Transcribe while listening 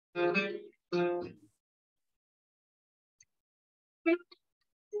So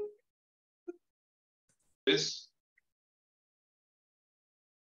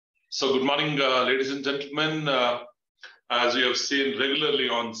good morning, ladies and gentlemen. As you have seen regularly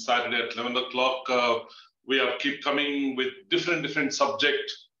on Saturday at 11 o'clock, we have keep coming with different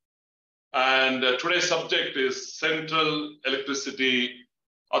subject. And today's subject is Central Electricity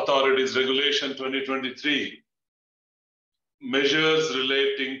Authorities Regulation 2023, measures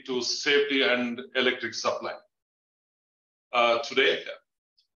relating to safety and electric supply. Today,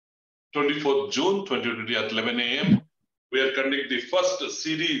 24th June 2020 at 11 a.m., we are conducting the first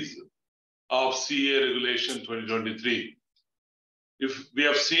series of CA Regulation 2023. If we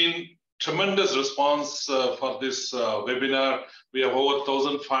have seen tremendous response for this webinar, we have over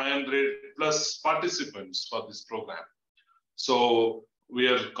 1,500 plus participants for this program. So we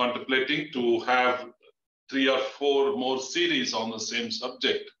are contemplating to have 3 or 4 more series on the same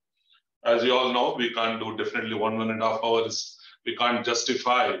subject. As you all know, we can't do definitely 1.5 hours. We can't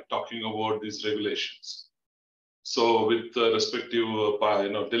justify talking about these regulations. So with the respective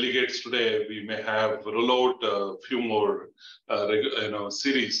delegates today, we may have roll out a few more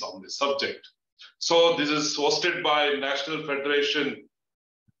series on this subject. So this is hosted by National Federation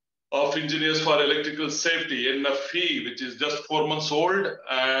of Engineers for Electrical Safety, NFE, which is just 4 months old,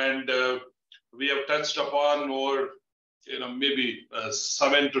 and we have touched upon over maybe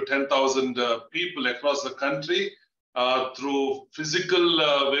 7,000 to 10,000 people across the country. Through physical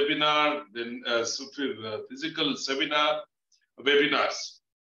webinar, then physical seminar webinars.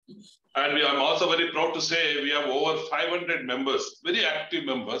 And I'm also very proud to say we have over 500 members, very active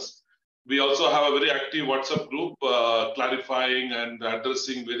members. We also have a very active WhatsApp group clarifying and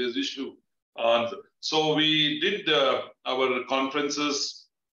addressing various issues. So we did our conferences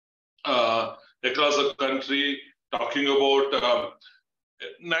across the country talking about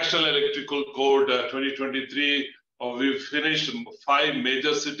National Electrical Code 2023. We've finished 5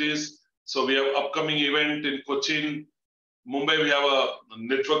 major cities. So we have upcoming event in Cochin, Mumbai. We have a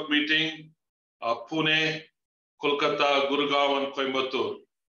network meeting, Pune, Kolkata, Gurgaon, and Coimbatore.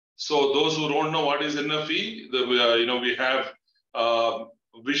 So those who don't know what is NFE, we have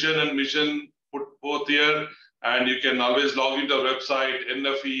vision and mission put both here, and you can always log into our website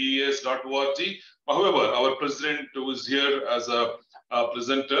nfees.org. However, our president, who is here as a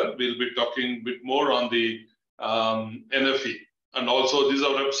presenter, will be talking a bit more on the NFE. And also this is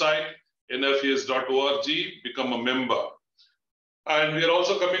our website, nfes.org, become a member. And we are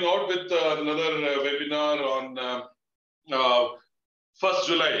also coming out with another webinar on 1st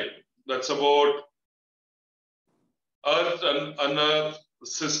July. That's about Earth and Unearth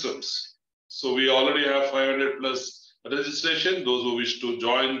systems. So we already have 500 plus registration. Those who wish to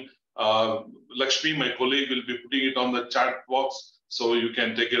join, Lakshmi, my colleague, will be putting it on the chat box so you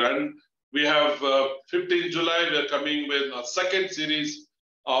can take it. And we have 15th July, we are coming with a second series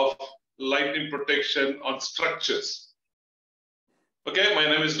of lightning protection on structures. Okay, my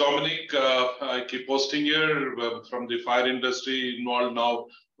name is Dominic. I keep posting here from the fire industry, involved now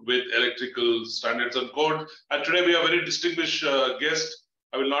with electrical standards and code. And today we have a very distinguished guest.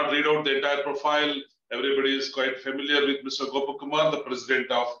 I will not read out the entire profile. Everybody is quite familiar with Mr. Gopakumar, the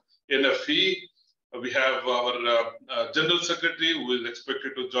president of NFE. We have our General Secretary, who is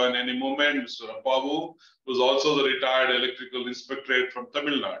expected to join any moment, Mr. Appavu, who is also the retired electrical inspectorate from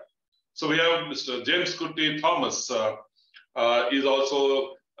Tamil Nadu. So we have Mr. James Kutty Thomas, is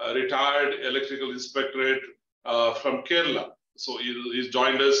also a retired electrical inspectorate from Kerala. So he's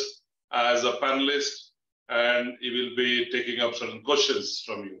joined us as a panelist, and he will be taking up certain questions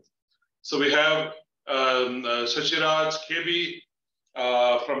from you. So we have Shashiraj KB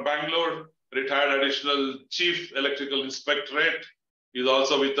from Bangalore, retired additional chief electrical inspectorate. He's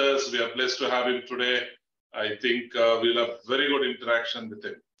also with us. We are blessed to have him today. I think we'll have very good interaction with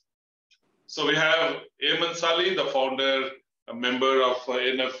him. So we have Ayman Sali, the founder, a member of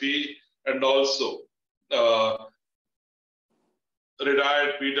NFE, and also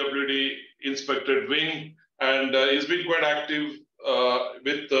retired PWD inspectorate wing, and he's been quite active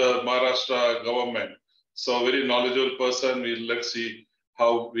with the Maharashtra government. So very knowledgeable person. Let's see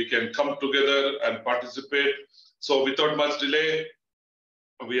how we can come together and participate. So without much delay,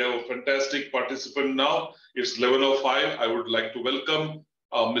 we have a fantastic participant now. It's 11:05. I would like to welcome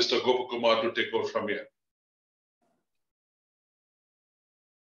Mr. Gopakumar to take over from here.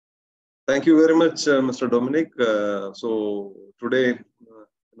 Thank you very much, Mr. Dominic. So today,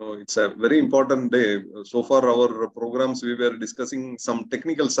 it's a very important day. So far, our programs, we were discussing some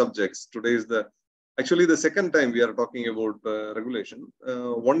technical subjects. Today is actually the second time we are talking about regulation.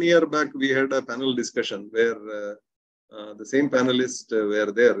 1 year back, we had a panel discussion where the same panelists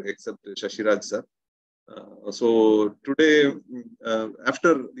were there except Shashiraj sir. So today,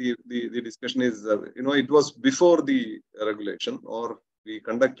 after the discussion is, it was before the regulation, or we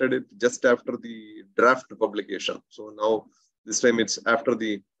conducted it just after the draft publication. So now this time it's after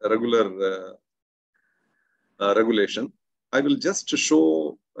the regular regulation. I will just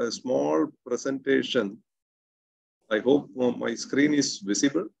show a small presentation. I hope my screen is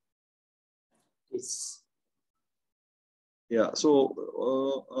visible. Yes. Yeah. So,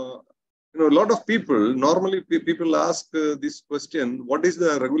 a lot of people, normally people ask this question, what is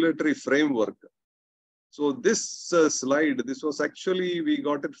the regulatory framework? So this slide, this was actually, we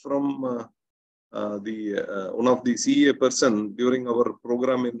got it from one of the CEA person during our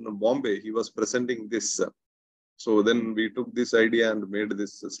program in Bombay. He was presenting this. So then we took this idea and made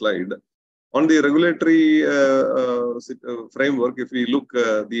this slide. On the regulatory framework, if we look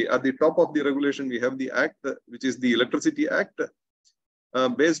at the top of the regulation, we have the Act, which is the Electricity Act,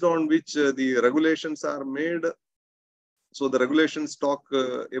 based on which the regulations are made. So the regulations talk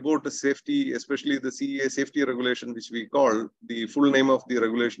about safety, especially the CEA safety regulation, which we call, the full name of the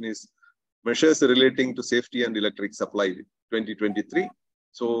regulation is Measures Relating to Safety and Electric Supply 2023.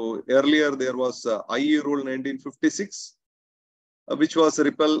 So earlier there was IE Rule 1956, which was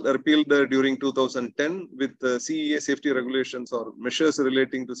repealed during 2010 with CEA safety regulations or Measures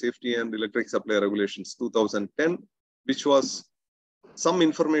Relating to Safety and Electric Supply Regulations 2010, which was some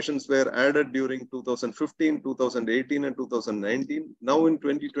informations were added during 2015, 2018, and 2019. Now in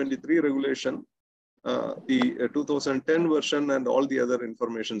 2023 regulation, the 2010 version and all the other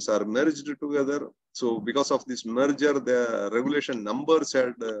informations are merged together. So because of this merger, the regulation numbers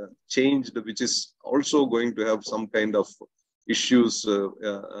had changed, which is also going to have some kind of issues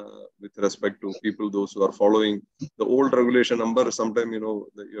with respect to people, those who are following the old regulation number. Sometime, you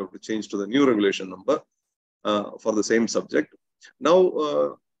have to change to the new regulation number for the same subject.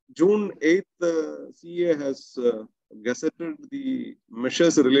 Now, June 8th, CEA has gazetted the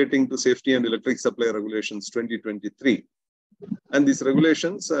Measures Relating to Safety and Electric Supply Regulations 2023. And these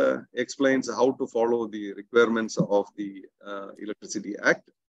regulations explains how to follow the requirements of the Electricity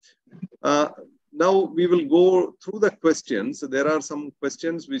Act. Now we will go through the questions. There are some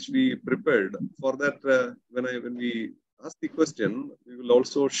questions which we prepared. For that, when we ask the question, we will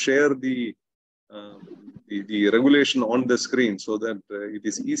also share the regulation on the screen so that it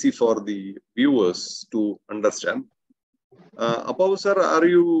is easy for the viewers to understand. Apav sir, are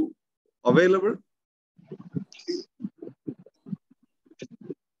you available?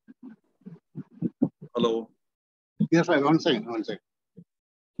 Hello. Yes, sir. One second.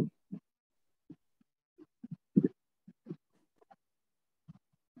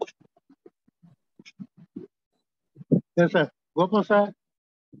 Yes, sir. Gopal sir.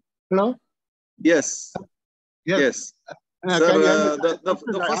 Hello? Yes. Yes. Sir,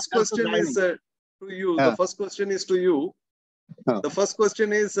 the first question is to you. The first question is to you. The first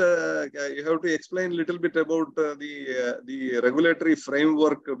question is you have to explain a little bit about the regulatory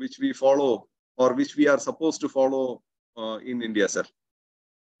framework which we follow or which we are supposed to follow in India, sir.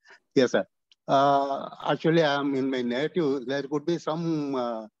 Yes, sir. Actually, I'm in my native. There could be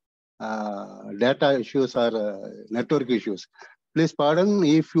some data issues or network issues. Please pardon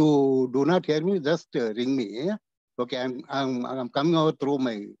if you do not hear me. Just ring me. Okay, I'm coming over through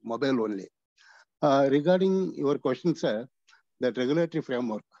my mobile only. Regarding your question, sir, that regulatory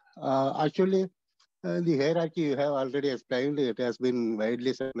framework. Actually, the hierarchy you have already explained. It has been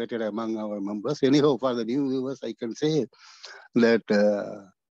widely circulated among our members. Anyhow, for the new viewers, I can say that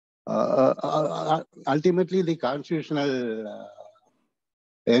ultimately the constitutional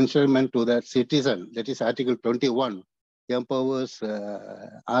enshrinement to that citizen, that is Article 21, empowers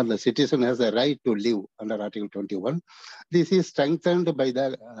or the citizen has a right to live under Article 21. This is strengthened by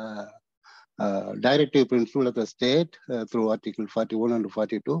the directive principle of the state through Article 41 and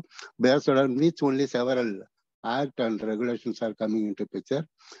 42, based on which only several acts and regulations are coming into picture.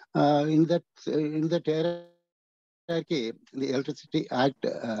 In that hierarchy, the Electricity Act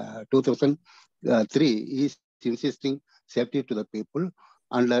 2003 is insisting safety to the people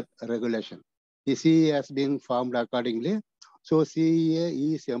under regulation. The CEA has been formed accordingly. So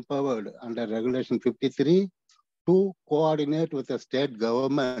CEA is empowered under Regulation 53 to coordinate with the state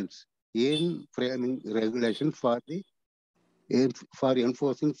governments in framing regulation for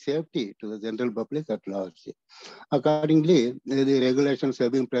enforcing safety to the general public at large. Accordingly, the regulations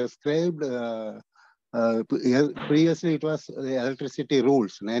have been prescribed. Previously, it was the electricity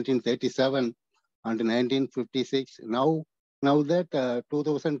rules, 1937 and 1956. Now that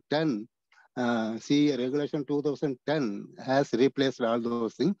 2010, CEA regulation 2010 has replaced all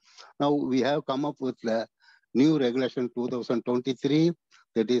those things. Now we have come up with the new regulation 2023,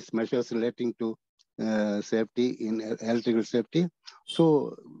 that is measures relating to safety in electrical safety.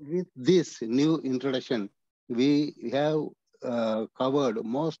 So with this new introduction, we have covered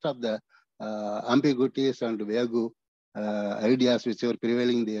most of the ambiguities and vague ideas which were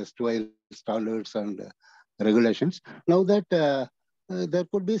prevailing in the S2I standards and regulations. Now that there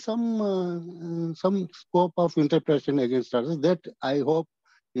could be some scope of interpretation against others, that I hope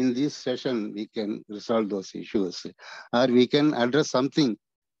in this session we can resolve those issues, or we can address something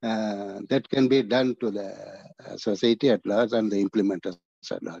that can be done to the society at large and the implementers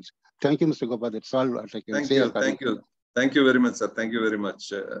at large. Thank you, Mr. Gopal. That's all what I can say. Thank you very much, sir. Thank you very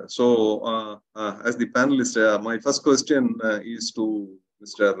much. As the panelist, my first question is to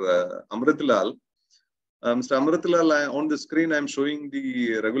Mr. Amritlal. Mr. Amritlal, on the screen, I'm showing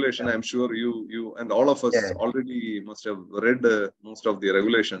the regulation. I'm sure you and all of us already must have read most of the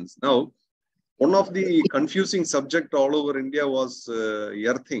regulations. Now, one of the confusing subject all over India was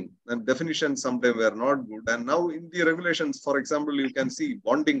earthing, and definitions sometimes were not good. And now in the regulations, for example, you can see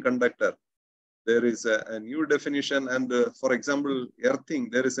bonding conductor. There is a new definition, and for example,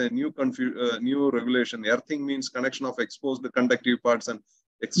 earthing, there is a new regulation. Earthing means connection of exposed conductive parts and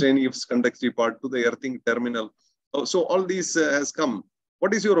extraneous conductive part to the earthing terminal. So all these has come.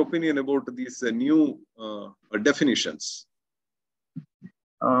 What is your opinion about these new definitions?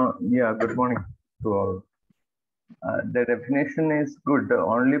 Yeah, good morning to all. The definition is good. The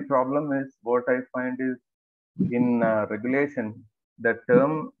only problem is what I find is in regulation, the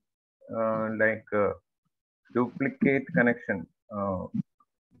term duplicate connection,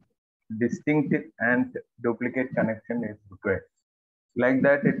 distinct and duplicate connection is required. Like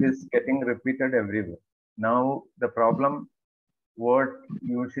that, it is getting repeated everywhere. Now, the problem, what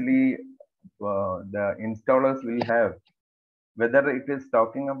usually the installers will have, whether it is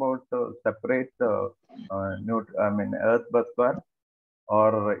talking about separate earth bus bar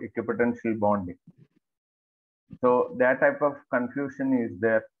or equipotential bonding. So that type of confusion is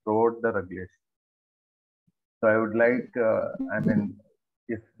there throughout the regulation. So I would like,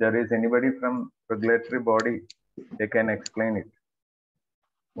 if there is anybody from regulatory body, they can explain it,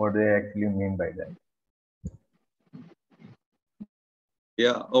 what they actually mean by that.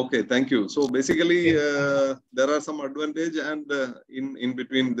 Yeah, okay, thank you. So basically, there are some advantage, and in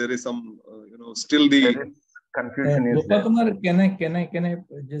between there is some, still the confusion is there. Kumar, can I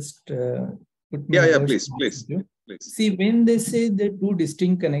just put me? Yeah, please. See, when they say the two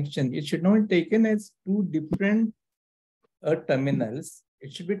distinct connections, it should not be taken as two different terminals.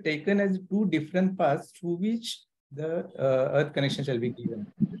 It should be taken as two different paths through which the earth connection shall be given.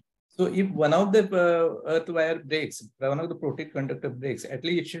 So if one of the earth wire breaks, one of the protected conductor breaks, at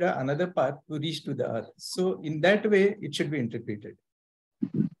least it should have another path to reach to the earth. So in that way, it should be interpreted.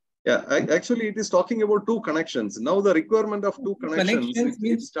 Yeah, actually, it is talking about two connections. Now the requirement of two connections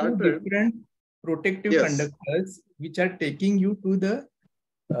means two different protective conductors which are taking you to the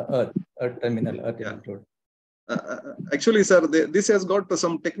earth terminal, earth electrode. Actually, sir, this has got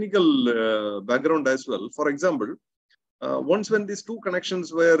some technical background as well. For example, once when these two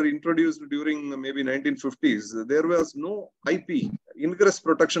connections were introduced during maybe 1950s, there was no IP. Ingress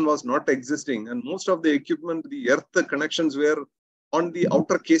protection was not existing, and most of the equipment, the earth connections were on the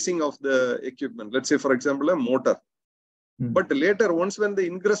outer casing of the equipment. Let's say, for example, a motor. But later, once when the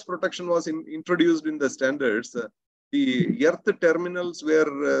ingress protection was introduced in the standards, the earth terminals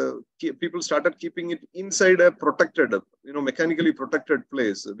were people started keeping it inside a protected, mechanically protected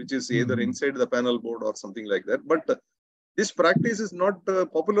place, which is either inside the panel board or something like that. But this practice is not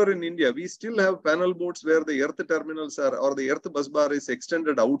popular in India. We still have panel boards where the earth terminals are, or the earth bus bar is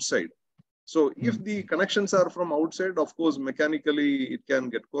extended outside. So if the connections are from outside, of course, mechanically it can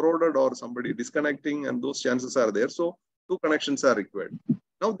get corroded or somebody disconnecting, and those chances are there. So two connections are required.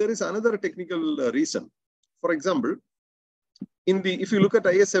 Now there is another technical reason. For example, if you look at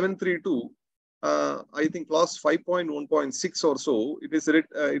IS 732, I think clause 5.1.6 or so,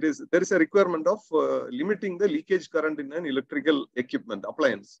 there is a requirement of limiting the leakage current in an electrical equipment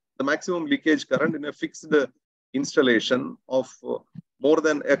appliance. The maximum leakage current in a fixed installation of more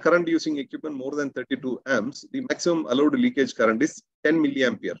than a current using equipment more than 32 amps, the maximum allowed leakage current is 10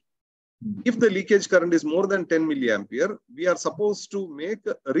 milliampere. If the leakage current is more than 10 milliampere, we are supposed to make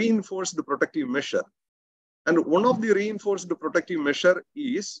a reinforced protective measure. And one of the reinforced protective measure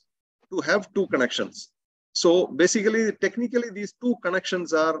is to have two connections. So basically, technically, these two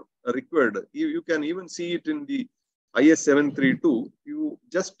connections are required. You can even see it in the IS 732. You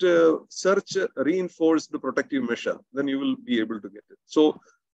just search reinforced protective measure, then you will be able to get it. So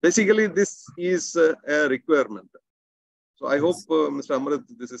basically, this is a requirement. So I hope, Mr. Amrit,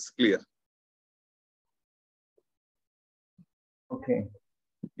 this is clear. Okay.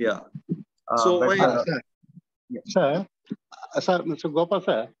 Yeah. So my, sir, Mr. Gopal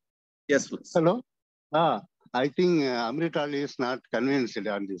sir. yes, please. Hello. I think Amrital is not convinced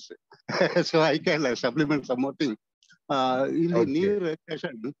on this, so I can supplement some more thing. In the new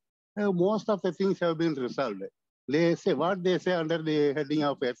regulation, most of the things have been resolved. They say what they say under the heading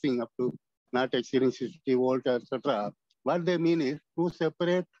of earthing up to not exceeding 60 volt, etc. What they mean is two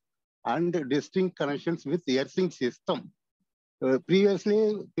separate and distinct connections with the earthing system.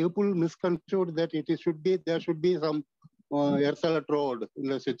 Previously, people misconstrued that there should be some earth electrode in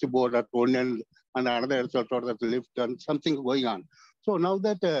the switchboard at one end and another earth electrode at the lift and something going on. So now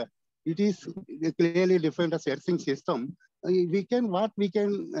that it is clearly defined as earthing system, what we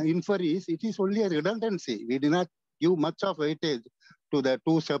can infer is it is only a redundancy. We did not give much of weightage to the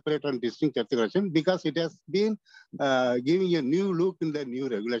two separate and distinct earthing because it has been giving a new look in the new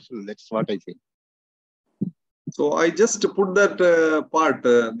regulation. That's what I think. So I just put that part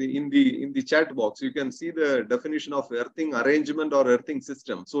in the chat box. You can see the definition of earthing arrangement or earthing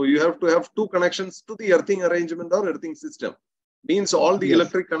system. So you have to have two connections to the earthing arrangement or earthing system. Means all the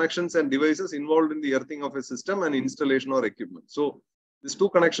electric connections and devices involved in the earthing of a system and installation or equipment. So these two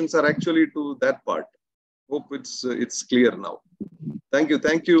connections are actually to that part. Hope it's clear now. Thank you,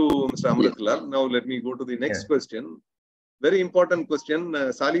 Mr. Amritlal. Now let me go to the next question. Very important question.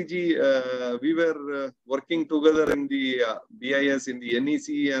 Saliji, we were working together in the BIS, in the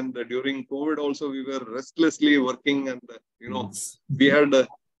NEC, and during COVID also we were restlessly working, and we had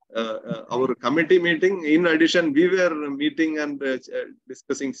our committee meeting. In addition, we were meeting and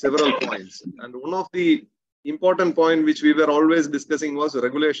discussing several points. And one of the important point which we were always discussing was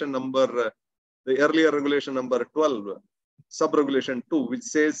regulation number, the earlier regulation number 12. Sub-regulation 2, which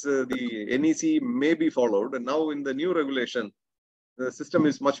says the NEC may be followed. And now in the new regulation, the system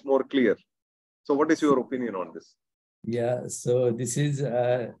is much more clear. So what is your opinion on this? Yeah, so this is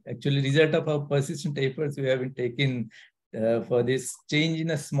actually result of our persistent efforts we have been taking for this change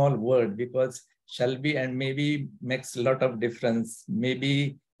in a small word, because shall be and maybe makes a lot of difference.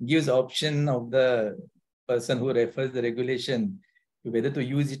 Maybe gives option of the person who refers the regulation whether to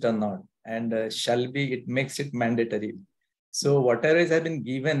use it or not. And shall be, it makes it mandatory. So whatever has been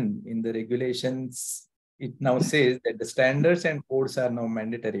given in the regulations, it now says that the standards and codes are now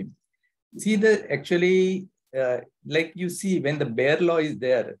mandatory. See, like you see, when the bare law is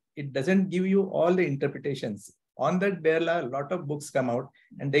there, it doesn't give you all the interpretations. On that bare law, a lot of books come out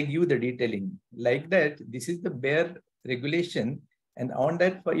and they give the detailing. Like that, this is the bare regulation. And on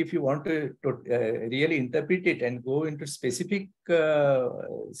that, if you want to really interpret it and go into specific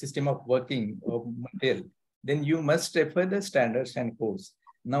system of working of material, then you must refer the standards and codes.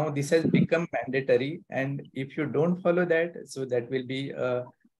 Now this has become mandatory, and if you don't follow that, so that will be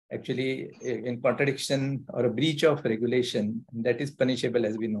actually in contradiction or a breach of regulation that is punishable,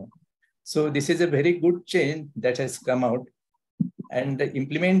 as we know. So this is a very good change that has come out, and the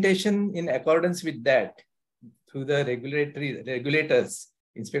implementation in accordance with that through the regulators,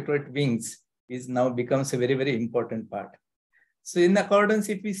 inspectorate wings, is now becomes a very, very important part. So in accordance,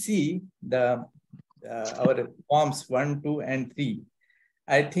 if we see our forms 1, 2, and 3,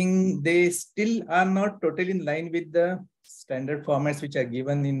 I think they still are not totally in line with the standard formats which are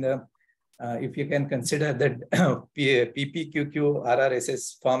given in the, if you can consider that PPQQ,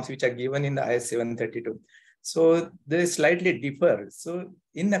 RRSS forms which are given in the IS 732. So they slightly differ. So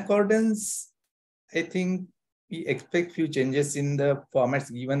in accordance, I think we expect few changes in the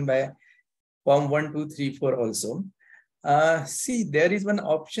formats given by form 1, 2, 3, 4 also. See, there is one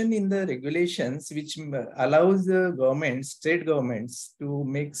option in the regulations which allows the governments, state governments, to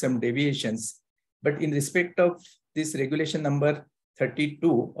make some deviations. But in respect of this regulation number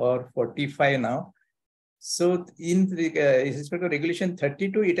 32 or 45 now, so in respect of regulation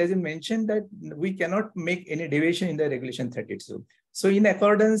 32, it has been mentioned that we cannot make any deviation in the regulation 32. So in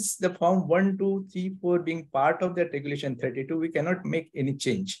accordance, the form 1, 2, 3, 4 being part of that regulation 32, we cannot make any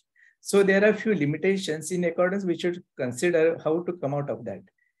change. So there are a few limitations. In accordance, we should consider how to come out of that.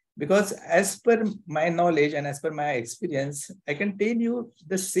 Because as per my knowledge and as per my experience, I can tell you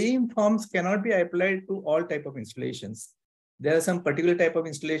the same forms cannot be applied to all type of installations. There are some particular type of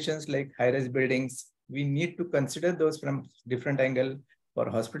installations like high-rise buildings. We need to consider those from different angle. For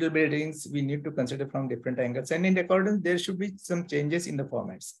hospital buildings, we need to consider from different angles. And in accordance, there should be some changes in the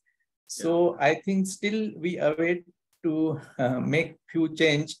formats. So I think still we await to make few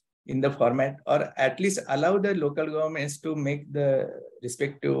change in the format, or at least allow the local governments to make the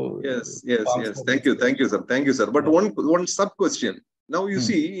respective. Yes. Thank you, sir. But one sub question. Now you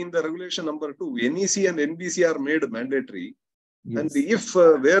see in the regulation number 2, NEC and NBC are made mandatory. And if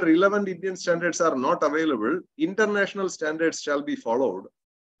where relevant Indian standards are not available, international standards shall be followed.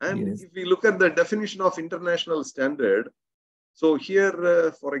 And if we look at the definition of international standard, so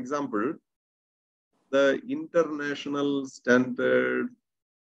here, for example, the international standard,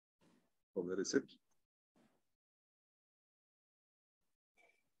 oh, where is it?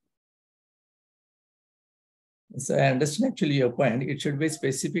 So I understand actually your point. It should be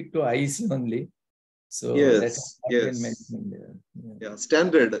specific to IEC only. So yes, there.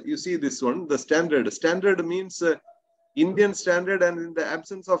 Standard. You see this one, the standard. Standard means Indian standard, and in the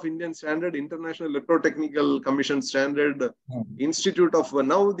absence of Indian standard, International Electrotechnical Commission standard, Institute of,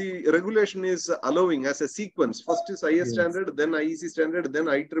 now the regulation is allowing as a sequence. First is IS standard, then IEC standard, then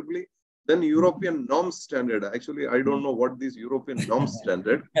IEEE, then European norms standard. Actually, I don't know what this European norms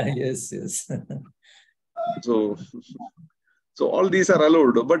standard. Yes. So all these are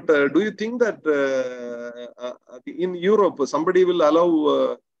allowed. But do you think that in Europe, somebody will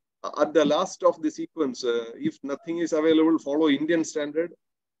allow at the last of the sequence, if nothing is available, follow Indian standard?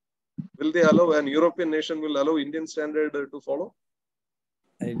 Will they allow, an European nation will allow Indian standard to follow?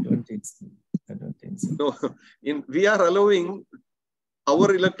 I don't think so. No, we are allowing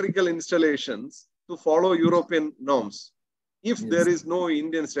our electrical installations to follow European norms if there is no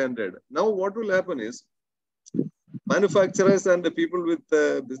Indian standard. Now, what will happen is, manufacturers and the people with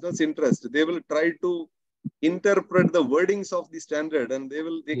business interest, they will try to interpret the wordings of the standard, and they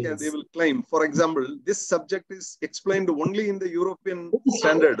will claim, for example, this subject is explained only in the European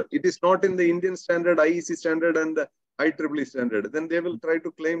standard. It is not in the Indian standard, IEC standard, and the IEEE standard. Then they will try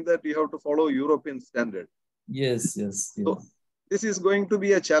to claim that you have to follow European standard. Yes. So this is going to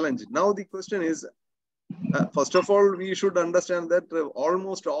be a challenge. Now the question is, first of all, we should understand that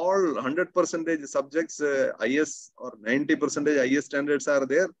almost all 100% subjects IS or 90% IS standards are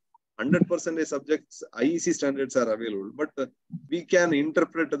there. 100% subjects IEC standards are available. But we can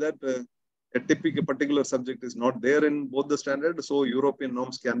interpret that a typical particular subject is not there in both the standards, so European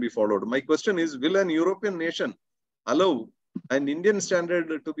norms can be followed. My question is, will an European nation allow an Indian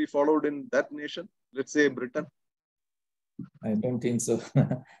standard to be followed in that nation? Let's say Britain. I don't think so.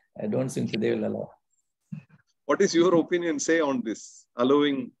 I don't think they will allow. What is your opinion say on this,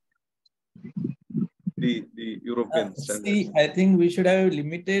 allowing the European standards? See, I think we should have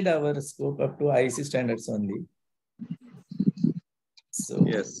limited our scope up to IEC standards only. So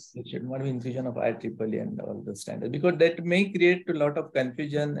yes, it should not be inclusion of IEEE and all the standards, because that may create a lot of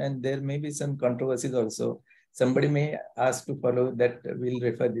confusion, and there may be some controversies also. Somebody may ask to follow that, will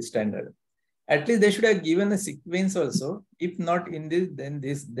refer this standard. At least they should have given a sequence also. If not in this, then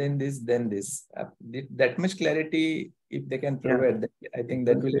this, then this, then this. That much clarity, if they can provide, I think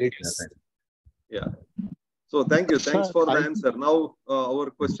that will reduce. Yeah. So thank you. Thanks for the answer. Now our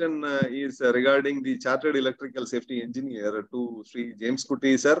question is regarding the Chartered Electrical Safety Engineer to Sri James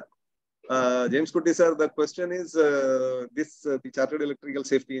Kutty, sir. James Kutty, sir, the question is the Chartered Electrical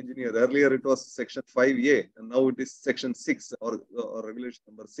Safety Engineer. Earlier it was section 5A, and now it is section 6 or regulation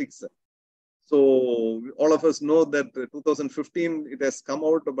number 6. So all of us know that 2015 it has come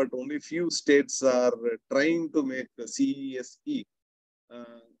out, but only few states are trying to make CESE.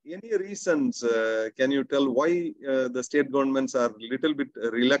 Any reasons, can you tell why the state governments are a little bit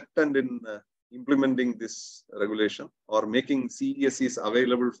reluctant in implementing this regulation or making CESEs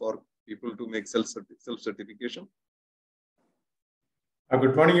available for people to make self-certification?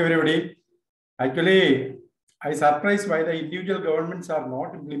 Good morning, everybody. Actually, I'm surprised why the individual governments are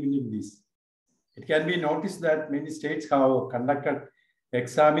not implementing this. It can be noticed that many states have conducted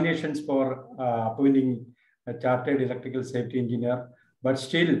examinations for appointing a Chartered Electrical Safety Engineer, but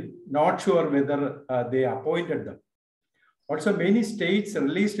still not sure whether they appointed them. Also, many states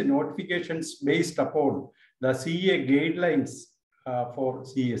released notifications based upon the CA guidelines for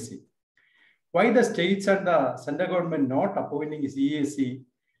CESE. Why the states and the central government not appointing CESE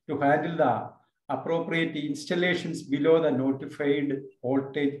to handle the appropriate installations below the notified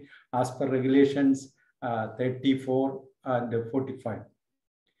voltage as per regulations 34 and 45?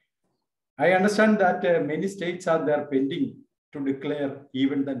 I understand that many states are there pending to declare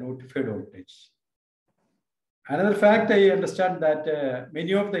even the notified voltage. Another fact, I understand that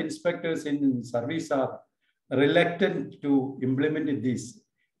many of the inspectors in service are reluctant to implement this,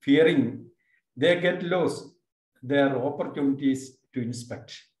 fearing they get lost their opportunities to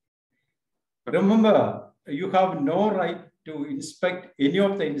inspect. Remember, you have no right to inspect any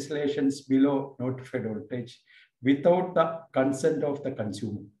of the installations below notified voltage without the consent of the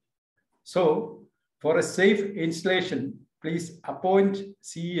consumer. So, for a safe installation, please appoint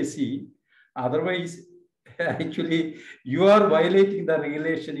CESE. Otherwise, actually, you are violating the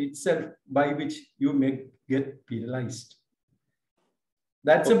regulation itself, by which you may get penalized.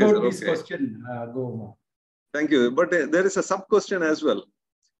 That's Okay, about sir, this okay. question, Goma. Thank you. But there is a sub question as well.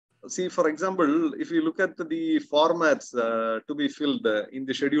 See, for example, if you look at the formats to be filled in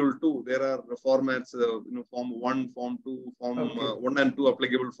the schedule 2, there are formats, form 1, form 2, form 1 and 2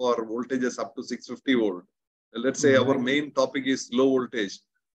 applicable for voltages up to 650 volt. Let's say our main topic is low voltage.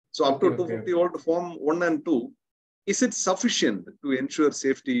 So up to 250 volt, form 1 and 2, is it sufficient to ensure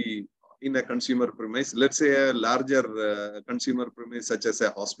safety in a consumer premise? Let's say a larger consumer premise such as a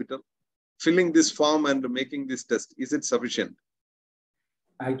hospital. Filling this form and making this test, is it sufficient?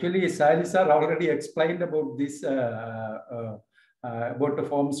 Actually, Sari sir already explained about this, about the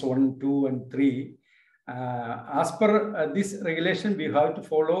forms 1, 2, and 3. As per this regulation, we have to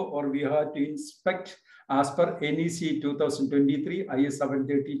follow or we have to inspect as per NEC 2023, IS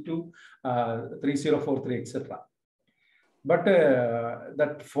 732, 3043, etc. But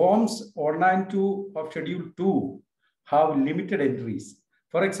that forms 1 and 2 of Schedule 2 have limited entries.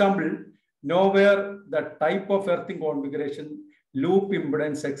 For example, nowhere the type of earthing configuration, loop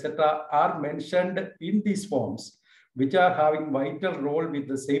impedance, etc. are mentioned in these forms, which are having vital role with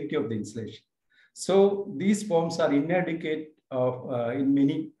the safety of the installation. So these forms are inadequate in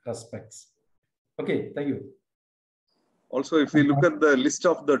many respects. Okay, thank you. Also, if we look at the list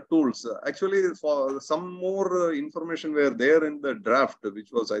of the tools, actually for some more information were there in the draft,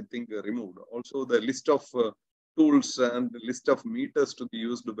 which was, I think, removed. Also, the list of tools and the list of meters to be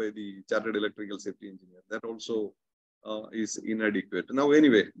used by the chartered electrical safety engineer, that also is inadequate. Now,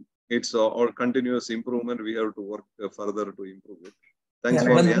 anyway, it's all continuous improvement. We have to work further to improve it. Thanks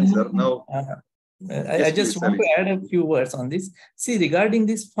for the answer. Now, I just want to add a few words on this. See, regarding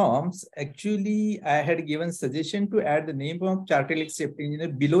these forms, actually, I had given suggestion to add the name of chartered electrical safety engineer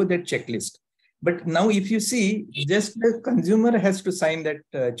below that checklist. But now, if you see, just the consumer has to sign that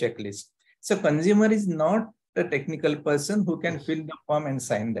checklist. So, consumer is not a technical person who can fill the form and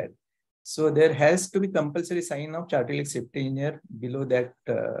sign that. So there has to be compulsory sign of chartered electrical safety engineer below that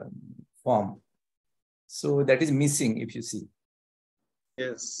form. So that is missing, if you see.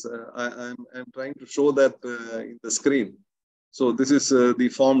 Yes, I'm trying to show that in the screen. So this is the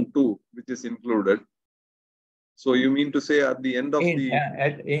form 2, which is included. So you mean to say at the end of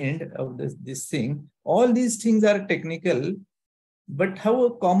at end of this thing, all these things are technical, but how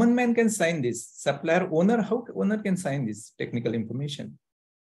a common man can sign this? Supplier owner, how owner can sign this technical information?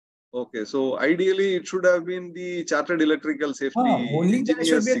 Okay, so ideally it should have been the chartered electrical safety only there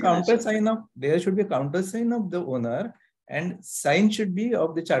should be a countersign of the owner, and sign should be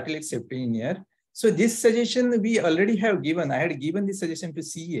of the chartered electrical safety engineer. So this suggestion we already have given. I had given this suggestion to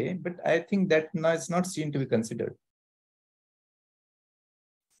CA, but I think that now is not seen to be considered.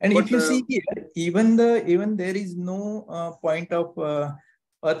 And if you see here, even there is no point of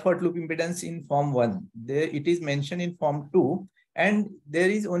earth fault loop impedance in form 1. There it is mentioned in form 2. And there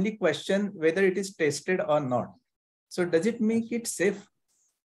is only question whether it is tested or not. So does it make it safe?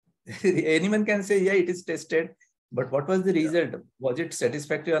 Anyone can say, yeah, it is tested. But what was the result? Was it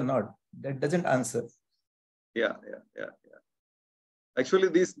satisfactory or not? That doesn't answer. Yeah. Actually,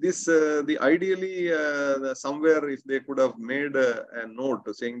 the ideally somewhere if they could have made a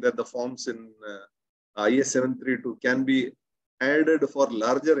note saying that the forms in IS 732 can be added for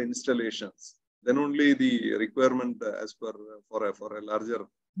larger installations. Then only the requirement as per for a larger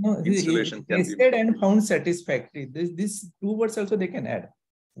installation can be tested and found satisfactory. These two words also they can add.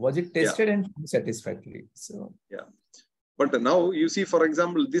 Was it tested and found satisfactory? So yeah. But now you see, for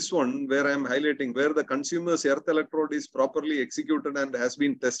example, this one where I am highlighting where the consumer's earth electrode is properly executed and has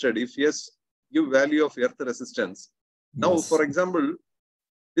been tested. If yes, give value of earth resistance. Now, for example,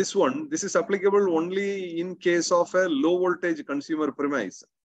 this is applicable only in case of a low voltage consumer premise.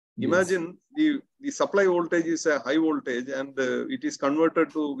 Imagine the supply voltage is a high voltage and it is converted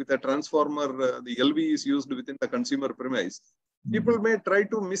to with a transformer, the LV is used within the consumer premise. People may try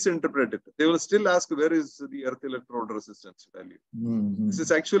to misinterpret it. They will still ask where is the earth electrode resistance value. This is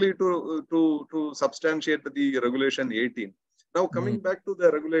actually to substantiate the regulation 18. Now coming back to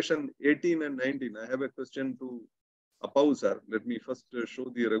the regulation 18 and 19, I have a question to Apau sir. Let me first show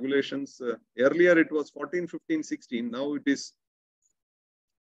the regulations. Earlier it was 14, 15, 16. Now it is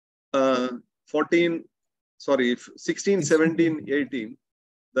 16, 17, 18.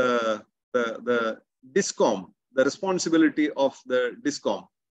 The DISCOM, the responsibility of the DISCOM.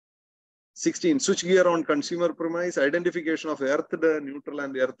 16, switchgear on consumer premise, identification of earthed neutral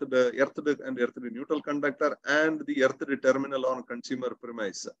and earthed neutral conductor and the earthed terminal on consumer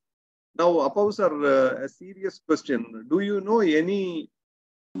premise. Now, Apau sir, a serious question. Do you know any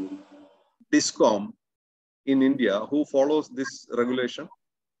DISCOM in India who follows this regulation?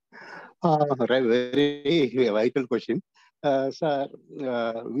 Very vital question. Sir,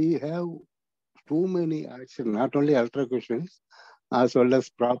 we have too many actions, not only alterations, as well as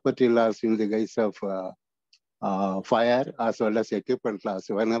property laws in the guise of fire, as well as equipment laws.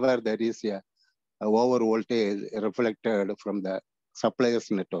 Whenever there is a over voltage reflected from the suppliers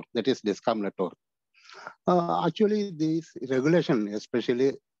network, that is DISCOM network. Actually, this regulation,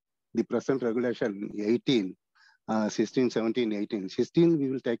 especially the present regulation 18, 16, 17, 18. 16, we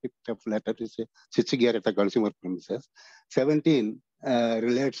will take it up later to say switchgear at the consumer premises. 17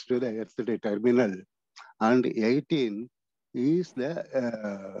 relates to the electricity terminal, and 18 is the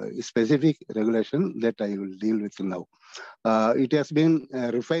specific regulation that I will deal with now. It has been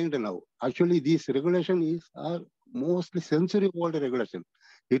refined now. Actually, these regulations are mostly century-old regulation.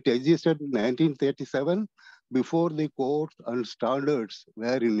 It existed in 1937 before the codes and standards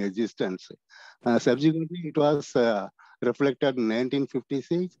were in existence. Subsequently, it was reflected in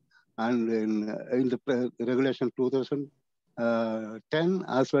 1956 and in the regulation 2010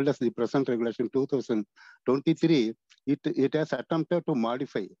 as well as the present regulation 2023. It has attempted to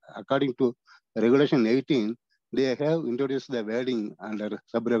modify according to regulation 18. They have introduced the wording under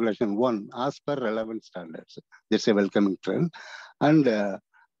sub-regulation 1 as per relevant standards. That's a welcoming trend. And the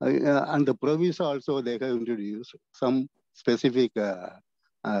proviso also, they have introduced some specific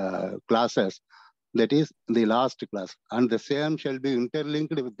classes. That is the last class. And the same shall be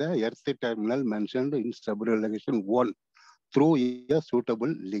interlinked with the earth terminal mentioned in sub-regulation 1 through a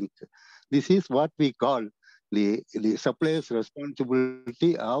suitable link. This is what we call the supplier's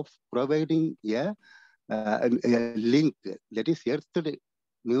responsibility of providing a link, that is earth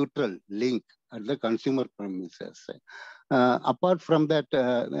neutral link at the consumer premises. Apart from that,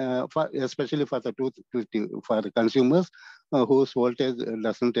 especially for the 250 for the consumers whose voltage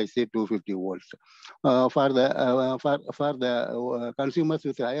doesn't exceed 250 volts, for the consumers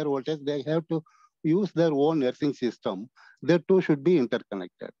with higher voltage, they have to use their own earthing system. The two should be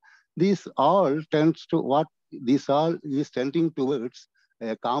interconnected. This all tends to what this all is tending towards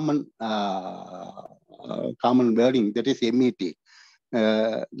a common common wording, that is MET.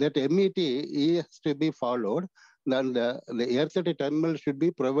 That MET is to be followed, then the electricity terminal should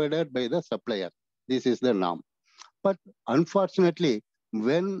be provided by the supplier. This is the norm. But unfortunately,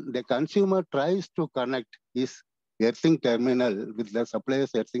 when the consumer tries to connect his earthing terminal with the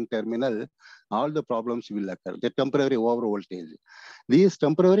supplier's earthing terminal, all the problems will occur. The temporary over voltage. These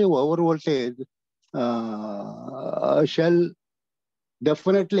temporary over voltage shall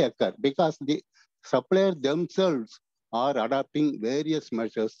definitely occur because the suppliers themselves are adopting various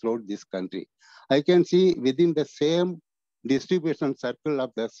measures throughout this country. I can see within the same distribution circle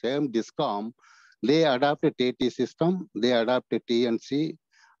of the same DISCOM, they adopt a TT system, they adopt a TNC,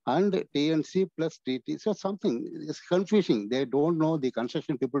 and TNC plus TT. So something is confusing. They don't know, the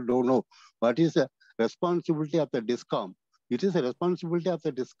construction people don't know what is the responsibility of the DISCOM. It is a responsibility of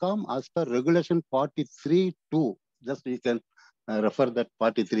the DISCOM as per regulation 43.2. Just you can refer that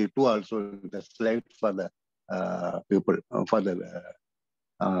 43.2 also in the slide for the people, for the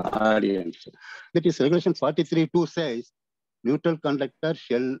audience. That is regulation 43.2 says, neutral conductor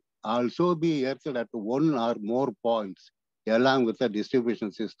shall also be erected at one or more points along with the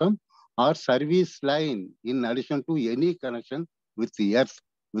distribution system or service line in addition to any connection with the earth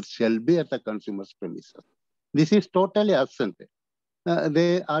which shall be at the consumer's premises. This is totally absent.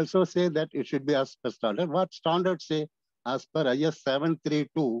 They also say that it should be as per standard. What standards say? As per IS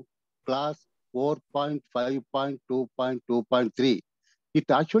 732 class 4.5.2.2.3, it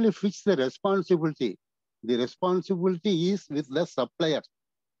actually fixes the responsibility. The responsibility is with the supplier.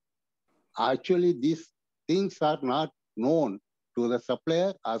 Actually, these things are not known to the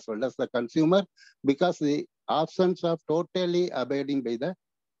supplier as well as the consumer because the absence of totally abiding by the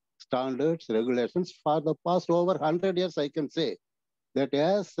standards, regulations for the past over 100 years, I can say, that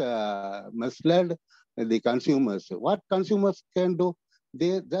has misled the consumers. What consumers can do,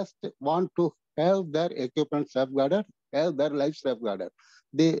 they just want to have their equipment safeguarded, have their life safeguarded.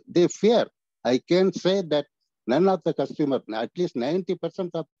 They fear. I can say that none of the consumers, at least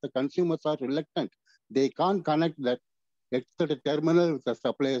 90% of the consumers are reluctant. They can't connect that terminal with the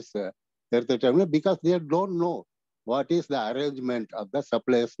supplier's terminal because they don't know what is the arrangement of the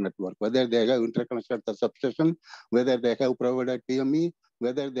supplier's network, whether they have interconnection at the substation, whether they have provided PME,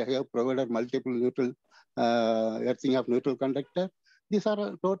 whether they have provided multiple neutral earthing of neutral conductor. These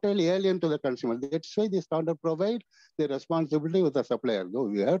are totally alien to the consumer. That's why the standard provide the responsibility with the supplier. Though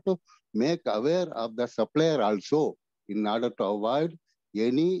we have to make aware of the supplier also in order to avoid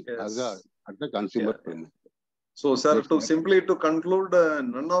any hazard at the consumer premise. So, sir, simply to conclude,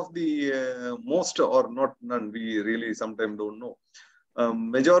 none of the most or not none, we really sometimes don't know.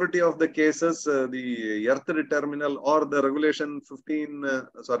 majority of the cases, the earthed terminal or the regulation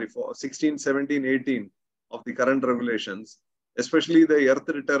 16, 17, 18 of the current regulations, especially the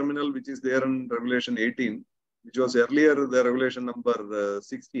earthed terminal, which is there in regulation 18, which was earlier the regulation number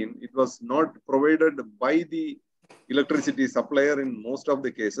 16, it was not provided by the electricity supplier in most of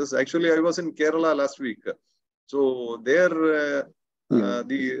the cases. Actually, I was in Kerala last week. So there,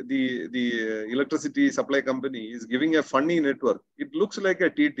 the electricity supply company is giving a funny network. It looks like a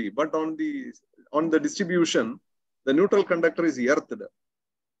TT, but on the distribution, the neutral conductor is earthed,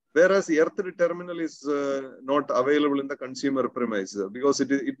 whereas the earthed terminal is not available in the consumer premise because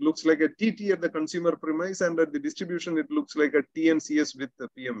it looks like a TT at the consumer premise, and at the distribution it looks like a TNCS with the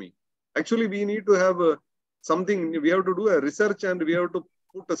PME. Actually, we need to have something. We have to do a research, and we have to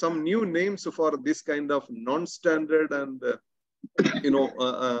put some new names for this kind of non-standard and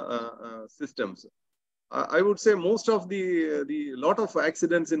systems. I would say most of the lot of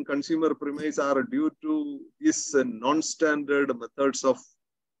accidents in consumer premise are due to these non-standard methods of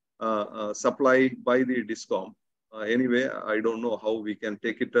supply by the DISCOM. Anyway, I don't know how we can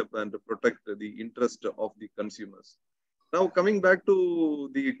take it up and protect the interest of the consumers. Now, coming back to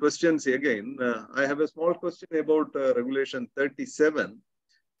the questions again, I have a small question about Regulation 37,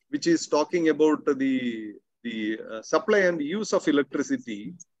 which is talking about the supply and use of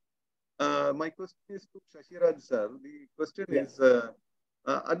electricity. My question is to Shashiraj sir. The question is,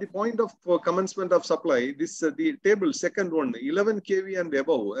 at the point of commencement of supply, the table, second one, 11 kV and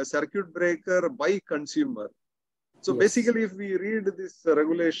above, a circuit breaker by consumer. So basically, if we read this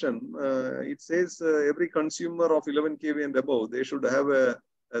regulation, it says every consumer of 11 kV and above, they should have a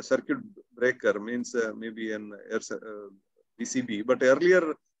circuit breaker, means maybe an PCB. But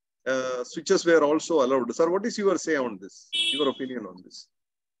earlier, switches were also allowed. Sir, what is your say on this? Your opinion on this?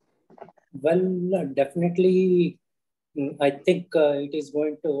 Well, definitely, I think it is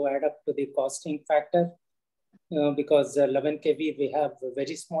going to add up to the costing factor because 11 kV, we have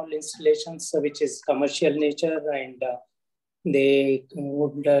very small installations, which is commercial nature, and they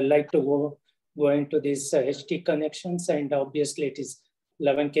would like to go into these HT connections, and obviously it is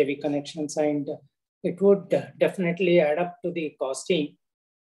 11 kV connections, and it would definitely add up to the costing.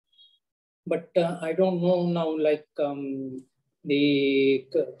 But I don't know now, like how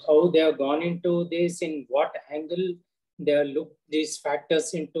they have gone into this, in what angle they have looked these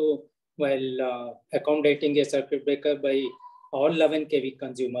factors into while accommodating a circuit breaker by all 11 kV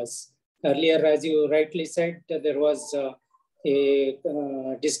consumers. Earlier, as you rightly said, there was a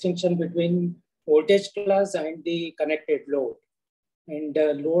distinction between voltage class and the connected load. And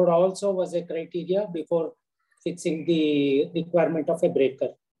load also was a criteria before fixing the requirement of a breaker.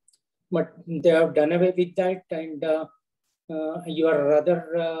 But they have done away with that, and your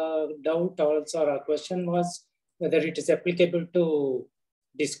other doubt also, or question was whether it is applicable to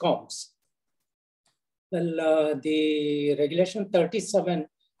DISCOMs. Well, the regulation 37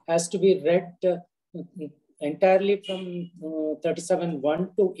 has to be read entirely from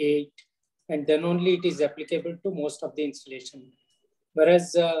 37.1 to 8, and then only it is applicable to most of the installation.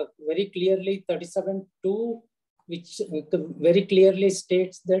 Whereas very clearly 37.2, which very clearly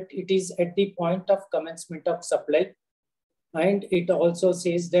states that it is at the point of commencement of supply. And it also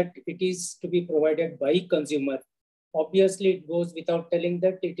says that it is to be provided by consumer. Obviously, it goes without telling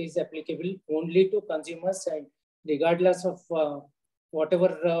that it is applicable only to consumers, and regardless of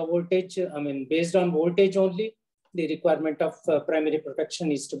whatever voltage, I mean, based on voltage only, the requirement of primary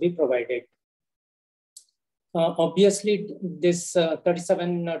protection is to be provided. Obviously, this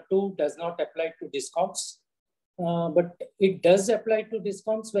 37.2 does not apply to DISCOMs, but it does apply to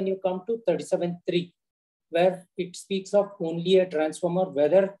DISCOMs when you come to 37.3, where it speaks of only a transformer,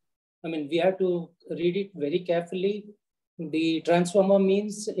 whether, I mean, we have to read it very carefully. The transformer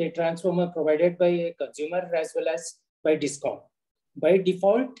means a transformer provided by a consumer as well as by DISCOM. By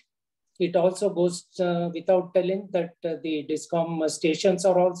default, it also goes without telling that the DISCOM stations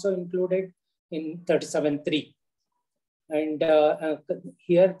are also included in 37.3. And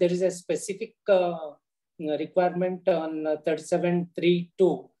here there is a specific requirement on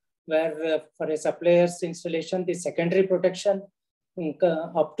 37.3.2, where for a supplier's installation, the secondary protection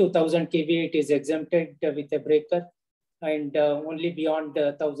up to 1000 kV it is exempted with a breaker, and only beyond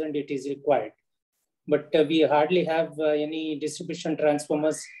 1000 it is required. But we hardly have any distribution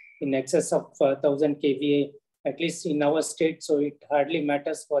transformers in excess of 1000 kVA, at least in our state, so it hardly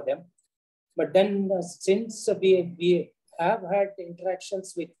matters for them. But then since we have had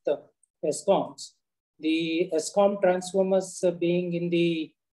interactions with ESCOMs, the ESCOM transformers being in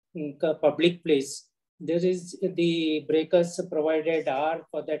the public place, there is the breakers provided are,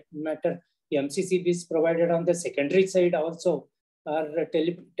 for that matter, the MCCBs provided on the secondary side also are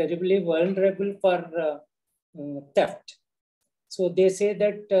terribly vulnerable for theft. So they say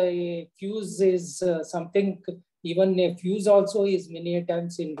that a fuse is something, even a fuse also is many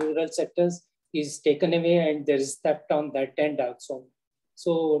times in rural sectors is taken away and there is theft on that end also.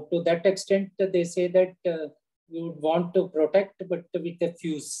 So to that extent, they say that you would want to protect, but with a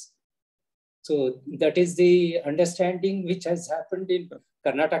fuse. So that is the understanding which has happened in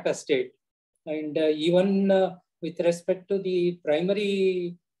Karnataka state. And even with respect to the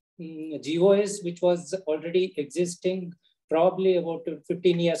primary GOS, which was already existing probably about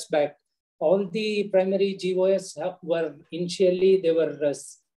 15 years back, all the primary GOS were initially, they were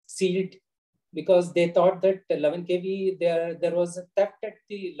sealed because they thought that 11 kV, there was a theft at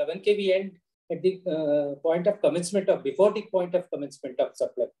the 11 kV end at the point of commencement of, before the point of commencement of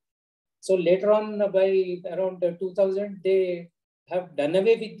supply. So later on, by around 2000, they have done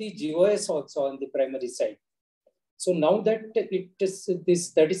away with the GOS also on the primary side. So now that it is,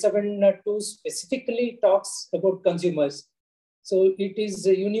 this 37.2 specifically talks about consumers. So it is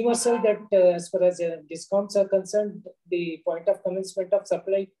universal that as far as discounts are concerned, the point of commencement of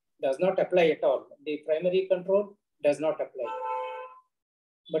supply does not apply at all. The primary control does not apply.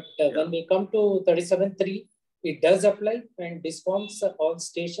 But when we come to 37.3, it does apply, and discounts, all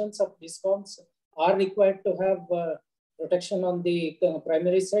stations of discounts are required to have protection on the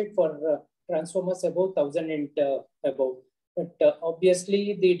primary side for transformers above 1000 and above. But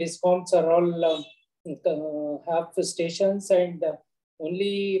obviously the discounts are all have stations, and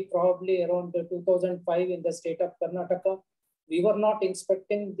only probably around 2005 in the state of Karnataka, we were not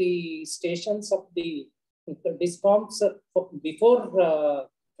inspecting the stations of the discounts before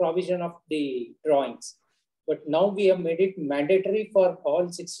provision of the drawings. But now we have made it mandatory for all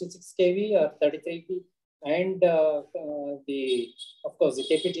 66 kV or 33 kV and of course, the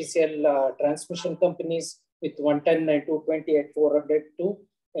KPTCL transmission companies with 110 and 220 and 400 to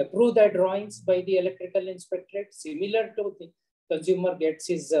approve the drawings by the electrical inspectorate, similar to the consumer gets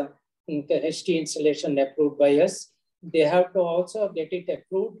his HT installation approved by us. They have to also get it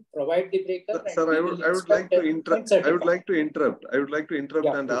approved, provide the breaker. Sir, I would like to interrupt. I would like to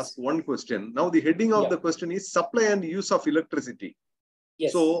interrupt and please. ask one question. Now, the heading of the question is supply and use of electricity.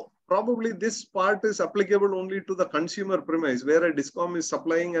 Yes. So probably this part is applicable only to the consumer premise, where a DISCOM is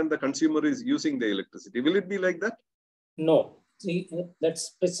supplying and the consumer is using the electricity. Will it be like that? No. See,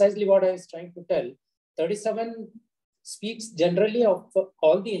 that's precisely what I was trying to tell. 37 speaks generally of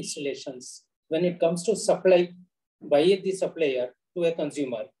all the installations when it comes to supply by the supplier to a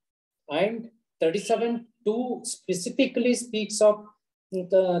consumer. And 37.2 specifically speaks of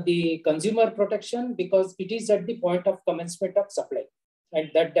the consumer protection because it is at the point of commencement of supply. And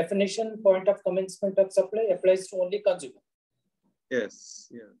that definition, point of commencement of supply, applies to only consumer.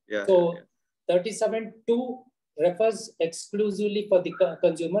 Yes. So 37.2 refers exclusively for the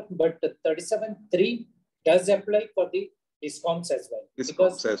consumer, but 37.3 does apply for the DISCOMs as well.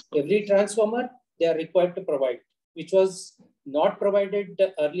 Because every transformer, they are required to provide, which was not provided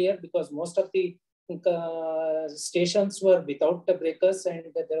earlier because most of the stations were without the breakers and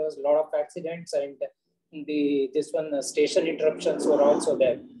there was a lot of accidents and station interruptions were also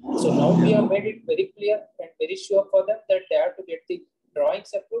there. So now we have made it very clear and very sure for them that they have to get the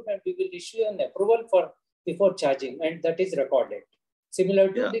drawings approved and we will issue an approval for before charging, and that is recorded. Similar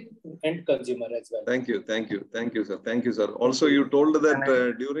to the end consumer as well. Thank you, sir. Also, you told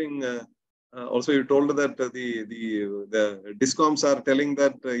that during the DISCOMs are telling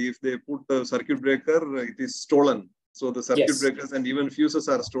that if they put a circuit breaker, it is stolen. So the circuit breakers and even fuses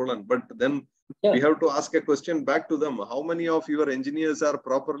are stolen. But then we have to ask a question back to them. How many of your engineers are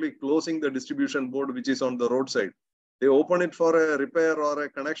properly closing the distribution board which is on the roadside? They open it for a repair or a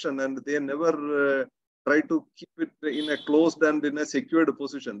connection and they never try to keep it in a closed and in a secured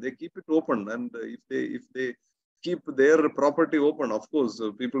position. They keep it open, and if they keep their property open, of course,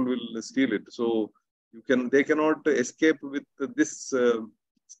 people will steal it. So they cannot escape with this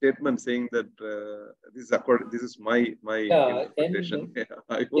statement saying that this is my interpretation.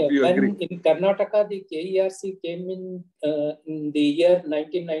 I hope you agree. In Karnataka, the KERC came in the year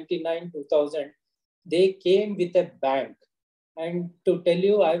 1999-2000. They came with a bank. And to tell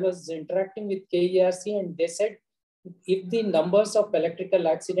you, I was interacting with KERC and they said, if the numbers of electrical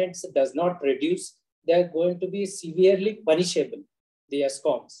accidents does not reduce, they are going to be severely punishable, the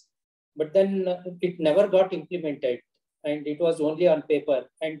ESCOMs. But then it never got implemented and it was only on paper.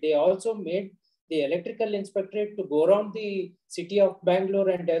 And they also made the electrical inspectorate to go around the city of Bangalore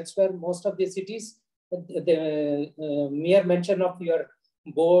and elsewhere, most of the cities, the mere mention of your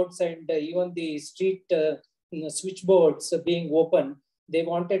boards and even the street switchboards being open, they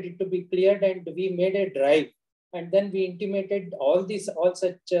wanted it to be cleared and we made a drive and then we intimated all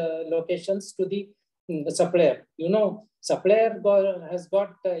such locations to the supplier. You know, supplier has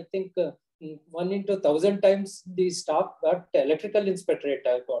got, I think, 1 into 1,000 times the staff that electrical inspectorate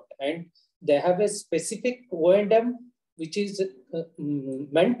have got, and they have a specific O&M which is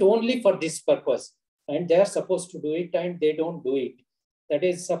meant only for this purpose, and they are supposed to do it, and they don't do it. That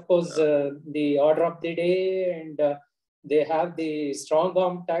is, suppose the order of the day, and they have the strong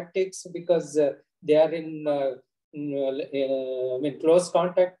arm tactics because they are in close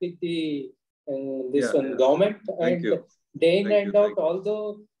contact with the government, and day in and out.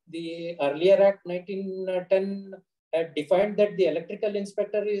 Although the earlier Act 1910 had defined that the electrical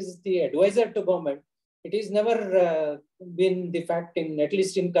inspector is the advisor to government, it is never been the fact in, at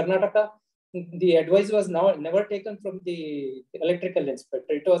least in Karnataka. The advice was never taken from the electrical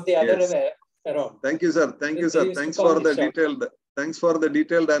inspector. It was the other way around. Thank you, sir. Thank you, sir. Thanks for the detailed. Thanks for the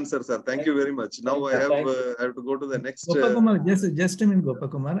detailed answer, sir. Thank you very much. Now I have to go to the next. Gopakumar, just a minute,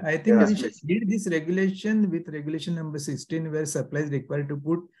 Gopakumar. I think we should read this regulation with regulation number 16, where supply is required to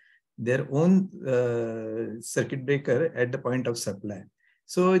put their own circuit breaker at the point of supply.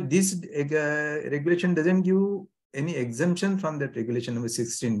 So this regulation doesn't give any exemption from that regulation number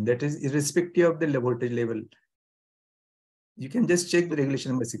 16. That is irrespective of the voltage level. You can just check the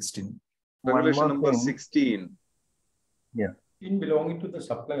regulation number 16. Regulation number 16. Yeah. In belonging to the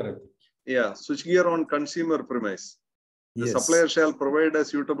supplier, I think. Yeah, switchgear on consumer premise. The supplier shall provide a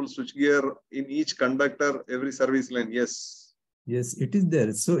suitable switchgear in each conductor, every service line. Yes. Yes, it is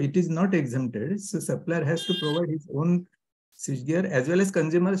there. So it is not exempted. So supplier has to provide his own switchgear, as well as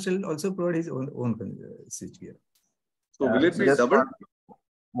consumer shall also provide his own switchgear. So will it be double?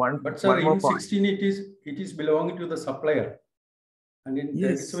 But sir, in 16 it is belonging to the supplier, and in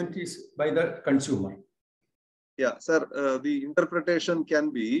 37 it is by the consumer. Yeah, sir. The interpretation can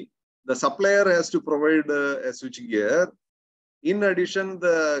be the supplier has to provide a switchgear. In addition,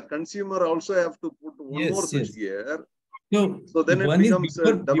 the consumer also have to put one more switchgear. So then it becomes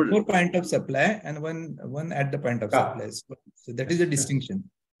double. Before point of supply and one at the point of supply. So that is the distinction.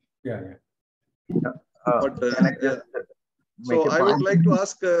 So I would like to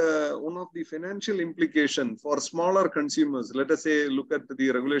ask one of the financial implication for smaller consumers. Let us say, look at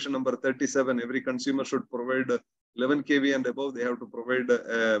the regulation number 37. Every consumer should provide 11 kV and above. They have to provide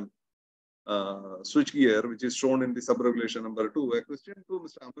switchgear, which is shown in the sub-regulation number 2. A question to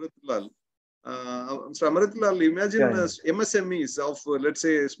Mr. Amritlal. Mr. Amritlal, imagine MSMEs of, let's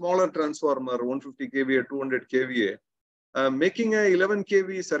say, smaller transformer, 150 kVA, 200 kVA, making a 11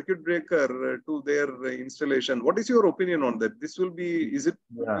 kV circuit breaker to their installation. What is your opinion on that? This will be, will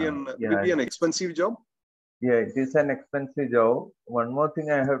it be an expensive job? Yeah, it is an expensive job. One more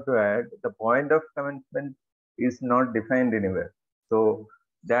thing I have to add, the point of commencement is not defined anywhere. So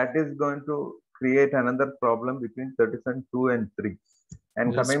that is going to create another problem between 37.2 and 3.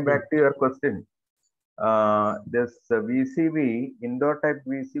 And coming back to your question, this VCB, indoor type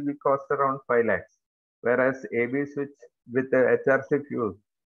VCB costs around 5 lakhs, whereas AB switch with the HRC fuse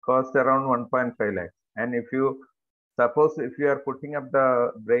costs around 1.5 lakhs. And if you suppose if you are putting up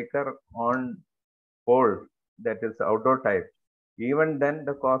the breaker on pole, that is outdoor type, even then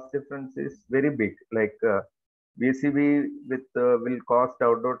the cost difference is very big. Like VCB with will cost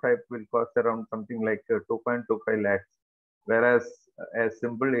outdoor type will cost around something like 2.25 lakhs, whereas a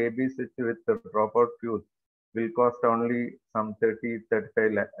simple AB switch with the dropout fuse will cost only some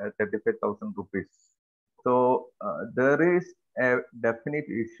 35,000 rupees. So there is a definite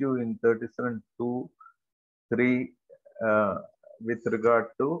issue in 37.2.3 with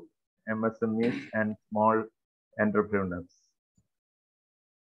regard to MSMEs and small entrepreneurs.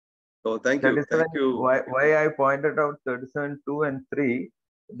 So thank you. Thank you. Why I pointed out 37.2 and 3,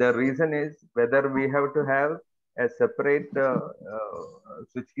 the reason is whether we have to have a separate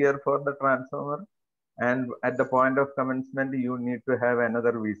switchgear for the transformer, and at the point of commencement you need to have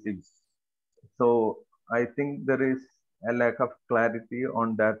another VCB. So I think there is a lack of clarity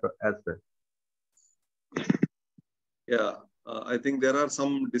on that as well. Yeah, I think there are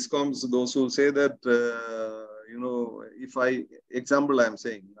some discoms, those who say that, you know, if example I'm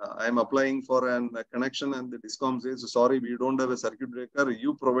saying, I'm applying for a connection and the discom says, sorry, we don't have a circuit breaker.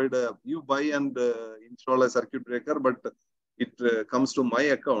 You you buy and install a circuit breaker, but it comes to my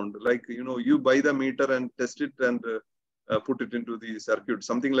account. Like, you know, you buy the meter and test it and put it into the circuit,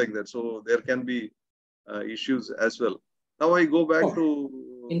 something like that. So there can be issues as well. Now I go back to...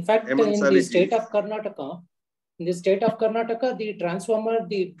 In fact, in the state of Karnataka, the transformer,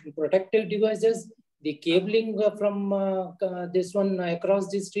 the protective devices, the cabling from this one across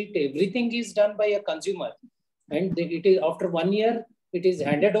the street, everything is done by a consumer. And it is after 1 year, it is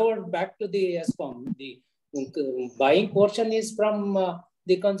handed over back to the ESCOM. buying portion is from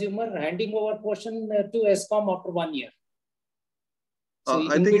the consumer, handing over portion to ESCOM after 1 year.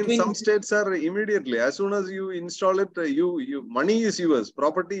 So I think in some states are immediately, as soon as you install it, money is yours,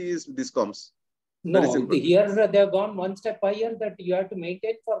 property is DISCOM's. No, here they have gone one step higher, that you have to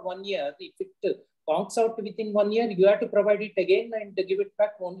maintain for 1 year. If it conks out within 1 year, you have to provide it again and give it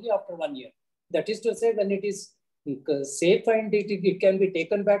back only after 1 year. That is to say, when it is safe and it can be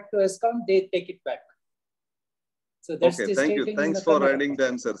taken back to ESCOM, they take it back. So that's okay, thank you. Thanks for adding the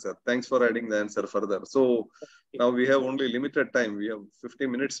answer, sir. Thanks for adding the answer further. So now we have only limited time. We have 50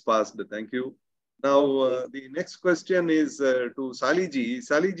 minutes passed. Thank you. Now, the next question is to Saliji.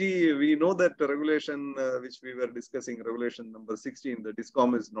 Saliji, we know that the regulation which we were discussing, regulation number 16, the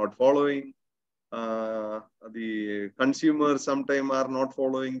DISCOM is not following. The consumers sometimes are not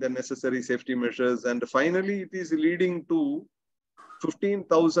following the necessary safety measures. And finally, it is leading to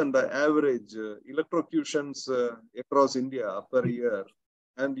 15,000 average electrocutions across India per year.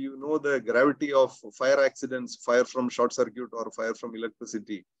 And you know the gravity of fire accidents, fire from short circuit or fire from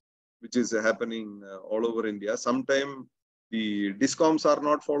electricity, which is happening all over India. Sometimes the DISCOMs are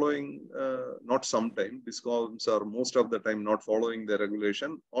not following, not sometime, DISCOMs are most of the time not following the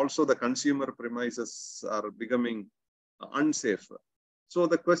regulation. Also, the consumer premises are becoming unsafe. So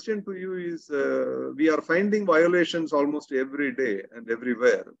the question to you is, we are finding violations almost every day and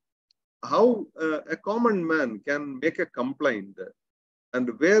everywhere. How a common man can make a complaint, and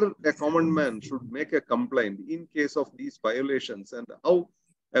where a common man should make a complaint in case of these violations, and how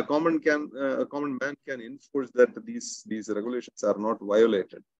a common man can enforce that these regulations are not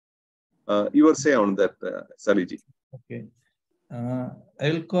violated. Your say on that, Saliji. Okay. I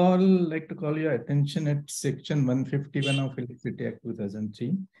will like to call your attention at section 151 of Electricity Act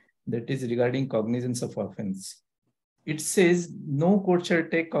 2003, that is regarding cognizance of offense. It says no court shall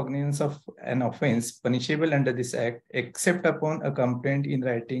take cognizance of an offense punishable under this act except upon a complaint in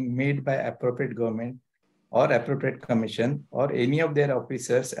writing made by appropriate government or appropriate commission or any of their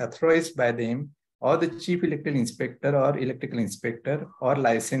officers authorized by them, or the chief electrical inspector or electrical inspector or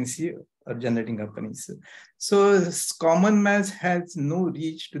licensee or generating companies. So common man has no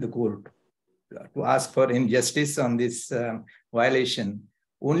reach to the court to ask for injustice on this violation.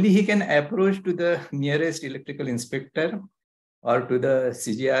 Only he can approach to the nearest electrical inspector or to the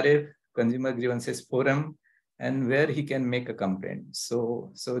CGRF, Consumer Grievances Forum, and where he can make a complaint.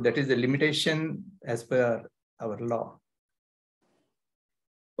 So that is the limitation as per our law.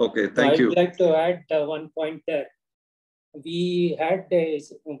 Okay, thank you. I'd like to add one point there. We had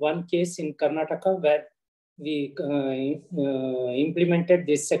one case in Karnataka where we implemented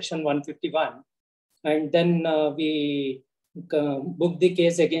this section 151, and then we booked the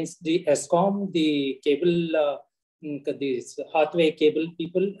case against the ESCOM, the cable, this Hathway cable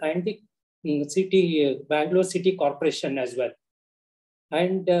people, and the Bangalore City Corporation as well.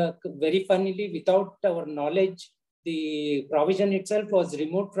 And very funnily, without our knowledge, the provision itself was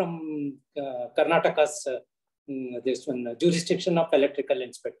removed from Karnataka's this one jurisdiction of electrical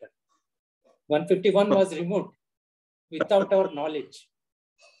inspector. 151 was removed without our knowledge.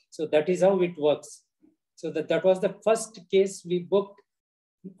 So that is how it works. So that was the first case we booked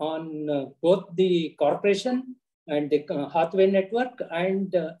on both the corporation and the Hathway network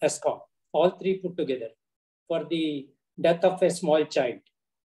and ESCOM, all three put together, for the death of a small child.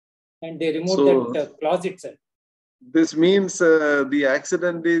 And they removed that clause itself. This means the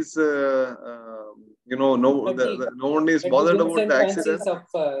accident is, no one is bothered about the accident. Of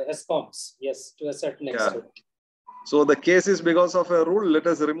ESCOMs, yes, to a certain extent. So the case is because of a rule. Let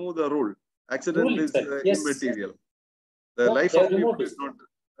us remove the rule. Accident is immaterial. The life of people is not.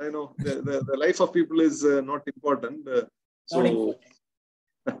 I know the life of people is not important. So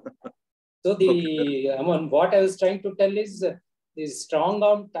what I was trying to tell is the strong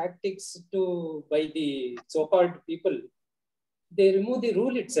arm tactics by the so-called people. They remove the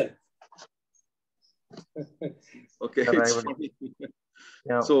rule itself. Okay.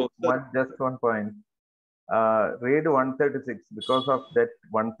 So just one point. Read 136. Because of that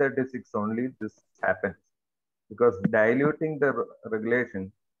 136 only this happens. Because diluting the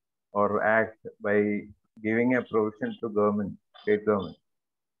regulation or act by giving a provision to government, state government.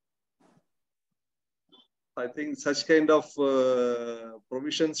 I think such kind of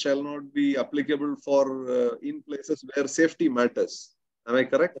provisions shall not be applicable for in places where safety matters. Am I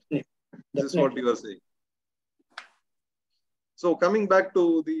correct? Definitely. This is what you are saying. So coming back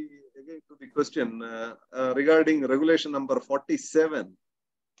to the question regarding regulation number 47.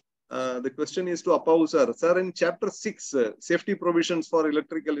 The question is to Appavu sir. Sir, in chapter 6, safety provisions for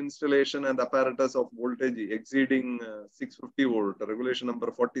electrical installation and apparatus of voltage exceeding 650 volt, regulation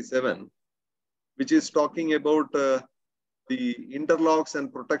number 47. which is talking about the interlocks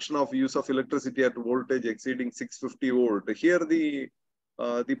and protection of use of electricity at voltage exceeding 650 volt. Here the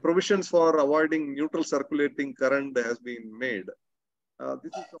provisions for avoiding neutral circulating current has been made.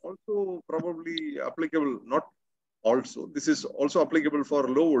 This is also probably applicable, not also, this is also applicable for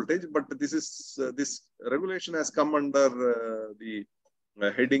low voltage, but this is this regulation has come under the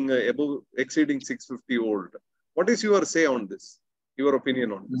heading above exceeding 650 volt. What is your say on this? Your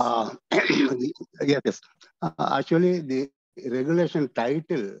opinion on this? Yes. Actually, the regulation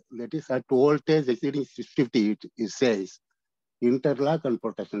title, that is at voltage exceeding 650, it says interlock and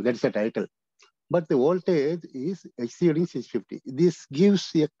protection. That's the title. But the voltage is exceeding 650. This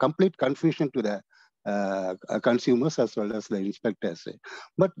gives a complete confusion to the consumers as well as the inspectors.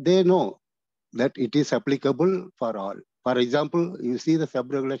 But they know that it is applicable for all. For example, you see the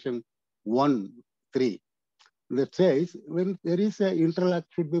sub-regulation 1.3 that says when there is an interlock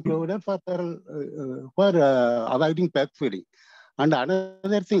should be provided for avoiding pack feeding. And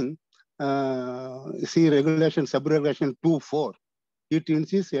another thing, see regulation, sub-regulation 2.4, it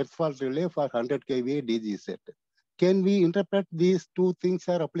insists earth fault relay for 100 kVA DG set. Can we interpret these two things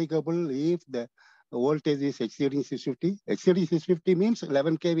are applicable if the voltage is exceeding 650? Exceeding 650 means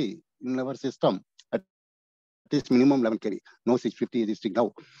 11 kV in our system. At least minimum 11 kV. No 650 existing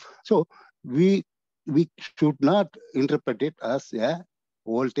now. So we should not interpret it as a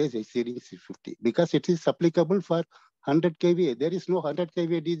voltage exceeding 650 because it is applicable for 100 kVA. There is no 100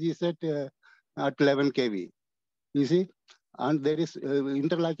 kVA DG set at 11 kV. You see, and there is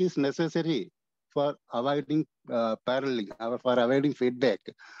interlock is necessary for avoiding paralleling or for avoiding feedback.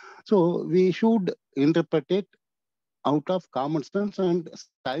 So we should interpret it out of common sense and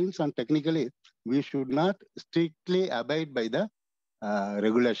science, and technically we should not strictly abide by the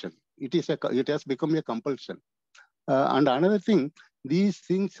regulation. It has become a compulsion. And another thing, these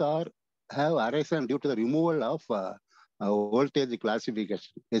things have arisen due to the removal of voltage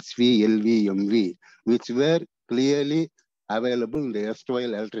classification, HV, LV, MV, which were clearly available in the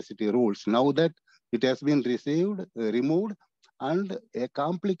erstwhile electricity rules. Now that it has been removed, and a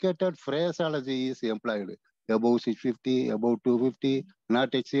complicated phraseology is employed. Above 650, above 250,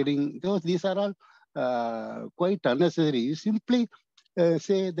 not exceeding. These are all quite unnecessary. You simply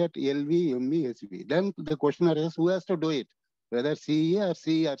say that LV, MV, HV. Then the question arises, who has to do it? Whether CE or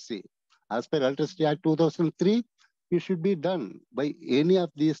CERC. As per Electricity Act 2003, it should be done by any of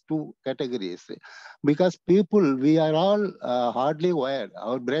these two categories. Because people, we are all hardly wired.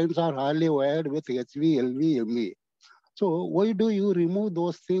 Our brains are hardly wired with HV, LV, MV. So why do you remove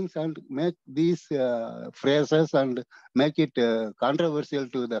those things and make these phrases and make it controversial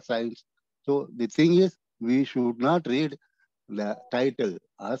to the science? So the thing is, we should not read the title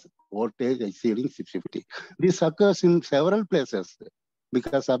as voltage exceeding 650. This occurs in several places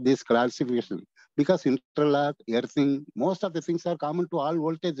because of this classification. Because interlock, earthing, most of the things are common to all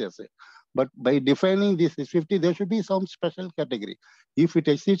voltages. But by defining this 650, there should be some special category. If it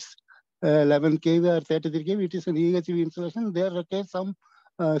exceeds 11 kV or 33 kV, it is an EHV installation. There are some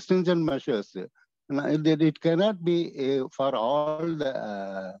stringent measures. It cannot be for all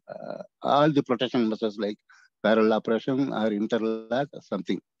the protection measures like parallel operation or interlock or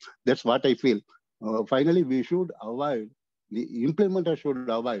something. That's what I feel. Finally, we should avoid, the implementer should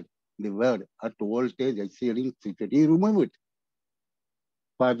avoid the word at voltage exceeding 650. Remove it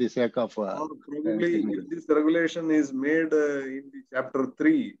for the sake of... or probably if this regulation is made in the chapter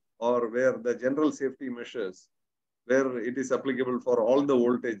 3, or where the general safety measures, where it is applicable for all the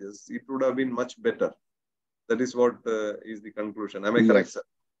voltages, it would have been much better. That is what is the conclusion. Am I correct, sir?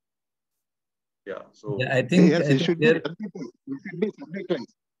 Yeah. So yeah, I think yes, it should be subject-wise,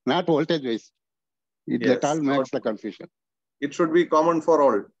 not voltage-wise. That all makes the confusion. It should be common for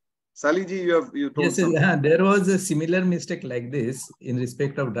all. Saliji, you told yes, there was a similar mistake like this in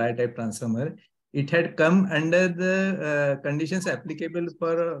respect of dry type transformer. It had come under the conditions applicable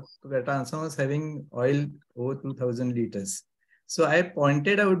for transformers having oil over 2000 liters. So I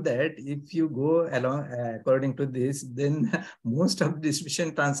pointed out that if you go along according to this, then most of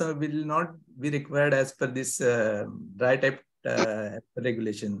distribution transformer will not be required as per this dry type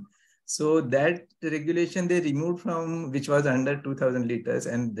regulation. So that regulation they removed from which was under 2000 liters,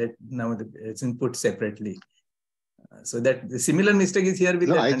 and that now it's input separately. So that the similar mistake is here with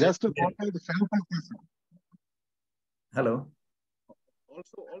no, that. I just quoted the sample case. Hello.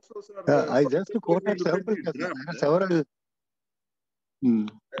 Also, sir. I just quoted sample case. There are several. In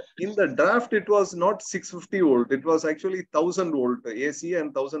the draft, it was not 650 volt. It was actually 1000 volt AC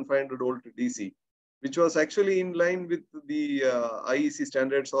and 1500 volt DC, which was actually in line with the IEC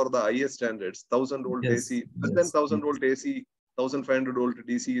standards or the IS standards. 1000 volt AC, less than 1000 volt AC 1500 volt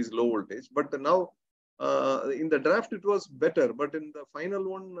DC is low voltage. But now in the draft it was better, but in the final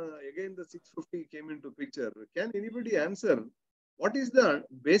one again the 650 came into picture. Can anybody answer what is the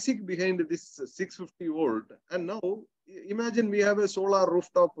basic behind this 650 volt? And now imagine we have a solar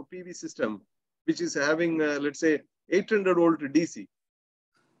rooftop PV system which is having let's say 800 volt DC.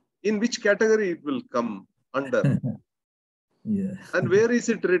 In which category it will come under? Yeah. And where is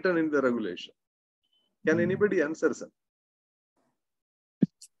it written in the regulation? Can anybody answer, sir?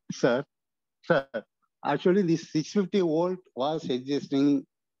 Sir, actually this 650 volt was existing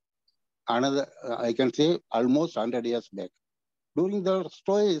another, I can say almost 100 years back. During the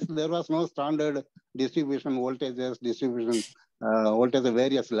stories, there was no standard distribution voltages, voltage at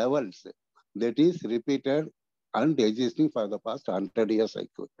various levels. That is repeated and existing for the past 100 years,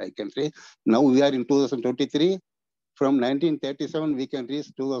 I can say. Now we are in 2023. From 1937, we can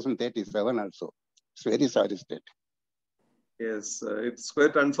reach 2037 also. It's very sorry state. Yes, it's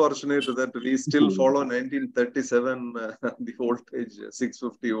quite unfortunate that we still follow 1937, the voltage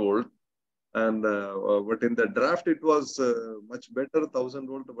 650 volt. And but in the draft, it was much better 1000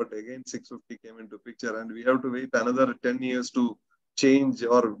 volt, but again 650 came into picture, and we have to wait another 10 years to change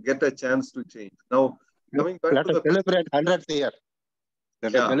or get a chance to change. Now, coming back Let to us celebrate 100th year.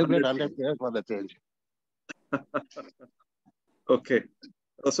 Let us celebrate 100th year for the change. Okay.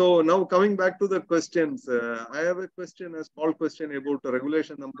 So now coming back to the questions, I have a question, a small question about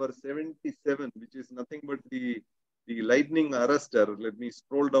regulation number 77, which is nothing but the lightning arrestor. Let me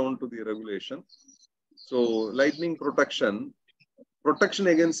scroll down to the regulation. So lightning protection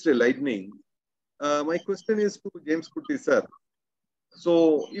against lightning. My question is to James Kutty, sir.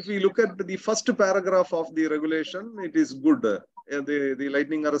 So if we look at the first paragraph of the regulation, it is good. The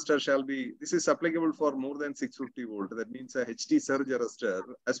lightning arrestor shall be, this is applicable for more than 650 volt. That means a HT surge arrestor.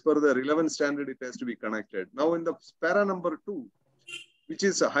 As per the relevant standard, it has to be connected. Now in the para number 2, which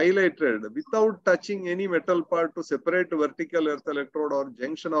is highlighted, without touching any metal part to separate vertical earth electrode or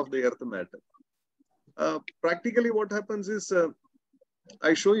junction of the earth mat. Practically what happens is,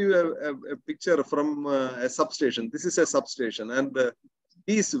 I show you a picture from a substation. This is a substation, and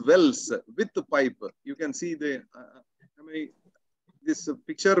these wells with the pipe, you can see the, this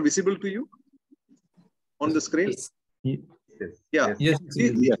picture visible to you on the screen? Yes. Yeah. Yes.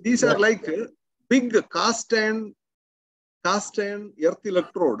 These are like big cast iron earth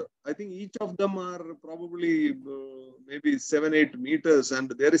electrode. I think each of them are probably maybe 7-8 meters,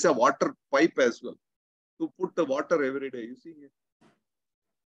 and there is a water pipe as well to put the water every day. You see here.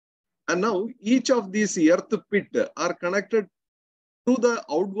 And now each of these earth pit are connected to the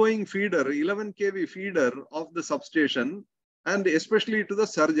outgoing feeder, 11 kV feeder of the substation, and especially to the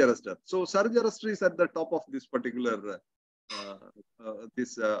surge arrestor. So surge arrestor is at the top of this particular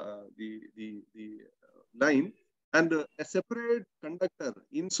line, and a separate conductor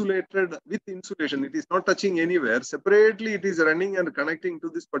insulated with insulation. It is not touching anywhere. Separately, it is running and connecting to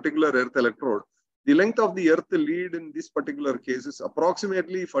this particular earth electrode. The length of the earth lead in this particular case is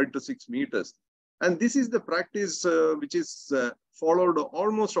approximately 5 to 6 meters. And this is the practice which is followed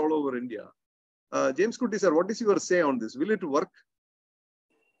almost all over India. James Kutty, sir, what is your say on this? Will it work?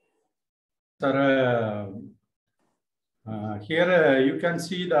 Sir, here you can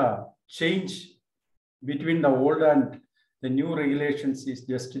see the change between the old and the new regulations is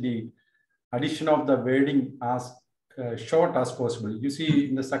just the addition of the wording as short as possible. You see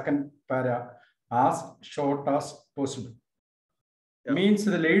in the second para, as short as possible. Yeah. Means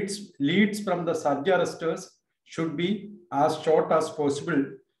the leads from the surge arrestors should be as short as possible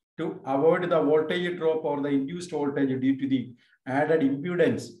to avoid the voltage drop or the induced voltage due to the added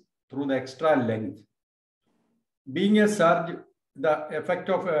impedance through the extra length. Being a surge, the effect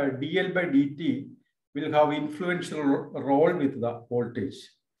of dL by dt will have influential role with the voltage.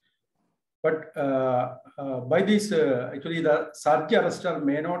 But by this, actually the surge arrestor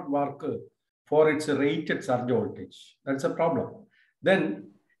may not work for its rated surge voltage. That's a problem.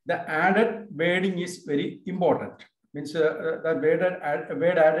 Then the added wording is very important. Means the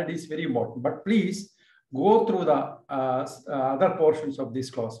word added is very important. But please go through the other portions of this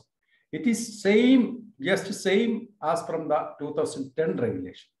clause. It is just same as from the 2010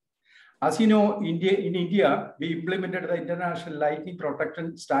 regulation. As you know, in India, we implemented the International Lightning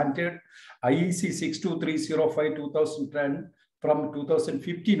Protection Standard IEC 62305-2010 from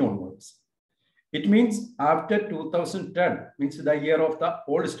 2015 onwards. It means after 2010, means the year of the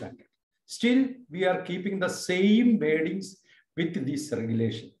old standard. Still, we are keeping the same wordings with this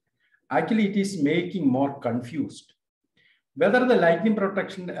regulation. Actually, it is making more confused. Whether the lightning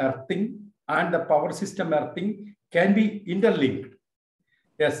protection earthing and the power system earthing can be interlinked.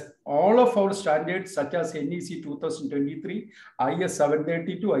 Yes, all of our standards such as NEC 2023, IS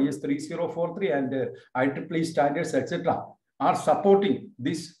 732, IS 3043 and IEEE standards, etc. are supporting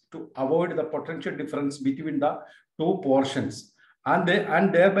this to avoid the potential difference between the two portions and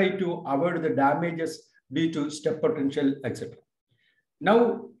thereby to avoid the damages due to step potential, etc.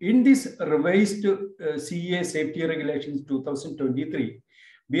 Now, in this revised CA safety regulations 2023,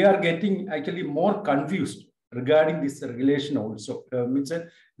 we are getting actually more confused regarding this regulation also.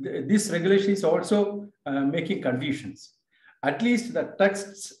 This regulation is also making confusions. At least the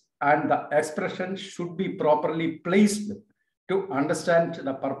texts and the expression should be properly placed to understand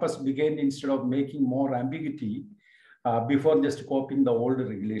the purpose behind instead of making more ambiguity before just copying the old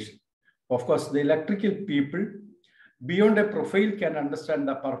regulation. Of course, the electrical people beyond a profile can understand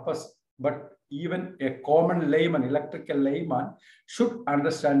the purpose, but even a common layman, electrical layman, should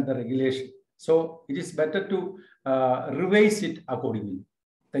understand the regulation. So it is better to revise it accordingly.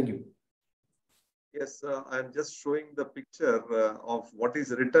 Thank you. Yes, I'm just showing the picture of what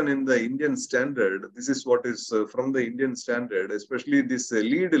is written in the Indian standard. This is what is from the Indian standard, especially this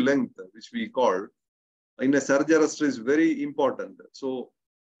lead length, which we call in a surge arrestor, is very important. So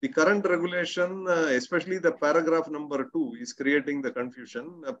the current regulation, especially the paragraph number 2, is creating the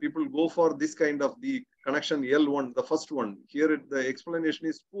confusion. People go for this kind of the connection L1, the first one. Here the explanation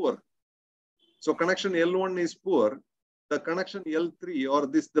is poor. So connection L1 is poor. The connection L3 or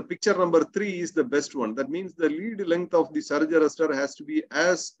the picture number 3 is the best one. That means the lead length of the surge arrestor has to be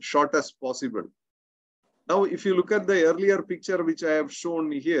as short as possible. Now, if you look at the earlier picture, which I have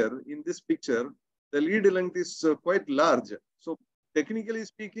shown here, in this picture, the lead length is quite large. So technically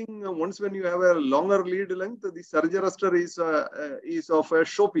speaking, once when you have a longer lead length, the surge arrestor is of a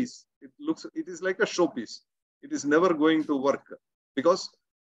showpiece. It is like a showpiece. It is never going to work because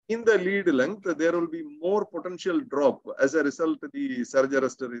in the lead length, there will be more potential drop. As a result, the surge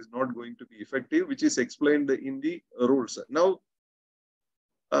arrestor is not going to be effective, which is explained in the rules. Now,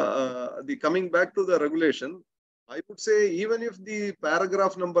 coming back to the regulation, I would say even if the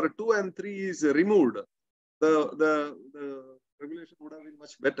paragraph number 2 and 3 is removed, the regulation would have been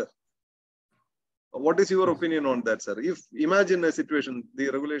much better. What is your opinion on that, sir? If imagine a situation,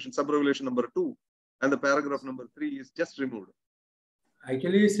 the regulation, sub-regulation number 2 and the paragraph number 3 is just removed.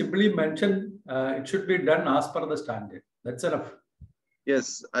 Actually, simply mention it should be done as per the standard. That's enough.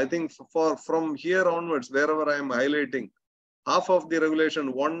 Yes, I think from here onwards, wherever I am highlighting, half of the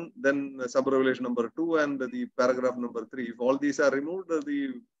regulation 1, then sub-regulation number 2 and the paragraph number 3. If all these are removed,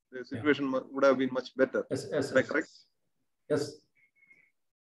 the situation would have been much better. Yes, is that correct? Yes.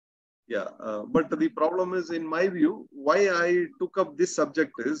 Yeah, but the problem is, in my view, why I took up this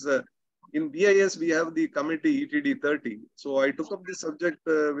subject is in BIS, we have the committee ETD 30. So I took up this subject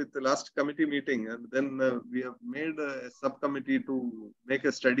with the last committee meeting, and then we have made a subcommittee to make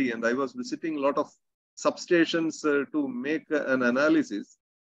a study. And I was visiting a lot of substations to make an analysis.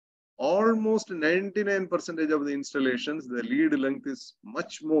 Almost 99% of the installations, the lead length is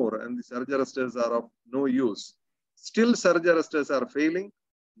much more, and the surge arresters are of no use. Still, surge arresters are failing,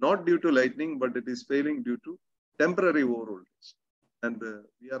 not due to lightning, but it is failing due to temporary overvoltage. And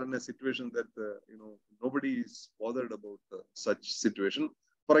we are in a situation that nobody is bothered about such situation.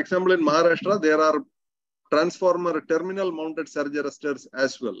 For example, in Maharashtra, there are transformer terminal mounted surge arresters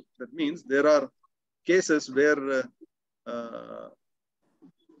as well. That means there are cases where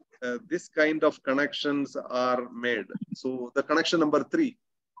this kind of connections are made. So the connection number 3,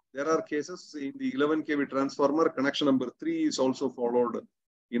 there are cases in the 11 kV transformer, connection number 3 is also followed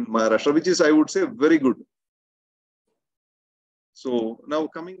in Maharashtra, which is, I would say, very good. So now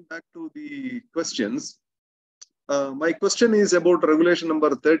coming back to the questions, my question is about regulation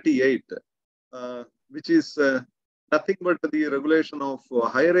number 38, which is nothing but the regulation of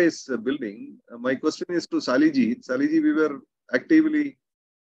high-rise building. My question is to Saliji. Saliji, we were actively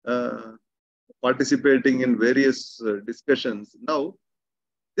participating in various discussions. Now,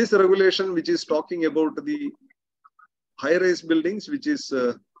 this regulation, which is talking about the high-rise buildings, which is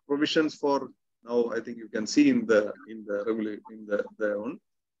provisions for, now I think you can see in the one,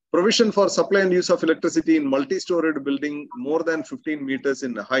 provision for supply and use of electricity in multi-storied building more than 15 meters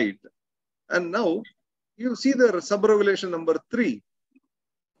in height. And now you see the sub-regulation number 3.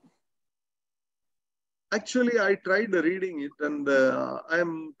 Actually, I tried reading it and I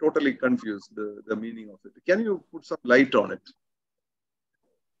am totally confused, the meaning of it. Can you put some light on it?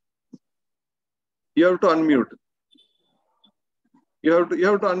 You have to unmute. You have to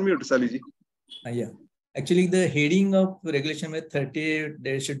unmute, Saliji. Yeah. Actually, the heading of regulation number 30,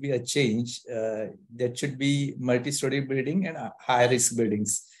 there should be a change. That should be multi-story building and high-risk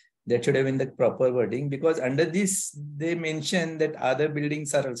buildings. That should have been the proper wording, because under this, they mention that other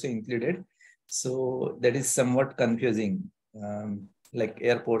buildings are also included. So that is somewhat confusing, like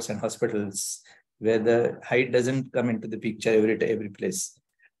airports and hospitals, where the height doesn't come into the picture every place.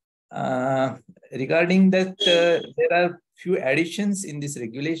 Regarding that, there are few additions in this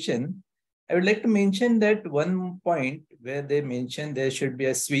regulation. I would like to mention that one point where they mention there should be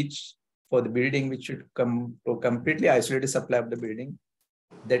a switch for the building, which should come to completely isolated supply of the building.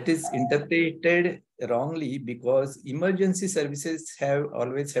 That is interpreted wrongly, because emergency services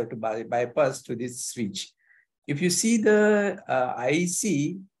always have to bypass to this switch. If you see the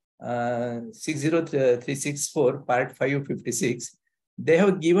IC 60364 part 556, they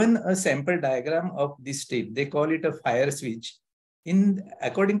have given a sample diagram of this state. They call it a fire switch.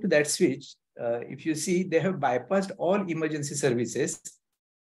 According to that switch, if you see, they have bypassed all emergency services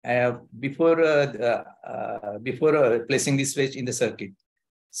before placing this switch in the circuit.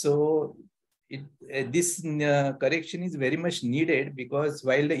 So this correction is very much needed, because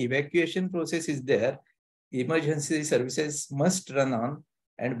while the evacuation process is there, emergency services must run on,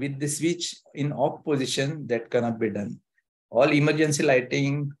 and with the switch in off position, that cannot be done. All emergency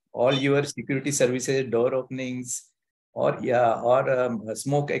lighting, all your security services, door openings, or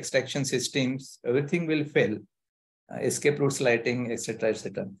smoke extraction systems, everything will fail. Escape routes lighting, etc.,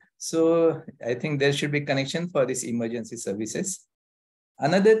 etc. So I think there should be connection for these emergency services.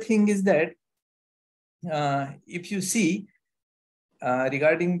 Another thing is that if you see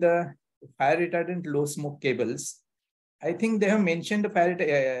regarding the fire retardant low smoke cables, I think they have mentioned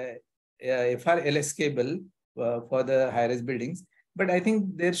the FRLS cable for the high-rise buildings, but I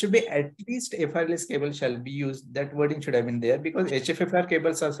think there should be at least FRLS cable shall be used. That wording should have been there, because HFFR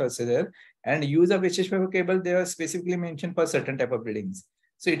cables are also there, and use of HFFR cable, they are specifically mentioned for certain type of buildings.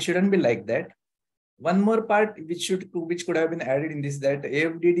 So it shouldn't be like that. One more part which could have been added in this, that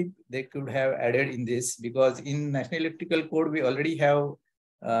AFDD they could have added in this, because in National Electrical Code we already have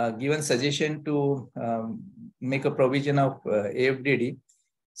given suggestion to make a provision of AFDD.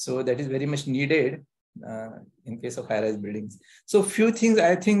 So that is very much needed in case of high-rise buildings. So few things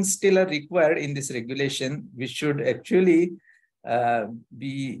I think still are required in this regulation, which should actually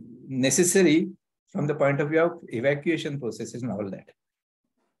be necessary from the point of view of evacuation processes and all that.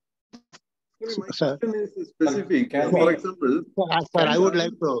 My question is specific. For example, sir, I would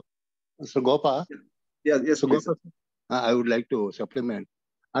like to, Mr. Gopa. Yes, please. I would like to supplement.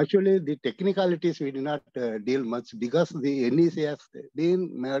 Actually, the technicalities we do not deal much, because the NEC has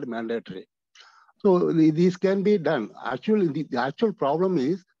been made mandatory. So this can be done. Actually, the actual problem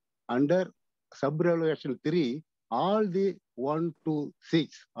is under sub-regulation 3, all the 1 to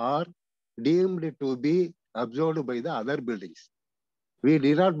 6 are deemed to be absorbed by the other buildings. We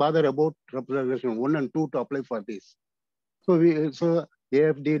did not bother about sub-regulation 1 and 2 to apply for this. So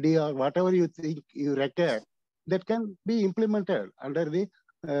AFDD or whatever you think you require, that can be implemented under the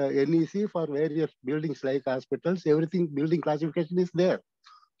NEC for various buildings like hospitals. Everything, building classification is there.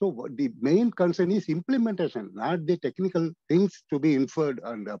 So the main concern is implementation, not the technical things to be inferred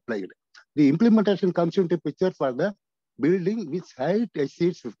and applied. The implementation comes into picture for the building which height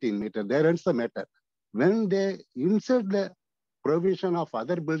exceeds 15 meters. There ends the matter. When they insert the provision of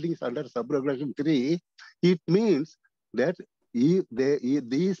other buildings under sub-regulation 3, it means that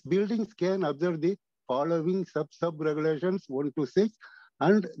these buildings can observe the following sub-regulations 1 to 6,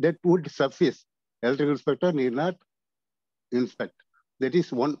 and that would suffice. Electrical inspector need not inspect. That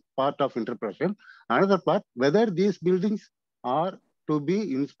is one part of interpretation. Another part, whether these buildings are to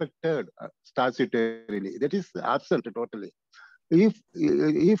be inspected statutorily. That is absent totally.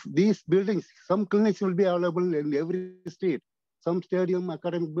 If these buildings, some clinics will be available in every street, some stadium,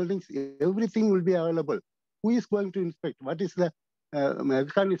 academic buildings, everything will be available. Who is going to inspect? What is the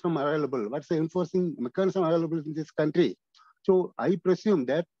mechanism available? What's the enforcing mechanism available in this country? So I presume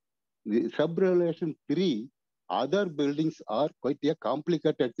that the sub-regulation 3, other buildings are quite a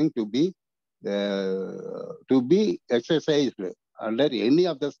complicated thing to be exercised under any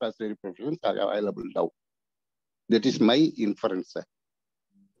of the statutory provisions are available now. That is my inference.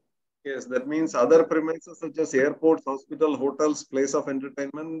 Yes, that means other premises such as airports, hospital, hotels, place of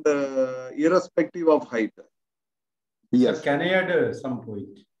entertainment, irrespective of height. Yes. Sir, can I add some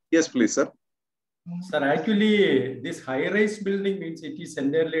point? Yes, please, sir. Sir, actually, this high-rise building means it is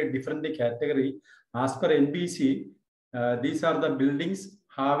entirely a different category. As per NBC, these are the buildings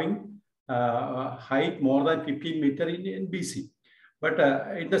having height more than 15 meters in NBC. But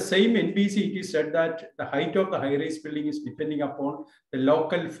in the same NBC, it is said that the height of the high-rise building is depending upon the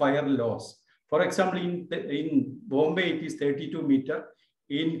local fire laws. For example, in Bombay, it is 32 meters.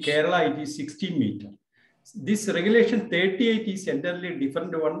 In Kerala, it is 16 meters. This regulation 38 is entirely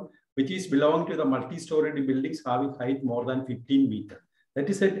different one, which is belonging to the multi-storied buildings having height more than 15 meters. That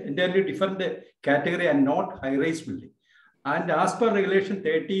is an entirely different category and not high-rise building. And as per regulation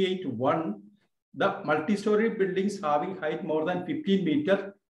 38.1, the multi-story buildings having height more than 15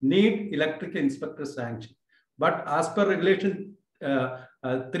 meters need electrical inspector sanction. But as per regulation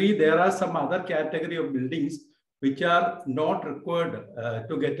 3, there are some other category of buildings which are not required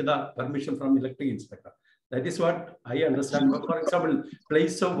to get the permission from electric inspector. That is what I understand. For example,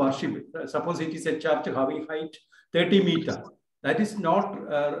 place of worship. Suppose it is a church having height 30 meters. That is not,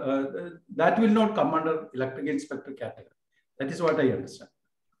 that will not come under electric inspector category. That is what I understand.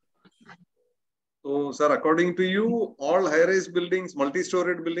 So, sir, according to you, all high-rise buildings,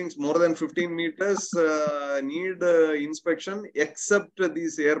 multi-storied buildings more than 15 meters need inspection, except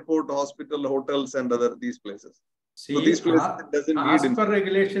these airport, hospital, hotels, and these places. See, so these places doesn't need as per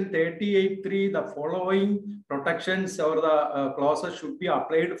regulation 38.3, the following protections or the clauses should be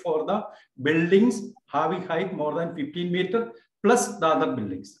applied for the buildings having height more than 15 meters plus the other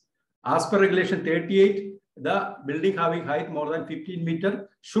buildings. As per regulation 38, the building having height more than 15 meters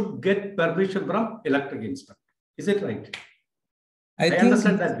should get permission from electric inspector. Is it right? I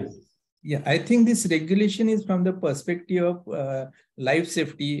understand that way. Yeah, I think this regulation is from the perspective of life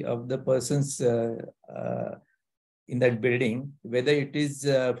safety of the persons in that building, whether it is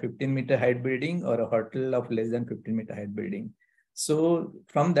a 15-meter height building or a hotel of less than 15-meter height building. So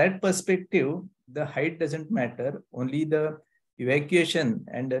from that perspective, the height doesn't matter, only the evacuation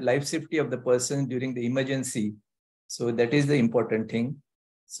and the life safety of the person during the emergency. So that is the important thing.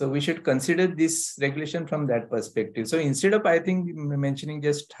 So we should consider this regulation from that perspective. So instead of, I think, mentioning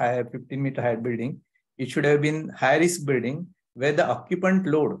just 15-meter height building, it should have been high-risk building where the occupant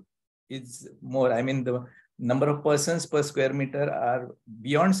load is more. I mean, the number of persons per square meter are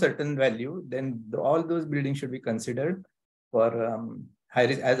beyond certain value, then all those buildings should be considered for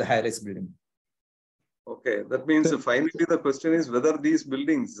high-risk as a high-risk building. Okay, that means finally the question is whether these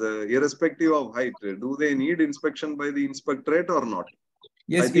buildings, irrespective of height, do they need inspection by the inspectorate or not?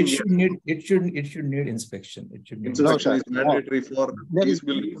 Yes, it should need inspection. It should need inspection is mandatory for these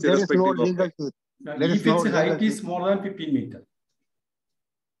buildings, irrespective of height. If its height is more than 15 meters.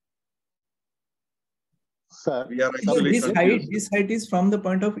 Sir, we are actually this height is from the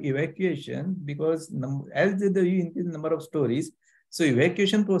point of evacuation, because as you increase the number of stories, so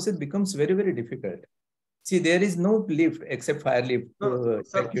evacuation process becomes very, very difficult. See, there is no lift except fire lift.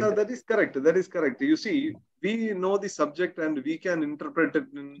 Sir, that is correct. That is correct. You see, we know the subject and we can interpret it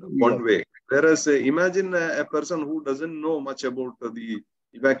in one way. Whereas imagine a person who doesn't know much about the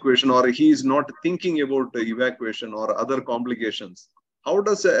evacuation, or he is not thinking about evacuation or other complications. How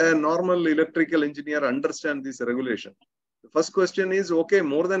does a normal electrical engineer understand this regulation? The first question is, okay,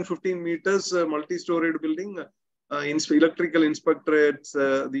 more than 15 meters, multi-storied building, electrical inspectorates,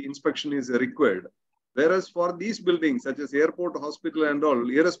 the inspection is required. Whereas for these buildings, such as airport, hospital and all,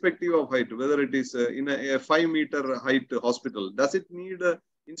 irrespective of height, whether it is in a 5-meter height hospital, does it need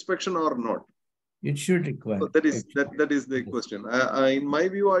inspection or not? It should require. So that is the question. In my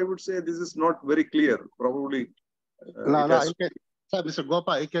view, I would say this is not very clear. Probably. Mr.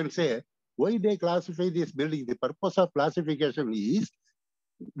 Gopa, I can say why they classify this building. The purpose of classification is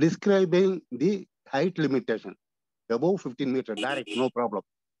describing the height limitation. Above 15 meters, direct, no problem.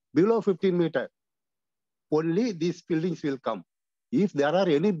 Below 15 meters, only these buildings will come. If there are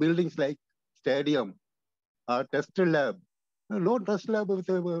any buildings like stadium or test lab, no test lab with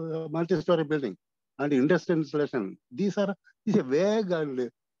a multi-story building and industrial installation, these are vague and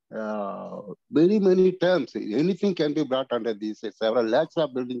very many terms. Anything can be brought under these. Several lakhs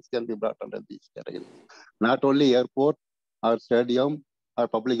of buildings can be brought under these categories. Not only airport or stadium or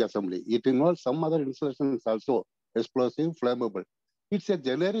public assembly. It involves some other installations also, explosive, flammable. It's a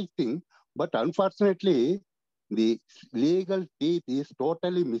generic thing, but unfortunately, the legal teeth is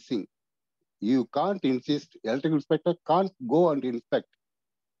totally missing. You can't insist, electrical inspector can't go and inspect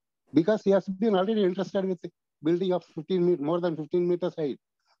because he has been already interested with building of 15 meters, more than 15 meters height.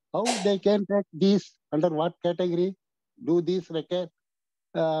 How they can take these, under what category? Do these require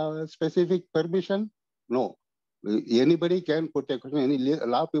specific permission? No. Anybody can put a question, any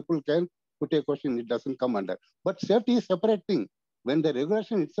law people can put a question, it doesn't come under. But safety is a separate thing. When the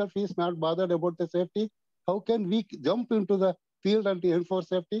regulation itself is not bothered about the safety, how can we jump into the field and enforce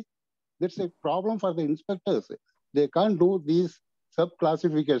safety? That's a problem for the inspectors. They can't do these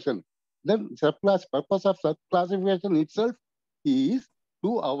sub-classification. Then purpose of sub-classification itself is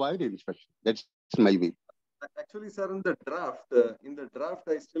to avoid inspection. That's my view. Actually, sir, in the draft,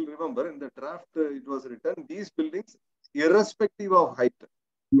 I still remember, in the draft, it was written, these buildings, irrespective of height.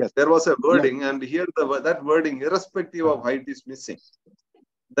 Yes. There was a wording, and here that wording, irrespective of height, is missing.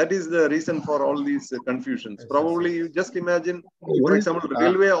 That is the reason for all these confusions. Probably you just imagine, for example,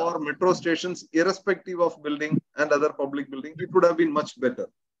 railway or metro stations, irrespective of building and other public building, it would have been much better.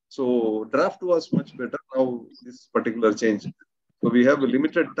 So draft was much better. Now this particular change. So we have a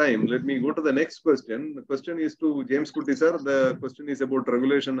limited time. Let me go to the next question. The question is to James Kutty, sir. The question is about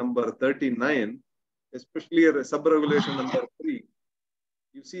regulation number 39, especially sub-regulation number 3.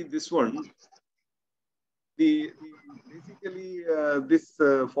 You see this one. Basically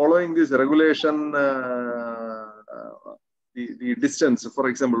following this regulation, the distance, for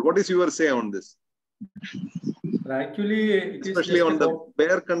example, what is your say on this? Actually, it especially is on the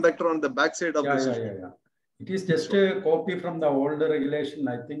bare conductor on the back side of the system. It is just a copy from the older regulation.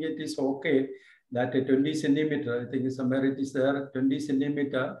 I think it is okay that a 20 centimeter, I think somewhere it is there, 20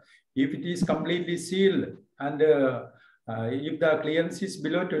 centimeter, if it is completely sealed and if the clearance is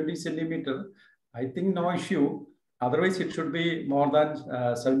below 20 centimeter, I think no issue. Otherwise, it should be more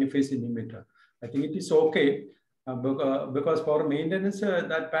than 75 centimeter. I think it is okay because for maintenance,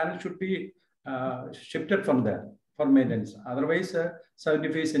 that panel should be shifted from there for maintenance. Otherwise,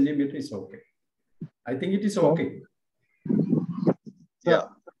 75 centimeter is okay. I think it is okay. Yeah.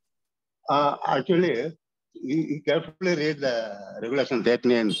 Actually, you carefully read the regulation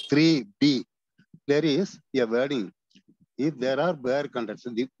 39(3)(b). There is a wording. If there are bare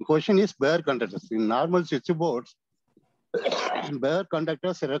conductors, the question is bare conductors. In normal switchboards, bare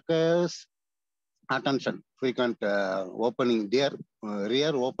conductors requires attention, frequent opening, their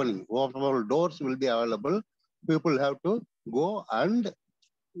rear opening. Openable doors will be available. People have to go and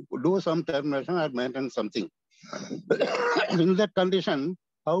do some termination or maintain something. In that condition,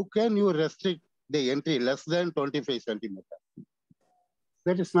 how can you restrict the entry less than 25 centimeters?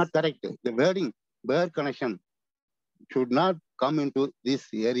 That is not correct. The wording, bare connection, should not come into this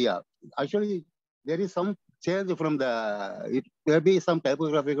area. Actually, there is some change from the, it may be some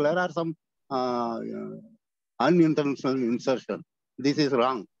typographical error or some unintentional insertion. This is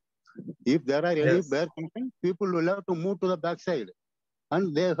wrong. If there are any bare connection, people will have to move to the back side.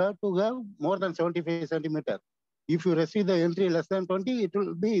 And they have to have more than 75 centimeters. If you receive the entry less than 20, it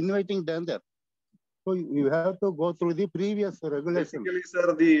will be inviting danger. So you have to go through the previous regulation. Basically,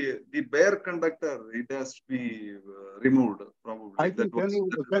 sir, the bare conductor, it has to be removed, probably. I think,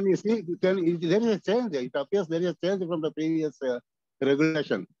 can you see, there is a change. It appears there is a change from the previous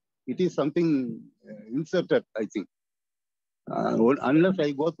regulation. It is something inserted, I think. Unless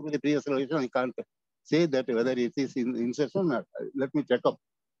I go through the previous regulation, I can't say that whether it is in insertion or let me check up.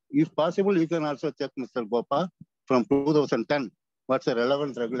 If possible, you can also check, Mr. Gopa, from 2010. What's the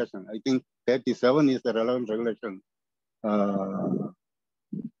relevant regulation? I think 37 is the relevant regulation.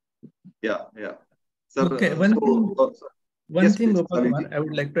 Yeah. Sir, okay, one thing, Gopal, I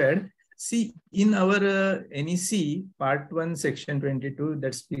would like to add. See, in our NEC Part 1, Section 22,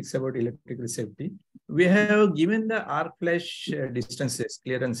 that speaks about electrical safety, we have given the arc flash distances,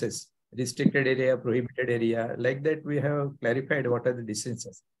 clearances, restricted area, prohibited area. Like that, we have clarified what are the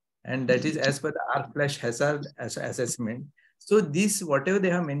distances. And that is as per the arc flash hazard assessment. So this, whatever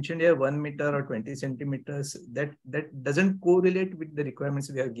they have mentioned here, 1 meter or 20 centimeters, that doesn't correlate with the requirements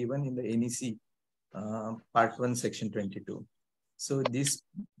we have given in the NEC Part 1, Section 22. So this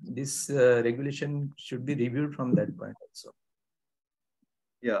regulation should be reviewed from that point also.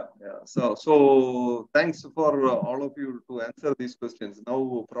 Yeah. So thanks for all of you to answer these questions.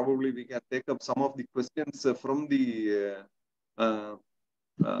 Now probably we can take up some of the questions from the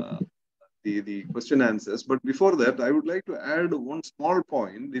question answers. But before that, I would like to add one small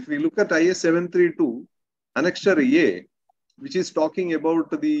point. If we look at IS 732, Annexure A, which is talking about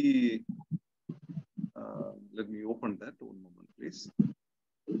the, let me open that one moment, please.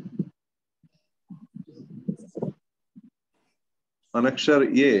 Annexure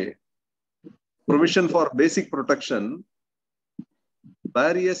A, provision for basic protection,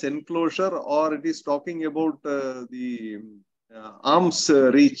 various enclosure, or it is talking about the arm's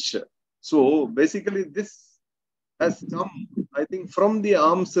reach. So basically this has come, I think, from the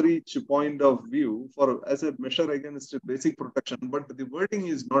arm's reach point of view for as a measure against basic protection, but the wording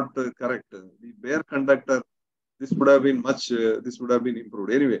is not correct. The bare conductor, this would have been much, this would have been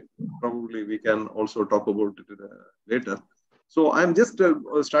improved. Anyway, probably we can also talk about it later. So I'm just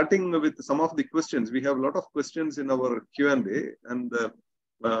starting with some of the questions. We have a lot of questions in our Q&A, and the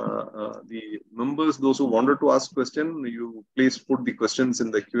members, those who wanted to ask question, you please put the questions in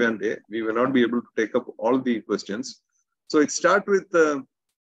the Q&A. We will not be able to take up all the questions. So it starts with Mr.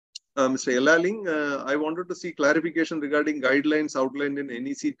 Elaling. I wanted to see clarification regarding guidelines outlined in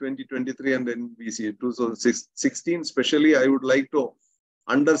NEC 2023 and NBC 2016. Especially, I would like to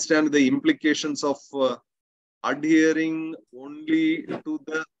understand the implications of adhering only to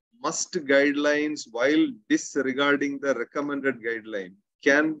the must guidelines while disregarding the recommended guideline.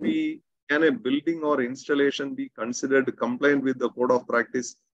 Can a building or installation be considered compliant with the code of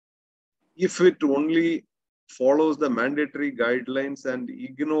practice if it only follows the mandatory guidelines and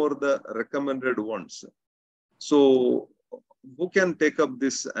ignore the recommended ones? So who can take up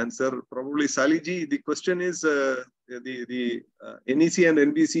this answer? Probably Saliji. The question is the NEC and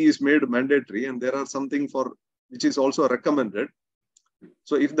NBC is made mandatory, and there are something for which is also recommended.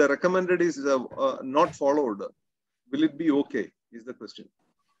 So if the recommended is not followed, will it be okay? Is the question.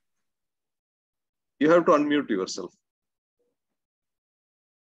 You have to unmute yourself.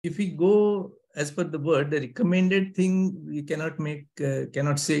 If we go as per the word, the recommended thing, we cannot make,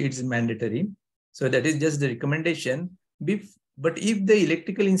 cannot say it's mandatory. So that is just the recommendation. But if the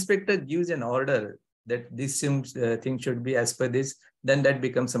electrical inspector gives an order that this thing should be as per this, then that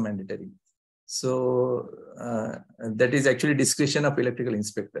becomes a mandatory. So that is actually discretion of electrical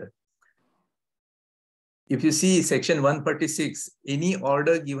inspector. If you see section 146, any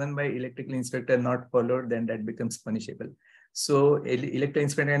order given by electrical inspector not followed, then that becomes punishable. So electrical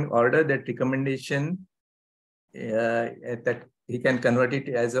inspector can order that recommendation, that he can convert it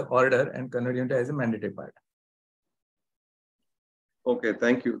as an order and convert it as a mandatory part. Okay,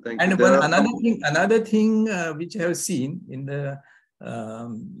 thank you. Thank you. And another thing which I have seen in the,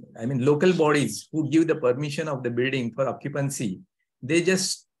 I mean, local bodies who give the permission of the building for occupancy, they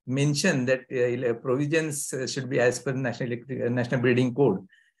just mention that provisions should be as per National Building Code.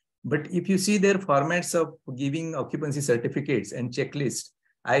 But if you see their formats of giving occupancy certificates and checklist,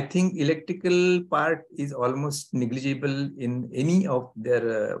 I think electrical part is almost negligible in any of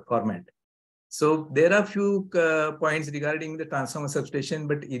their format. So there are few points regarding the transformer substation,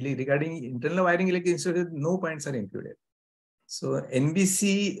 but regarding internal wiring electrical installation, no points are included. So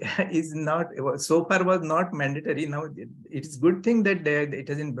NBC is not, so far was not mandatory. Now it is good thing that it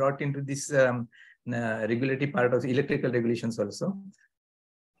has been brought into this regulatory part of electrical regulations also.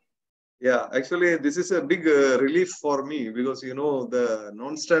 Yeah, actually, this is a big relief for me because, you know, the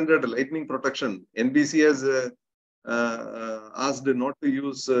non-standard lightning protection, NBC has asked not to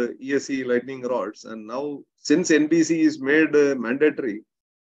use ESE lightning rods. And now, since NBC is made mandatory,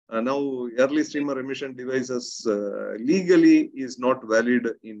 now early streamer emission devices legally is not valid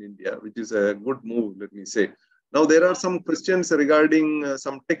in India, which is a good move, let me say. Now, there are some questions regarding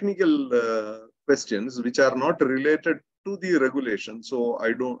some technical questions which are not related to the regulation. So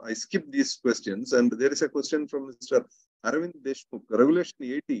I skip these questions. And there is a question from Mr. Arvind Deshmukh. Regulation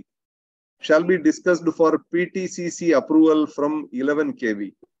 80 shall be discussed for PTCC approval from 11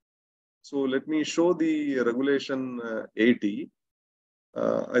 kV. So let me show the regulation 80.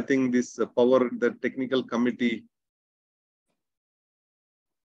 I think this the technical committee.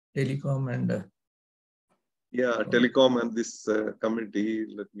 Telecom and... yeah, telecom and this committee.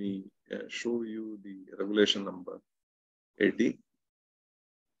 Let me show you the regulation number 80.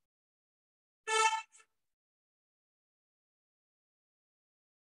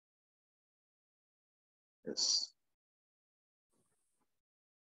 Yes.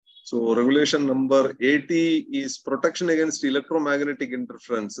 So regulation number 80 is protection against electromagnetic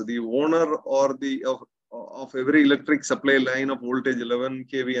interference. The owner or of every electric supply line of voltage 11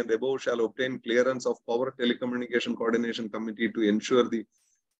 kV and above shall obtain clearance of Power Telecommunication Coordination Committee to ensure the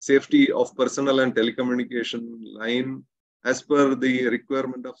safety of personnel and telecommunication line as per the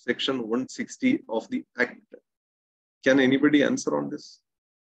requirement of section 160 of the Act. Can anybody answer on this?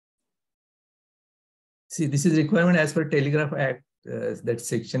 See, this is requirement as per Telegraph Act. That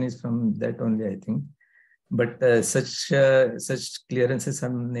section is from that only, I think. But such clearances are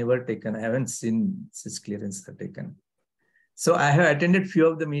never taken. I haven't seen such clearances are taken. So I have attended few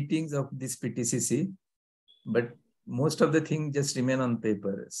of the meetings of this PTCC, but most of the things just remain on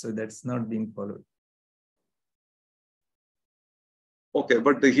paper. So that's not being followed. Okay,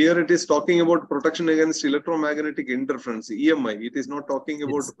 but here it is talking about protection against electromagnetic interference, EMI. It is not talking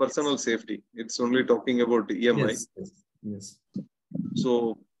about personal safety. It's only talking about EMI. Yes.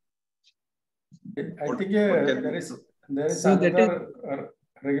 So I think there is so another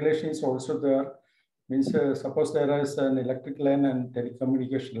regulation is also there. Means suppose there is an electric line and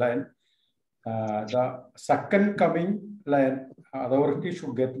telecommunication line. The second coming line authority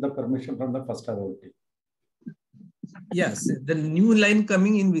should get the permission from the first authority. Yes, the new line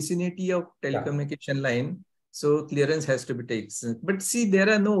coming in vicinity of telecommunication line, so clearance has to be taken. But see, there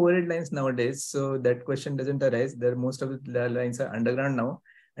are no overhead lines nowadays, so that question doesn't arise. Most of the lines are underground now.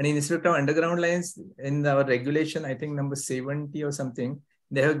 And in respect of underground lines, in our regulation, I think number 70 or something,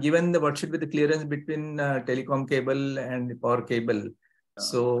 they have given what should be the clearance between telecom cable and power cable.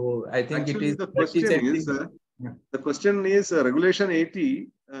 So I think actually, it is the question is regulation 80.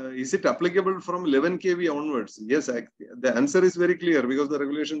 Is it applicable from 11 kV onwards? Yes, the answer is very clear because the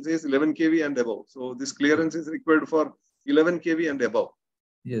regulation says 11 kV and above. So this clearance is required for 11 kV and above.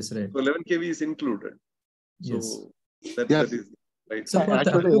 Yes, right. So 11 kV is included. Yes. So that is right. So for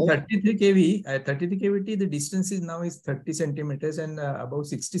Actually, 33 kV, 33 kV, the distance is now 30 centimeters, and about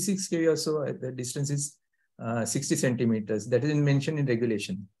 66 kV or so, the distance is 60 centimeters. That is mentioned in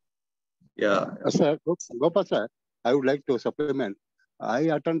regulation. Yeah. Sir, Gopal sir, I would like to supplement. I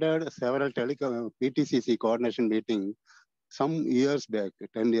attended several PTCC coordination meeting some years back,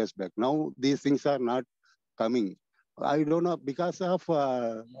 10 years back. Now these things are not coming. I don't know, because of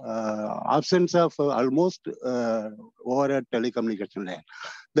absence of almost overhead telecommunication line.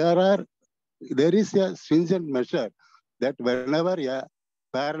 There is a stringent measure that whenever a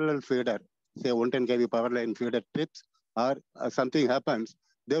parallel feeder, say 110 kV power line feeder trips or something happens,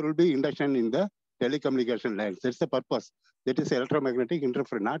 there will be induction in the telecommunication lines. That's the purpose. That is electromagnetic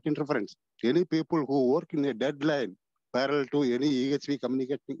interference, not interference. Any people who work in a dead line parallel to any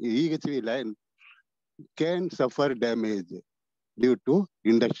EHV line can suffer damage due to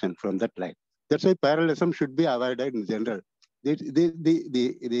induction from that line. That's why parallelism should be avoided in general. The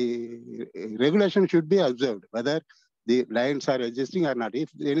regulation should be observed, whether the lines are existing or not. If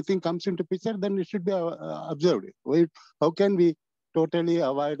anything comes into picture, then it should be observed. How can we totally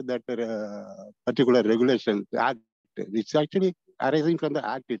avoid that particular regulation, the act, which actually arising from the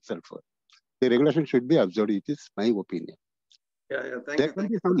act itself? The regulation should be observed. It is my opinion. There can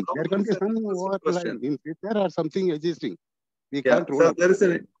be some overline in future or something existing. We can't rule out. There is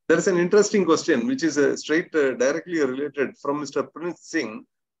an interesting question, which is straight directly related from Mr. Prince Singh.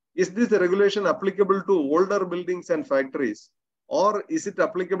 Is this regulation applicable to older buildings and factories, or is it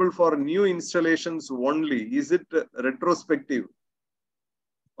applicable for new installations only? Is it retrospective?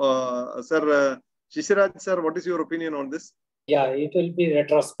 Sir, Shishiraj sir, what is your opinion on this? Yeah, it will be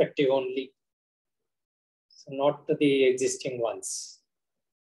retrospective only. So not the existing ones.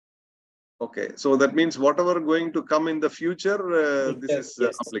 Okay, so that means whatever going to come in the future, this is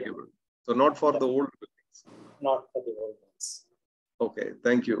applicable. So not for the old buildings. Not for the old ones. Okay,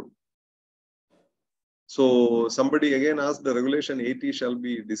 thank you. So somebody again asked, the regulation 80 shall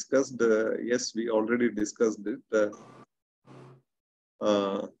be discussed. Yes, we already discussed it.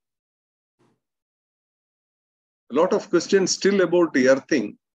 A lot of questions still about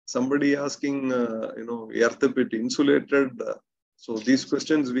earthing. Somebody asking, earth bit insulated. So these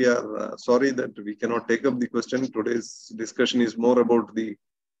questions, we are sorry that we cannot take up the question. Today's discussion is more about the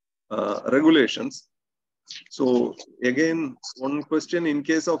regulations. So again, one question: in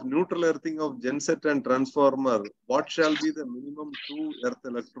case of neutral earthing of genset and transformer, what shall be the minimum 2 earth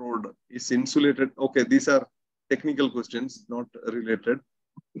electrode is insulated? Okay, these are technical questions, not related.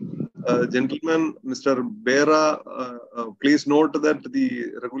 Gentlemen, Mr. Bera, please note that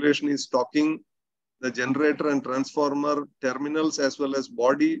the regulation is talking the generator and transformer terminals as well as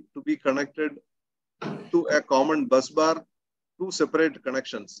body to be connected to a common bus bar, 2 separate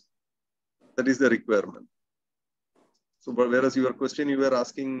connections. That is the requirement. So, but whereas your question, you were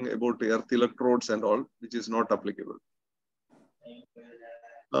asking about earth electrodes and all, which is not applicable.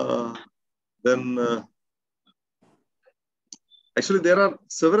 Actually, there are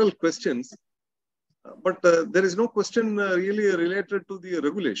several questions, but there is no question really related to the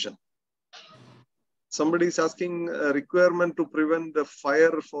regulation. Somebody is asking a requirement to prevent the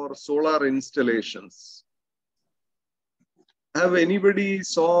fire for solar installations. Have anybody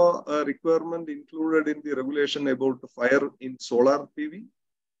saw a requirement included in the regulation about fire in solar PV?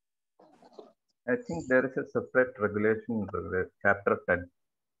 I think there is a separate regulation, chapter 10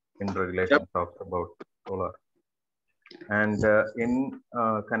 in regulation talks about solar. And in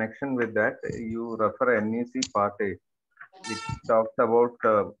connection with that, you refer NEC Part 8, which talks about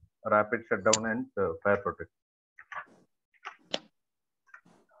rapid shutdown and fire protection.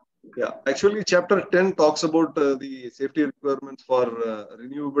 Yeah, actually, chapter 10 talks about the safety requirements for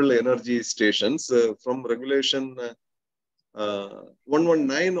renewable energy stations from regulation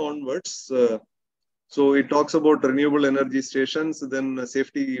 119 onwards. So it talks about renewable energy stations, then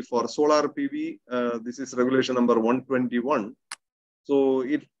safety for solar PV. This is regulation number 121. So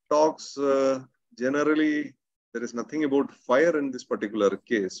it talks generally, there is nothing about fire in this particular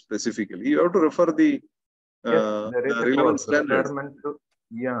case specifically. You have to refer the relevant standards.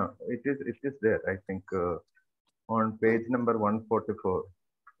 Yeah, it is there, I think, on page number 144,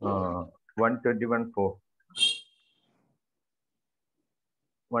 121.4.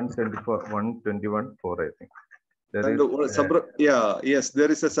 121.4, I think. There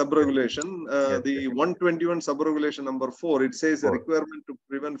is a sub-regulation. The 121 sub-regulation number 4, it says a requirement to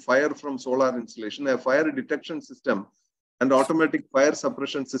prevent fire from solar installation. A fire detection system and automatic fire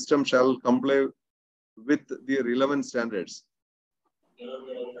suppression system shall comply with the relevant standards.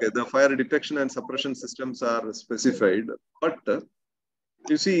 Okay, the fire detection and suppression systems are specified, but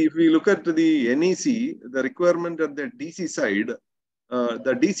you see, if we look at the NEC, the requirement at the DC side,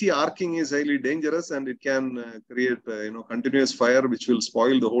 the DC arcing is highly dangerous and it can create continuous fire which will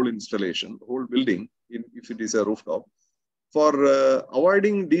spoil the whole installation, the whole building, if it is a rooftop. For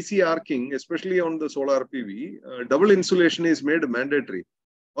avoiding DC arcing, especially on the solar PV, double insulation is made mandatory,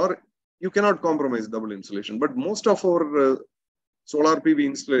 or you cannot compromise double insulation. But most of our solar PV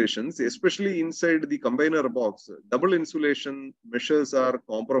installations, especially inside the combiner box, double insulation measures are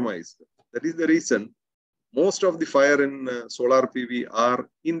compromised. That is the reason most of the fire in solar PV are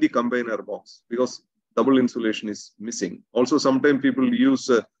in the combiner box, because double insulation is missing. Also, sometimes people use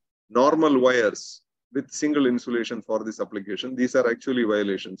normal wires with single insulation for this application. These are actually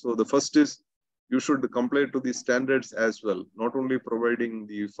violations. So the first is you should comply to the standards as well, not only providing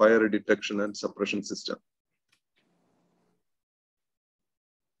the fire detection and suppression system.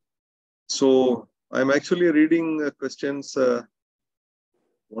 So I'm actually reading questions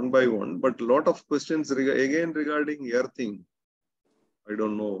one by one, but a lot of questions again regarding earthing. I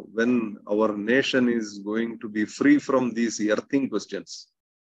don't know when our nation is going to be free from these earthing questions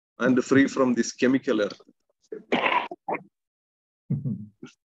and free from this chemical earth.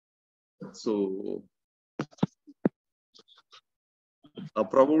 So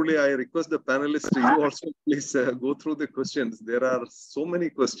probably I request the panelists, you also please go through the questions. There are so many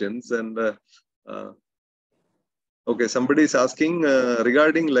questions, and okay, somebody is asking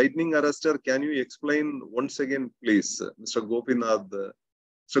regarding lightning arrestor. Can you explain once again, please, Mr. Gopinath?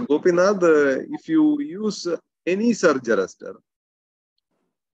 Mr. Gopinath, if you use any surge arrestor,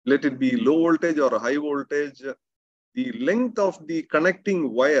 let it be low voltage or high voltage, the length of the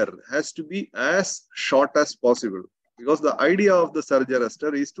connecting wire has to be as short as possible, because the idea of the surge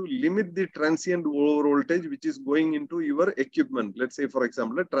arrestor is to limit the transient over voltage which is going into your equipment. Let's say, for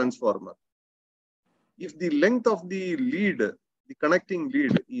example, a transformer. If the length of the lead, the connecting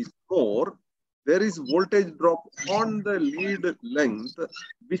lead is more, there is voltage drop on the lead length,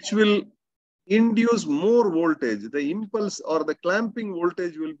 which will induce more voltage. The impulse or the clamping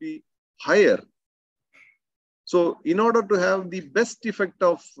voltage will be higher. So in order to have the best effect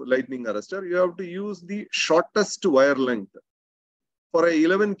of lightning arrestor, you have to use the shortest wire length. For a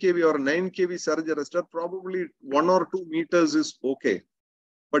 11 kV or 9 kV surge arrestor, probably 1 or 2 meters is okay.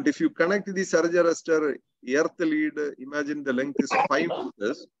 But if you connect the surge arrestor earth lead, imagine the length is 5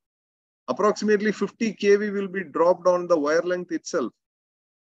 meters, approximately 50 kV will be dropped on the wire length itself.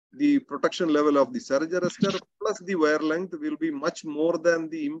 The protection level of the surge arrestor plus the wire length will be much more than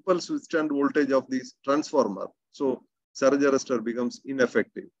the impulse withstand voltage of this transformer. So surge arrestor becomes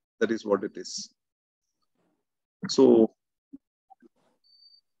ineffective. That is what it is. So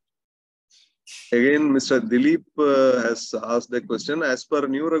again, Mr. Dilip has asked a question. As per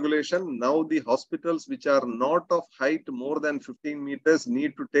new regulation, now the hospitals which are not of height more than 15 meters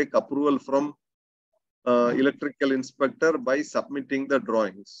need to take approval from electrical inspector by submitting the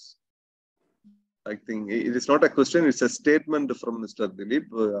drawings. I think it is not a question, it's a statement from Mr. Dilip.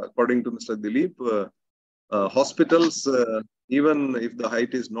 According to Mr. Dilip, hospitals, even if the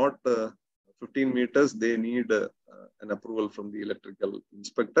height is not 15 meters, they need an approval from the electrical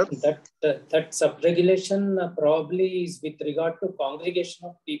inspector. That sub-regulation probably is with regard to congregation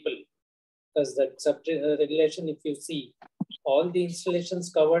of people, because that sub-regulation, if you see, all the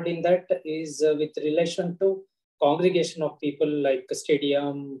installations covered in that is with relation to congregation of people, like a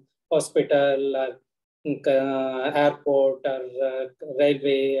stadium, hospital, airport, or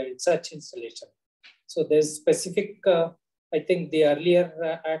railway, and such installation. So there's specific, I think the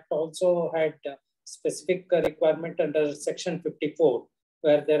earlier act also had specific requirement under section 54,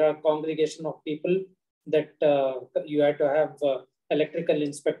 where there are congregation of people that you have to have electrical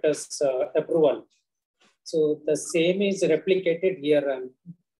inspectors approval. So the same is replicated here,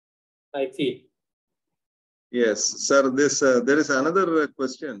 I feel. Yes, sir. There is another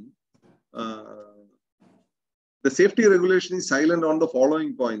question. The safety regulation is silent on the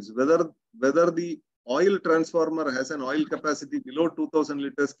following points: whether the oil transformer has an oil capacity below 2000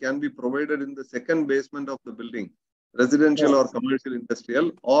 liters can be provided in the second basement of the building, residential or commercial,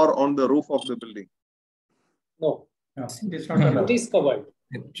 industrial, or on the roof of the building. No, it is not allowed. It is covered.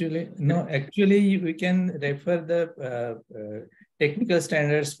 Actually, we can refer the technical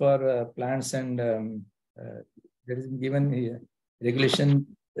standards for plants, and there is given regulation,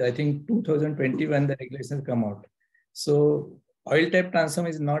 I think 2020 when the regulations come out. So oil type transformer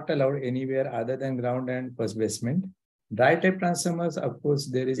is not allowed anywhere other than ground and first basement. Dry type transformers, of course,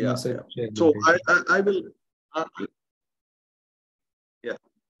 there is no such. So I will. Yeah.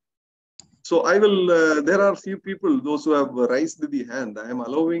 So I will. There are few people, those who have raised the hand. I am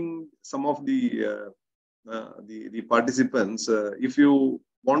allowing some of the participants. If you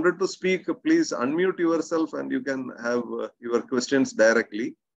wanted to speak, please unmute yourself and you can have your questions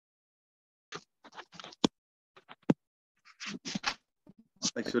directly.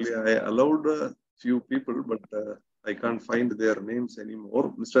 Actually, I allowed a few people, but I can't find their names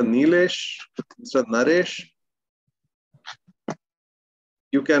anymore. Mr. Nilesh, Mr. Naresh,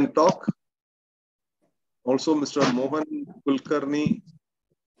 you can talk. Also, Mr. Mohan Kulkarni,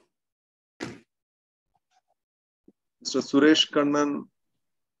 Mr. Suresh Kannan,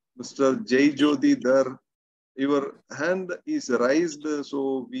 Mr. Jai Jyoti Dhar. Your hand is raised,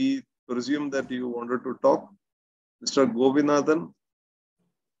 so we presume that you wanted to talk. Mr. Govinathan.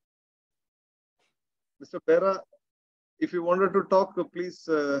 Mr. Pera, if you wanted to talk, please.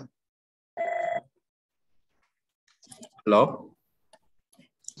 Hello?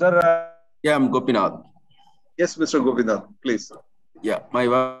 Sir, yeah, I'm Gopinath. Yes, Mr. Gopinath, please. Yeah, my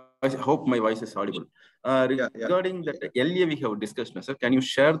voice, I hope my voice is audible. Regarding that LA we have discussed, sir, can you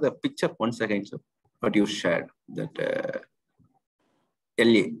share the picture once again, sir? What you shared, that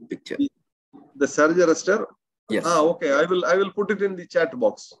LA picture. The surge arrestor? Yes. Okay. I will put it in the chat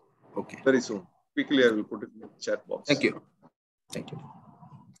box. Okay. Very soon. Quickly, I will put it in the chat box. Thank you. Thank you.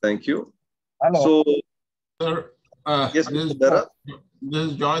 Thank you. hello. So, Sir, yes, this is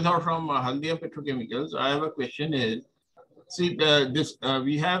Joydhar from Haldia Petrochemicals. I have a question is, see,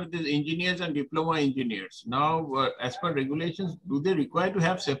 we have these engineers and diploma engineers. Now, as per regulations, do they require to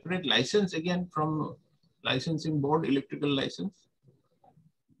have separate license again from licensing board, electrical license?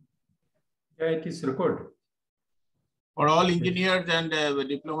 Yeah, it is required. For all engineers and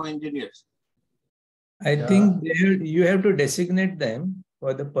diploma engineers? I think you have to designate them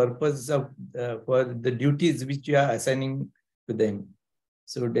for the purpose of for the duties which you are assigning to them.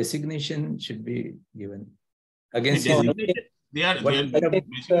 So designation should be given. Against the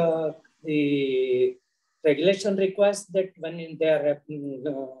regulation requires that when they are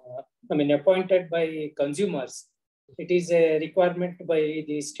appointed by consumers, it is a requirement by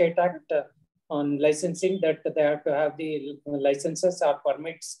the State Act on licensing that they have to have the licenses or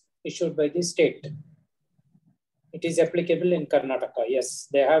permits issued by the state. It is applicable in Karnataka. Yes,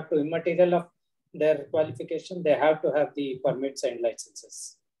 they have to, immaterial of their qualification, they have to have the permits and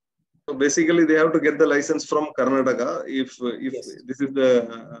licenses. So basically, they have to get the license from Karnataka. If Yes. this is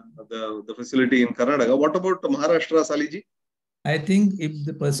the facility in Karnataka, what about Maharashtra, Saliji? I think if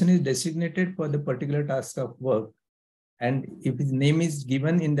the person is designated for the particular task of work, and if his name is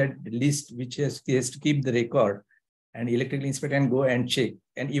given in that list, which he has to keep the record, and electrical inspector can go and check,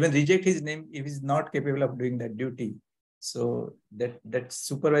 and even reject his name if he's not capable of doing that duty. So that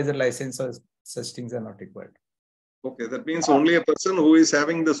supervisor license or such things are not required. Okay, that means only a person who is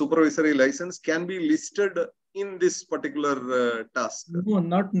having the supervisory license can be listed in this particular task. No,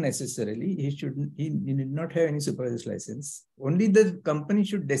 not necessarily. He need not have any supervisor's license. Only the company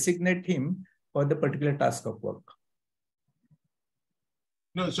should designate him for the particular task of work.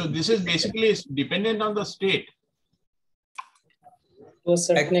 No, so this is basically dependent on the state.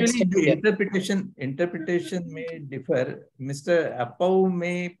 Actually, the interpretation may differ. Mr. Appau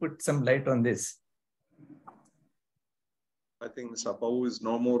may put some light on this. I think Mr. Appau is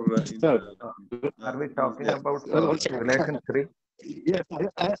no more. Are we talking about Regulation 3? Yes.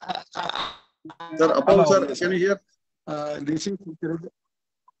 Sir, Appau, sir, can you hear? This is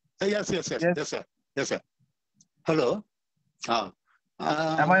yes, sir. Hello. Am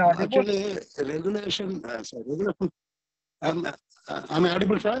I audible? Actually, regulation. Am I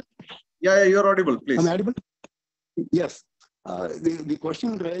audible, sir? Yeah, you're audible, please. Am I audible? Yes. The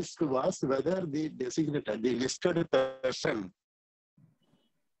question raised was whether the designated, the listed person,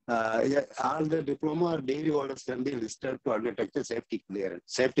 all the diploma or degree holders can be listed to undertake the safety clearance,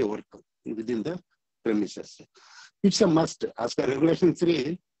 safety work within the premises. It's a must. As per Regulation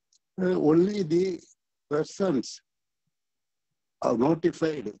 3, only the persons are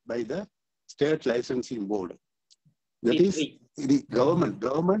notified by the state licensing board. That is, the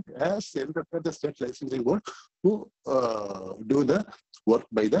government has sent up the state licensing board to do the work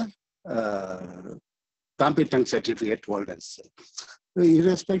by the competent certificate holders.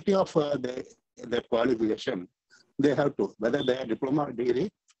 Irrespective of the qualification, they have to, whether they are diploma or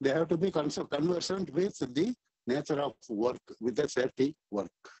degree, they have to be conversant with the nature of work, with the safety work.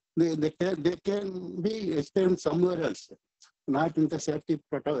 They can be spent somewhere else, not in the safety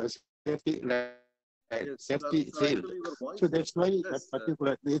safety field. So that's why that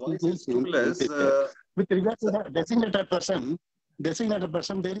particular is with regard to the designated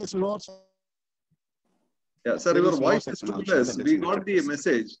person, there is lots. Yeah, sir, your voice is too less. We got the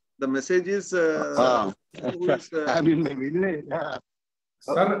message. The message is. I mean, my village.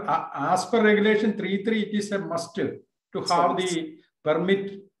 Sir, as per regulation 3.3, it is a must to have the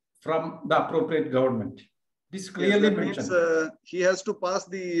permit from the appropriate government. This clearly mentioned. Means, he has to pass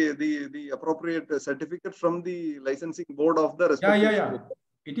the appropriate certificate from the licensing board of the respective state.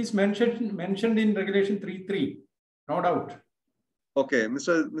 It is mentioned in regulation 3.3, no doubt. Okay,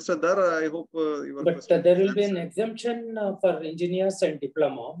 Mr. Dar, I hope your But there will be an exemption for engineers and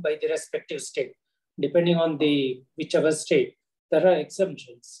diploma by the respective state, depending on the whichever state. There are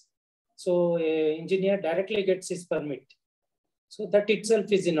exemptions. So an engineer directly gets his permit. So that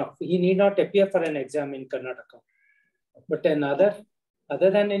itself is enough. He need not appear for an exam in Karnataka. But other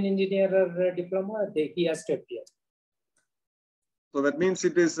than an engineer or diploma, he has to appear. So that means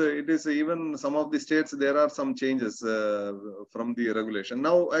it is even some of the states, there are some changes from the regulation.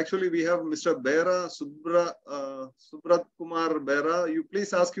 Now, actually, we have Mr. Bera, Subrat Kumar Bera. You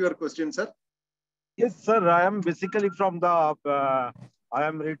please ask your question, sir. Yes, sir. I am basically from the, I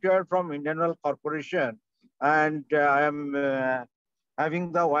am retired from Indian Oil Corporation, and I am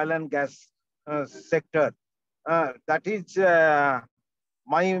having the oil and gas sector. That is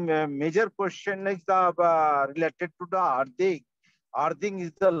my major question is related to the earthing. Earthing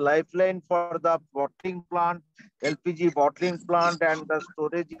is the lifeline for the bottling plant, LPG bottling plant, and the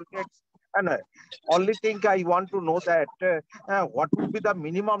storage units. And only thing I want to know that what would be the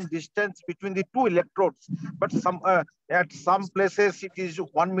minimum distance between the two electrodes? But at some places it is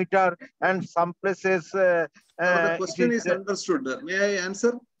 1 meter, and some places. The question is understood. May I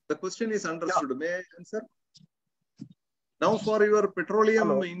answer? The question is understood. Yeah. May I answer? Now, for your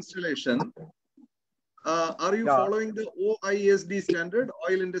petroleum installation, are you following the OISD standard,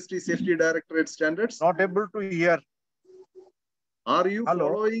 Oil Industry Safety Directorate standards? Not able to hear. Are you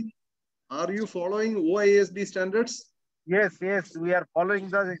following OISD standards? Yes, we are following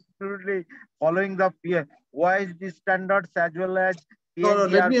the OISD standards as well as. No,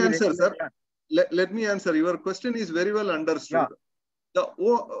 let me answer, sir. Let me answer. Your question is very well understood. Yeah.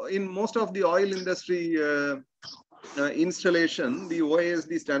 In most of the oil industry installation, the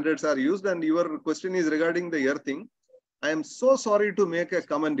OISD standards are used, and your question is regarding the earthing. I am so sorry to make a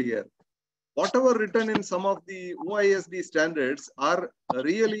comment here. Whatever written in some of the OISD standards are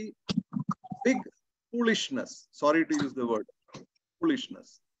really big foolishness. Sorry to use the word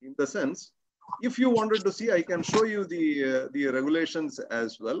foolishness. In the sense, if you wanted to see, I can show you the regulations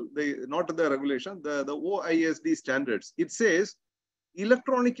as well. Not the regulation, the OISD standards. It says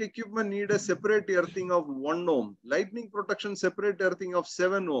electronic equipment need a separate earthing of 1 ohm. Lightning protection separate earthing of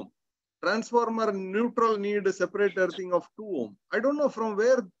 7 ohm. Transformer neutral need a separate earthing of 2 ohm. I don't know from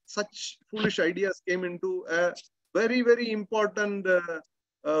where such foolish ideas came into a very, very important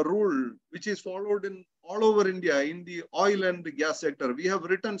rule which is followed in all over India in the oil and gas sector. We have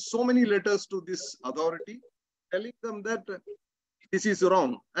written so many letters to this authority telling them that this is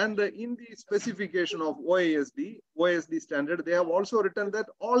wrong. And in the specification of OISD standard, they have also written that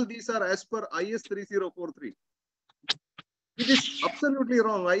all these are as per IS 3043. It is absolutely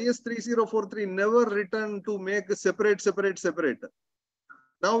wrong. IS 3043 never written to make a separate.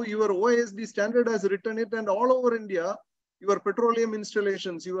 Now your OISD standard has written it, and all over India, your petroleum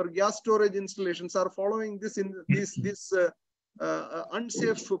installations, your gas storage installations are following this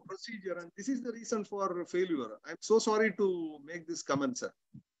unsafe procedure, and this is the reason for failure. I'm so sorry to make this comment, sir.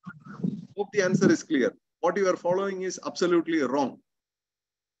 Hope the answer is clear. What you are following is absolutely wrong.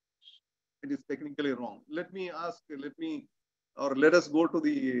 It is technically wrong. Let us go to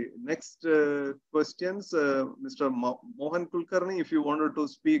the next questions. Mr. Mohan Kulkarni, if you wanted to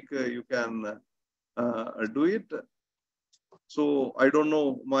speak, you can do it. So I don't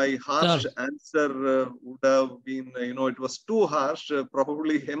know, my harsh answer would have been, it was too harsh.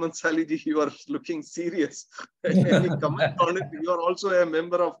 Probably Hemant Saliji, you are looking serious. Any comment on it? You are also a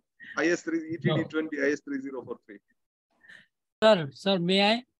member of ETD 20, IS 3043. Sir,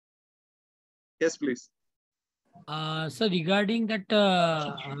 may I? Yes, please. So regarding that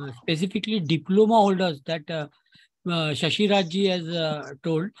specifically diploma holders that Shashi Rajji has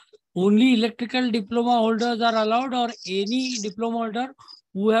told, only electrical diploma holders are allowed, or any diploma holder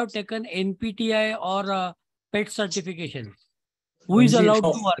who have taken NPTI or PET certification, who is allowed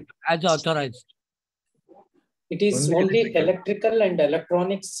to work as authorized? It is only electrical and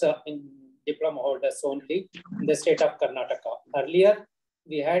electronics in diploma holders only in the state of Karnataka. Earlier,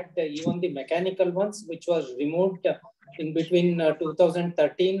 we had even the mechanical ones, which was removed in between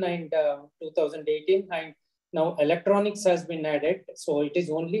 2013 and 2018, and now electronics has been added. So it is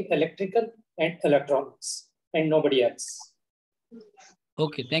only electrical and electronics and nobody else.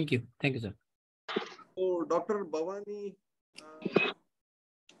 Okay, thank you. Thank you, sir. So, Dr. Bhavani,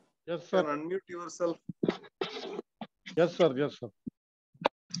 yes, sir. Can unmute yourself. Yes, sir. Yes, sir.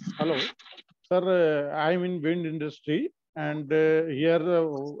 Hello, sir. I am in wind industry, and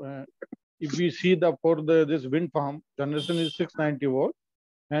here, if we see this wind farm, generation is 690 volt,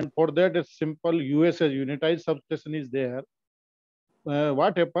 and for that a simple USS unitized substation is there.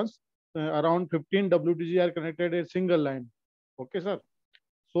 What happens? Around 15 WTG are connected a single line. Okay, sir.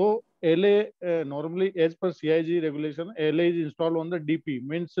 So LA normally, as per CIG regulation, LA is installed on the DP,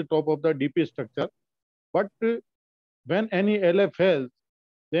 means the top of the DP structure. But when any LA fails,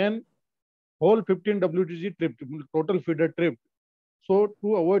 then whole 15 WTG tripped, total feeder tripped. So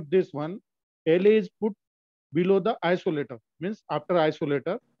to avoid this one, LA is put below the isolator, means after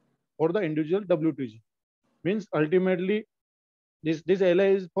isolator for the individual WTG. Means ultimately this LA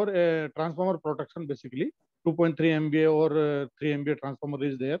is for transformer protection basically. 2.3 MVA or 3 MVA transformer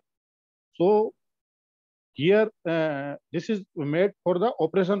is there. So here this is made for the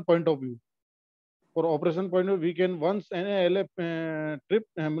operation point of view. For operation point of view, we can once any LA trip,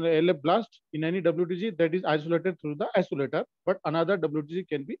 LA blast in any WTG, that is isolated through the isolator, but another WTG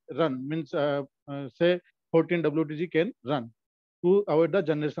can be run. Means say 14 WTG can run to avoid the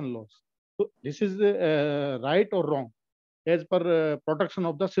generation loss. So this is right or wrong as per protection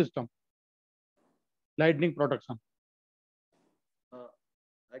of the system, lightning protection.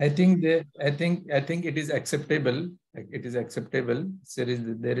 I think it is acceptable. It is acceptable.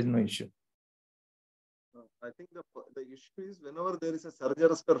 There is no issue. I think the issue is whenever there is a surge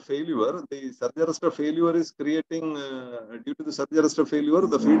arrestor failure, the surge arrestor failure is creating, due to the surge arrestor failure,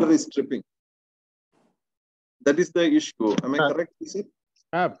 the feeder is tripping. That is the issue. Am I correct, sir?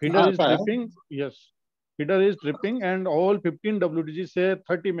 Feeder is tripping, yes. Feeder is tripping and all 15 WTG, say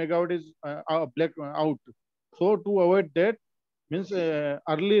 30 megawatt is black out. So to avoid that, means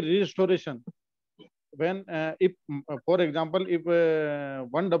early restoration. When if for example, if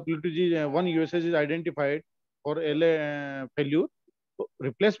one WTG, one USS is identified for LA failure, so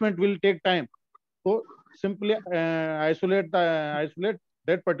replacement will take time. So simply isolate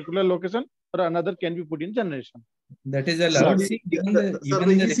that particular location, or another can be put in generation. That is allowed. The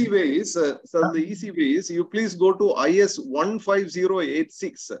easy way is you please go to IS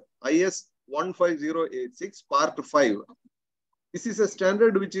 15086, IS 15086 part 5. This is a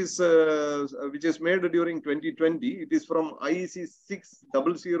standard which is made during 2020. It is from IEC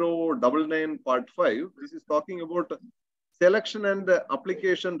 60099 part 5. This is talking about selection and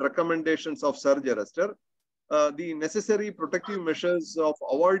application recommendations of surge arrestor. The necessary protective measures of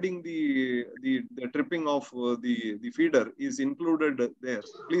avoiding the tripping of the feeder is included there.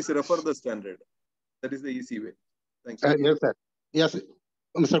 Please refer the standard. That is the easy way. Thank you. Yes, sir. Yes,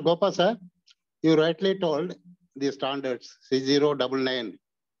 Mr. Gopal, sir, you rightly told the standards 6099,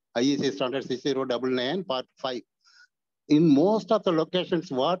 IEC standard 6099 part 5. In most of the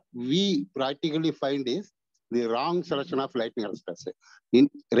locations, what we practically find is the wrong selection of lightning arresters. In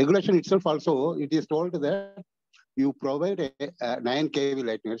regulation itself also, it is told that you provide a 9 kV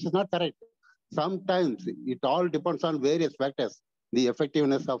lightning. This is not correct. Sometimes it all depends on various factors. The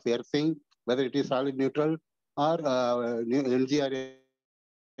effectiveness of earthing, whether it is solid neutral or NGR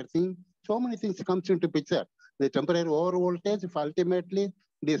earthing. So many things comes into picture. The temporary over voltage ultimately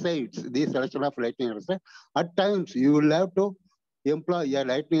decides the selection of lightning arrestor. At times, you will have to employ a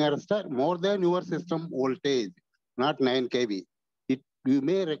lightning arrestor more than your system voltage, not 9 kV. You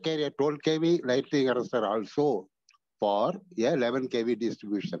may require a 12 kV lightning arrestor also for a 11 kV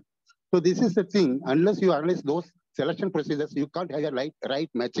distribution. So this is the thing. Unless you analyze those selection procedures, you can't have a right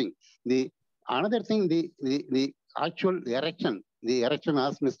matching. Another thing, the actual erection,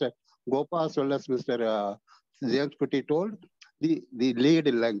 as Mr. Gopal as well as Mr. James Putty told, the lead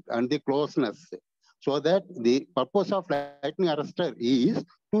length and the closeness. So that the purpose of lightning arrestor is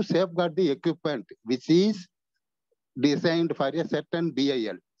to safeguard the equipment which is designed for a certain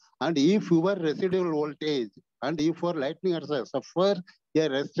BIL. And if your residual voltage and if your lightning arrestor suffer a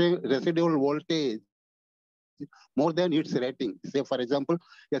residual voltage more than its rating, say for example,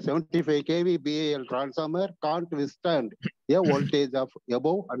 a 75 kV BIL transformer can't withstand a voltage of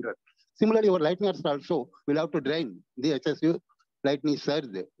above 100. Similarly, your lightning arrestor also will have to drain the HSU lightning surge,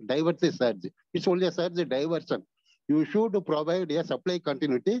 divert the surge. It's only a surge diversion. You should provide a supply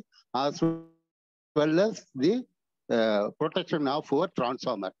continuity as well as the protection of our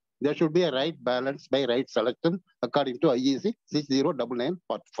transformer. There should be a right balance by right selection according to IEC 6099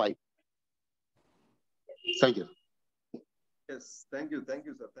 part 5. Thank you. Yes, thank you, sir.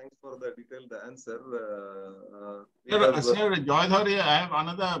 Thanks for the detailed answer. Sir, Joydhar, I have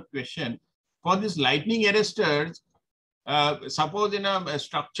another question. For these lightning arresters, suppose in a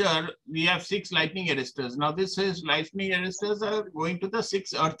structure, we have 6 lightning arresters. Now this is lightning arresters are going to the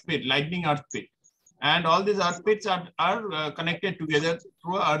 6 earth pit, lightning earth pit. And all these earth pits are connected together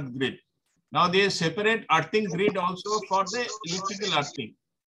through an earth grid. Now they separate earthing grid also for the electrical earthing.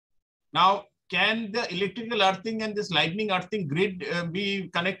 Now, can the electrical earthing and this lightning earthing grid be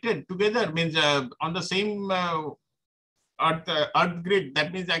connected together? Means on the same earth grid.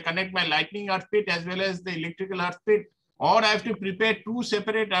 That means I connect my lightning earth pit as well as the electrical earth pit, or I have to prepare 2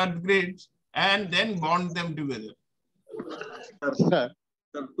 separate earth grids and then bond them together. Sir,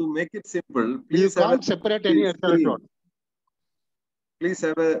 to make it simple, please you can't separate any earth electrode. Please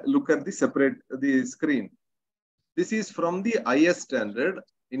have a look at the screen. This is from the IS standard.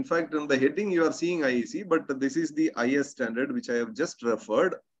 In fact, on the heading you are seeing IEC, but this is the IS standard which I have just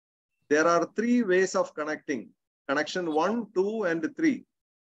referred. There are 3 ways of connecting. Connection 1, 2, and 3.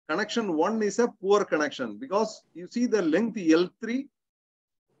 Connection 1 is a poor connection because you see the length L3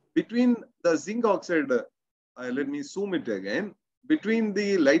 between the zinc oxide. Let me zoom it again. Between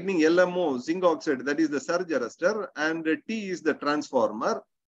the lightning LMO zinc oxide, that is the surge arrestor, and T is the transformer,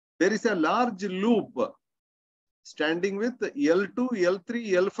 there is a large loop standing with L2,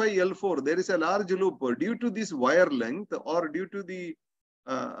 L3, L5, L4. There is a large loop. Due to this wire length or due to the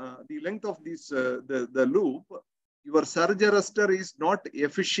length of this the loop, your surge arrestor is not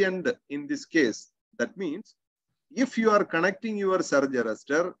efficient in this case. That means if you are connecting your surge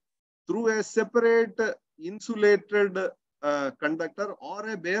arrestor through a separate insulated conductor or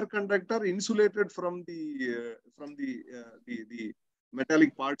a bare conductor insulated from the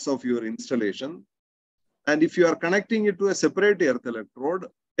metallic parts of your installation, and if you are connecting it to a separate earth electrode,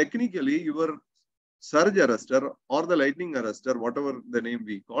 technically your surge arrestor or the lightning arrestor, whatever the name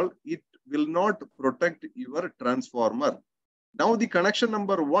we call, it will not protect your transformer. Now the connection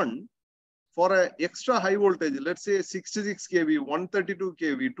number 1, for an extra high voltage, let's say 66 kV, 132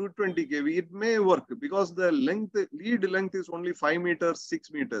 kV, 220 kV, it may work because the lead length is only 5 meters,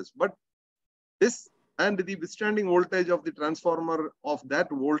 6 meters. But this and the withstanding voltage of the transformer of that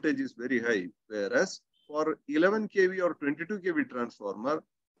voltage is very high. Whereas for 11 kV or 22 kV transformer,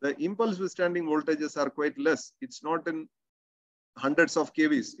 the impulse withstanding voltages are quite less. It's not in hundreds of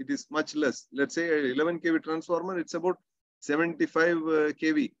kVs. It is much less. Let's say an 11 kV transformer, it's about 75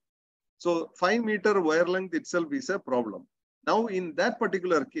 kV. So 5 meter wire length itself is a problem. Now in that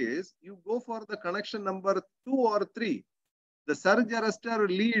particular case, you go for the connection number 2 or 3. The surge arrestor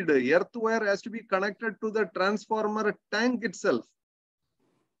lead earth wire has to be connected to the transformer tank itself.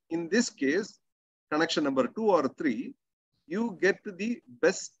 In this case, connection number 2 or 3, you get the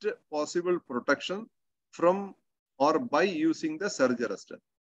best possible protection from or by using the surge arrestor.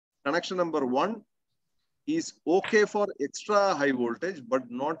 Connection number 1 is okay for extra high voltage, but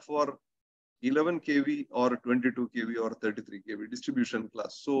not for 11 kV or 22 kV or 33 kV distribution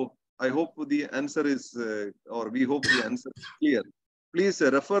class. So I hope the answer is, or we hope the answer is clear. Please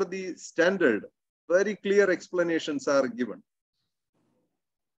refer the standard. Very clear explanations are given.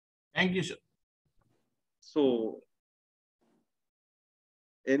 Thank you, sir. So,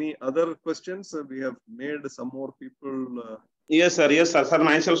 any other questions? We have made some more people. Yes, sir. Yes, sir. Sir,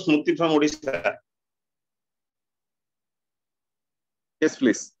 myself, Smriti from Odisha. Yes,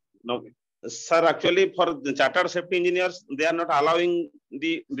 please. No, sir. Actually, for the chartered safety engineers, they are not allowing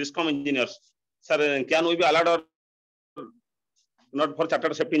the DISCOM engineers. Sir, can we be allowed or not for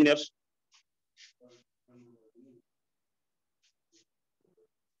chartered safety engineers?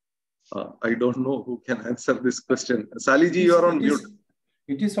 I don't know who can answer this question. Saliji, you are on mute.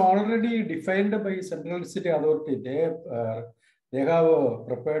 It is already defined by Central City Authority. They have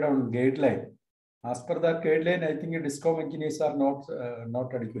prepared on guideline. As per that guideline, I think DISCOM engineers are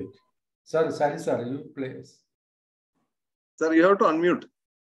not adequate. Sir, Sali sir, you please. Sir, you have to unmute.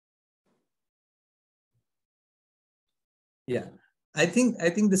 Yeah, I think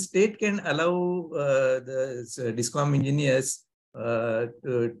the state can allow the DISCOM engineers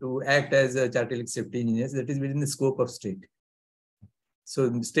to act as chartered safety engineers. That is within the scope of state.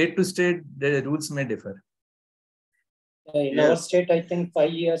 So state to state, the rules may differ. In our state, I think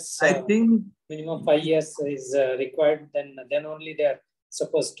 5 years. I think minimum 5 years is required. Then only they are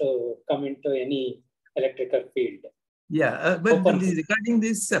supposed to come into any electrical field. Yeah, but regarding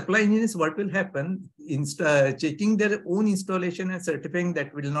this supply engineers, what will happen? Checking their own installation and certifying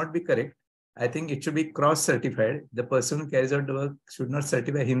that will not be correct. I think it should be cross-certified. The person who carries out the work should not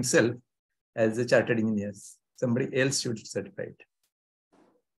certify himself as a chartered engineer. Somebody else should certify it.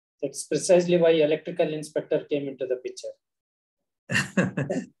 That's precisely why electrical inspector came into the picture.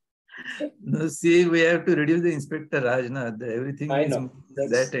 No, see, we have to reduce the Inspector Rajnath. Everything I is know.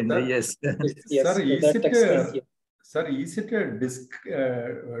 that and yes. Yes, Sir, is that it extent, yeah. sir, is it a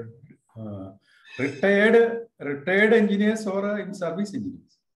retired engineers or in service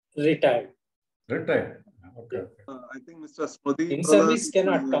engineers? Retired. Retired. Okay. Yeah. I think Mr. Smriti In Pradhan, service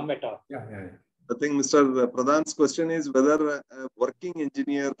cannot come at all. Yeah. I think Mr. Pradhan's question is whether a working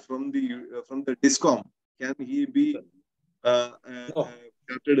engineer from the DISCOM, can he be a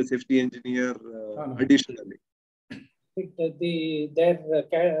chartered safety engineer additionally?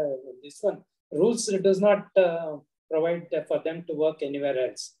 This one rules does not provide for them to work anywhere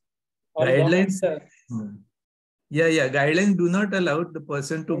else. Or Guidelines. Guidelines do not allow the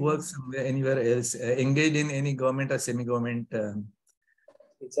person to work somewhere anywhere else, engage in any government or semi-government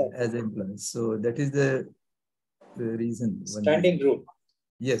as employee. So that is the reason. Standing rule.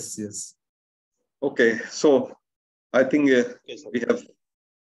 Yes. Okay, so I think we have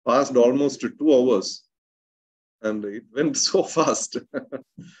passed almost 2 hours, and it went so fast.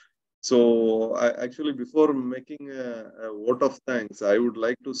 So actually, before making a vote of thanks, I would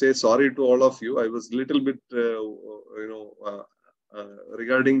like to say sorry to all of you. I was a little bit,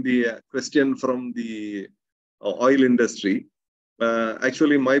 regarding the question from the oil industry.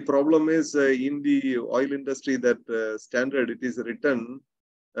 Actually, my problem is in the oil industry that standard, it is written,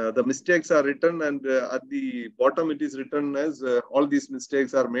 the mistakes are written, and at the bottom it is written as all these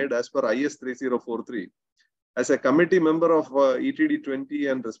mistakes are made as per IS 3043. As a committee member of ETD 20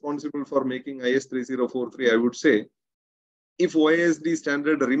 and responsible for making IS 3043, I would say, if OISD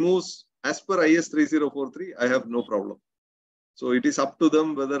standard removes as per IS 3043, I have no problem. So it is up to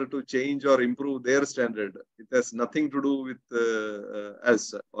them whether to change or improve their standard. It has nothing to do with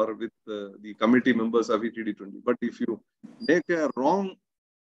us or with the committee members of ETD 20. But if you make a wrong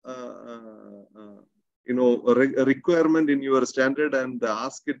a requirement in your standard and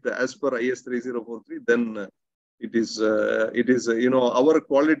ask it as per IS 3043, then it is our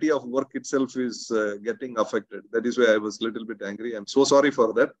quality of work itself is getting affected. That is why I was a little bit angry. I'm so sorry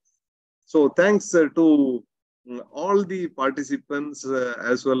for that. So thanks to all the participants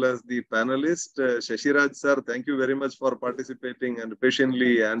as well as the panelists. Shashiraj sir, thank you very much for participating and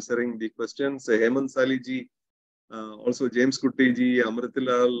patiently answering the questions. Hemant Saliji, also James Kutty ji,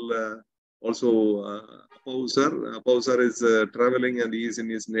 Amritilal, also Apau sir is traveling and he is in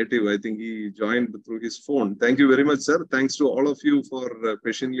his native. I think he joined through his phone. Thank you very much, sir. Thanks to all of you for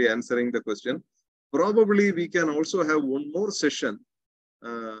patiently answering the question. Probably we can also have one more session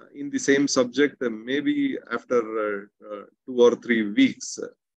in the same subject, maybe after 2 or 3 weeks.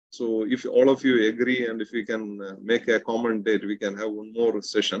 So if all of you agree and if we can make a common date, we can have one more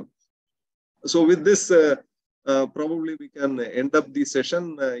session. So with this, probably we can end up the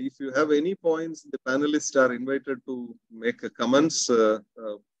session. If you have any points, the panelists are invited to make comments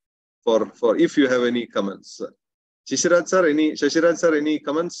for if you have any comments. Shashiraj sir, any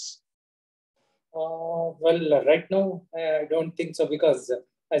comments? Well, right now, I don't think so, because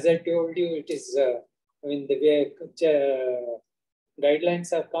as I told you, it is, the way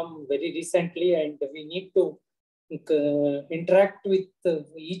guidelines have come very recently and we need to interact with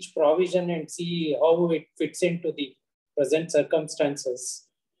each provision and see how it fits into the present circumstances.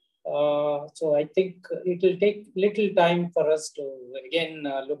 So I think it will take little time for us to again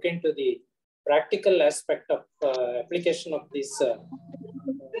look into the practical aspect of application of these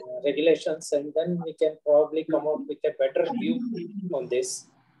regulations, and then we can probably come out with a better view on this.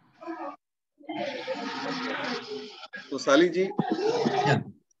 So Saliji? Yeah.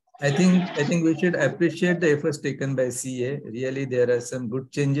 I think we should appreciate the efforts taken by CA. Really, there are some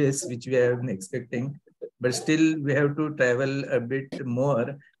good changes which we have been expecting, but still we have to travel a bit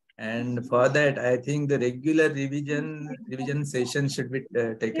more. And for that, I think the regular revision session should be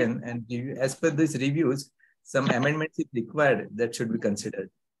taken. And as per these reviews, some amendments if required that should be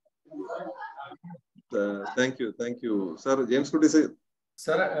considered. Thank you, sir. James, could you say?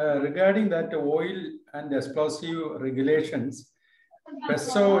 Sir, regarding that oil and explosive regulations,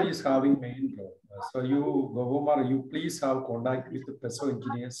 PESO is having main role. So you, Govomar, you please have contact with the PESO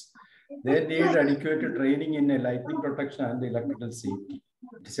engineers. They need adequate training in lightning protection and electrical safety.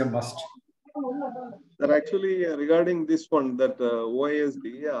 It is a must. Sir, actually, regarding this one, that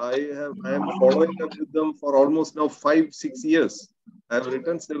OISD, I am following up with them for almost now 5-6 years. I have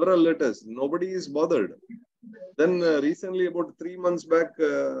written several letters. Nobody is bothered. Then recently, about 3 months back,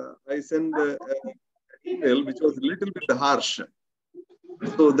 I sent an email which was a little bit harsh.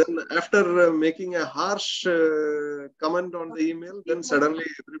 So then after making a harsh comment on the email, then suddenly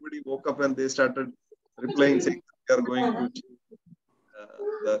everybody woke up and they started replying saying we are going to change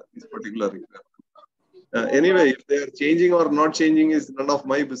this particular requirement. Anyway, if they are changing or not changing is none of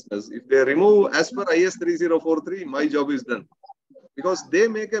my business. If they remove as per IS 3043, my job is done. Because they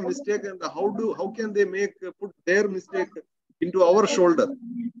make a mistake, and how can they put their mistake into our shoulder?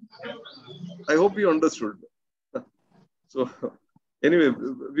 I hope you understood. So anyway,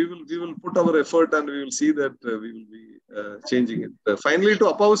 we will put our effort and we will see that we will be changing it. Finally, to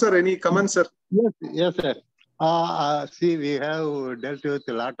Appav sir, any comments, sir? Yes, sir. See, we have dealt with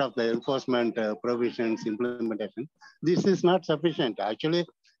a lot of the enforcement provisions, implementation. This is not sufficient. Actually,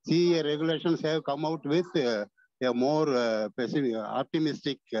 CEA regulations have come out with a more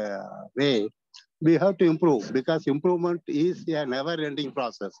optimistic way. We have to improve because improvement is a never-ending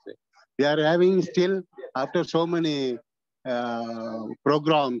process. We are having still, after so many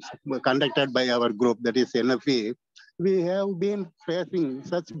programs conducted by our group, that is NFE, we have been facing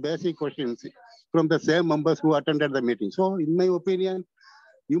such basic questions from the same members who attended the meeting. So in my opinion,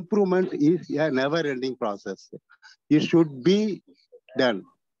 improvement is a never-ending process. It should be done.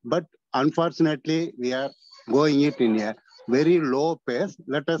 But unfortunately, we are going it in a very low pace.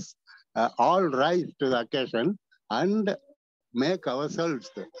 Let us all rise to the occasion and make ourselves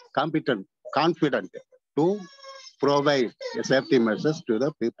competent, confident to provide safety measures to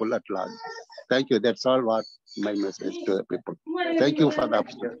the people at large. Thank you. That's all what my message to the people. Thank you for the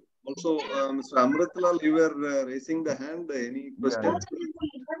opportunity. Also, Mr. Amritlal, you were raising the hand. Any questions?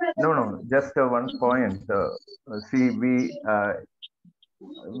 No. Just one point. See, we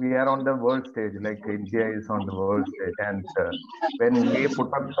are on the world stage, like India is on the world stage, and when we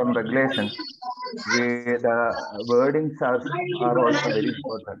put up some regulations, the wordings are also very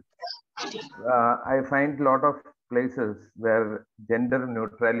important. I find a lot of places where gender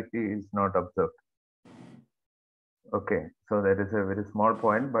neutrality is not observed. Okay, so that is a very small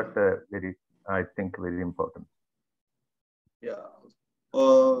point, but I think very important. Yeah.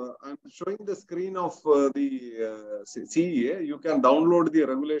 I'm showing the screen of the CEA. You can download the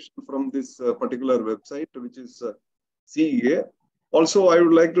regulation from this particular website, which is CEA. Also, I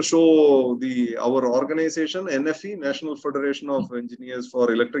would like to show our organization, NFE, National Federation of Engineers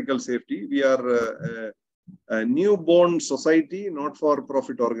for Electrical Safety. We are a newborn society, not for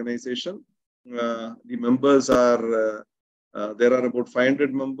profit organization. The members are, there are about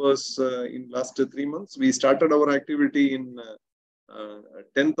 500 members in last 3 months. We started our activity in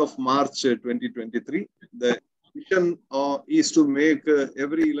 10th of March 2023. The mission is to make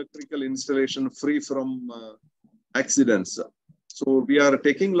every electrical installation free from accidents. So we are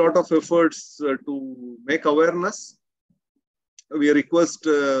taking a lot of efforts to make awareness. We request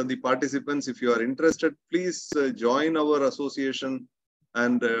the participants, if you are interested, please join our association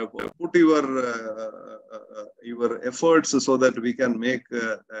and put your efforts so that we can make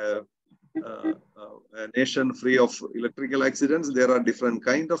a nation free of electrical accidents. There are different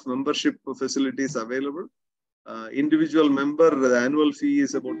kind of membership facilities available. Individual member, the annual fee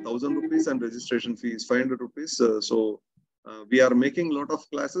is about 1,000 rupees and registration fee is 500 rupees. We are making a lot of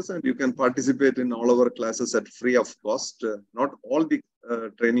classes and you can participate in all our classes at free of cost. Not all the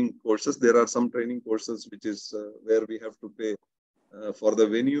training courses. There are some training courses which is where we have to pay for the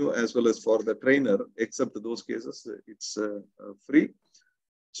venue as well as for the trainer. Except those cases, it's free.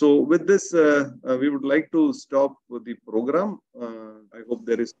 So with this, we would like to stop with the program. I hope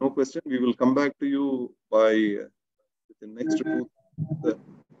there is no question. We will come back to you by the next 2.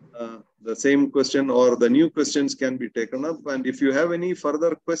 The same question or the new questions can be taken up. And if you have any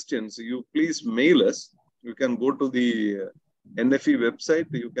further questions, you please mail us. You can go to the NFE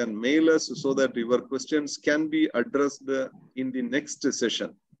website. You can mail us so that your questions can be addressed in the next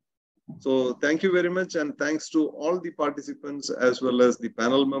session. So thank you very much, and thanks to all the participants as well as the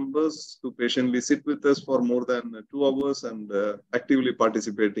panel members to patiently sit with us for more than 2 hours and actively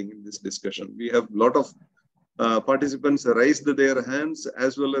participating in this discussion. We have a lot of participants raised their hands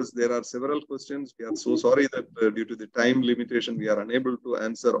as well as there are several questions. We are so sorry that due to the time limitation, we are unable to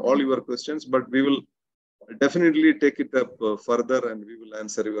answer all your questions, but we will definitely take it up further and we will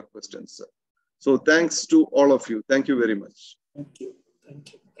answer your questions. So thanks to all of you. Thank you very much. Thank you.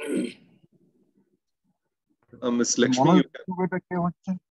 Thank you. Ms. Lakshmi, you can...